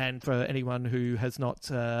 and for anyone who has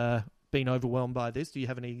not been overwhelmed by this, do you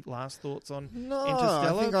have any last thoughts on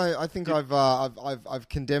Interstellar? I think I've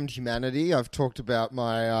condemned humanity. I've talked about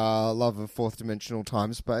my love of fourth dimensional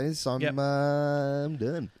time space. I'm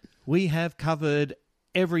done. We have covered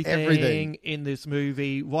everything in this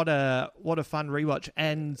movie. What a fun rewatch,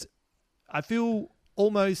 and I feel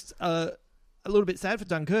almost a little bit sad for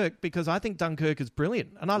Dunkirk, because I think Dunkirk is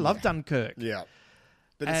brilliant, and I love Dunkirk. Yeah.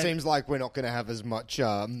 But it seems like we're not going to have as much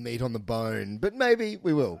meat on the bone. But maybe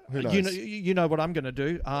we will. Who knows? You know what I'm going to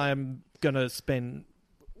do? I'm going to spend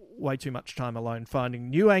way too much time alone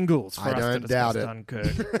finding new angles for us to discuss Dunkirk.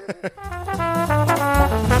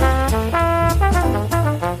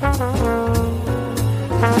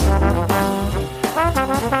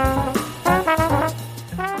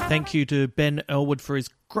 Thank you to Ben Elwood for his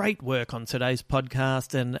great work on today's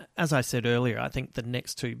podcast. And as I said earlier, I think the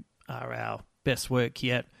next two are our best work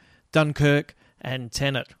yet. Dunkirk and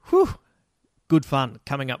Tenet. Whew, good fun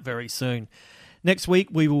coming up very soon. Next week,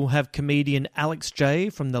 we will have comedian Alex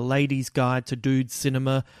J from The Ladies Guide to Dude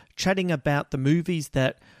Cinema chatting about the movies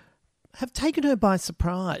that have taken her by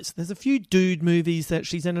surprise. There's a few dude movies that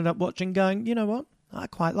she's ended up watching going, you know what? I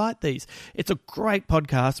quite like these. It's a great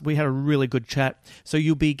podcast. We had a really good chat. So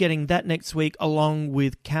you'll be getting that next week along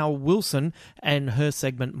with Cal Wilson and her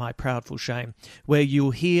segment, My Proudful Shame, where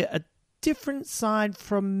you'll hear a different side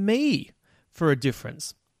from me for a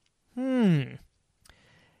difference. Might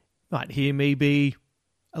hear me be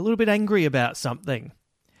a little bit angry about something.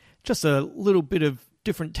 Just a little bit of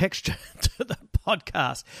different texture to the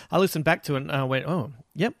podcast. I listened back to it and I went, oh,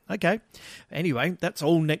 yep, okay. Anyway, that's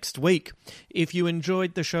all next week. If you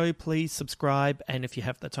enjoyed the show, please subscribe. And if you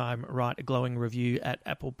have the time, write a glowing review at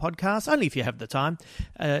Apple Podcasts. Only if you have the time.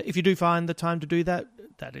 If you do find the time to do that,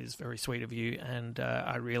 that is very sweet of you, and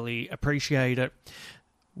I really appreciate it.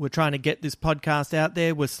 We're trying to get this podcast out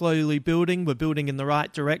there. We're slowly building. We're building in the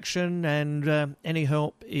right direction, and any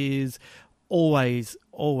help is always,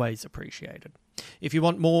 always appreciated. If you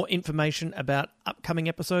want more information about upcoming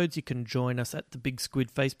episodes, you can join us at the Big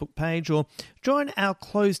Squid Facebook page or join our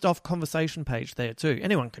closed-off conversation page there too.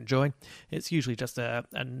 Anyone can join. It's usually just a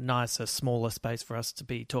nicer, smaller space for us to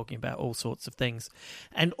be talking about all sorts of things.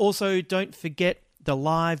 And also, don't forget the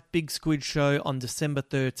live Big Squid show on December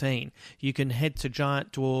 13. You can head to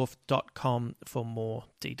giantdwarf.com for more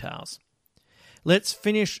details. Let's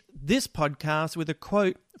finish this podcast with a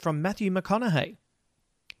quote from Matthew McConaughey.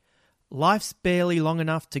 Life's barely long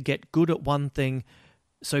enough to get good at one thing,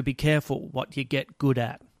 so be careful what you get good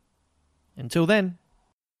at. Until then.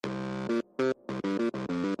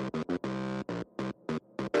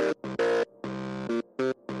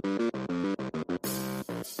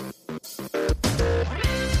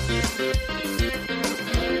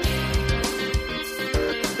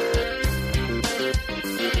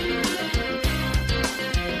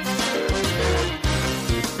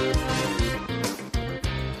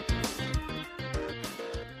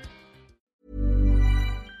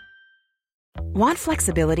 Want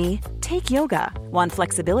flexibility? Take yoga. Want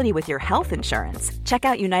flexibility with your health insurance? Check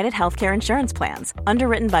out United Healthcare Insurance Plans.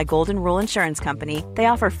 Underwritten by Golden Rule Insurance Company, they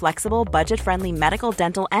offer flexible, budget-friendly medical,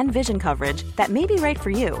 dental, and vision coverage that may be right for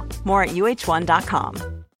you. More at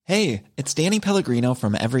UH1.com. Hey, it's Danny Pellegrino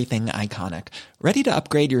from Everything Iconic. Ready to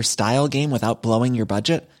upgrade your style game without blowing your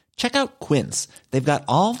budget? Check out Quince. They've got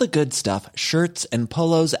all the good stuff, shirts and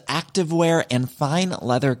polos, activewear, and fine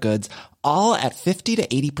leather goods, all at 50 to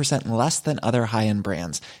 80% less than other high-end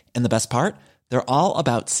brands. And the best part? They're all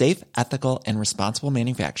about safe, ethical, and responsible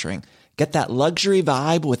manufacturing. Get that luxury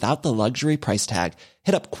vibe without the luxury price tag.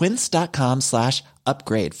 Hit up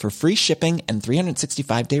quince.com/upgrade for free shipping and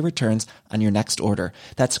 365-day returns on your next order.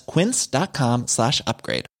 That's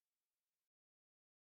quince.com/upgrade.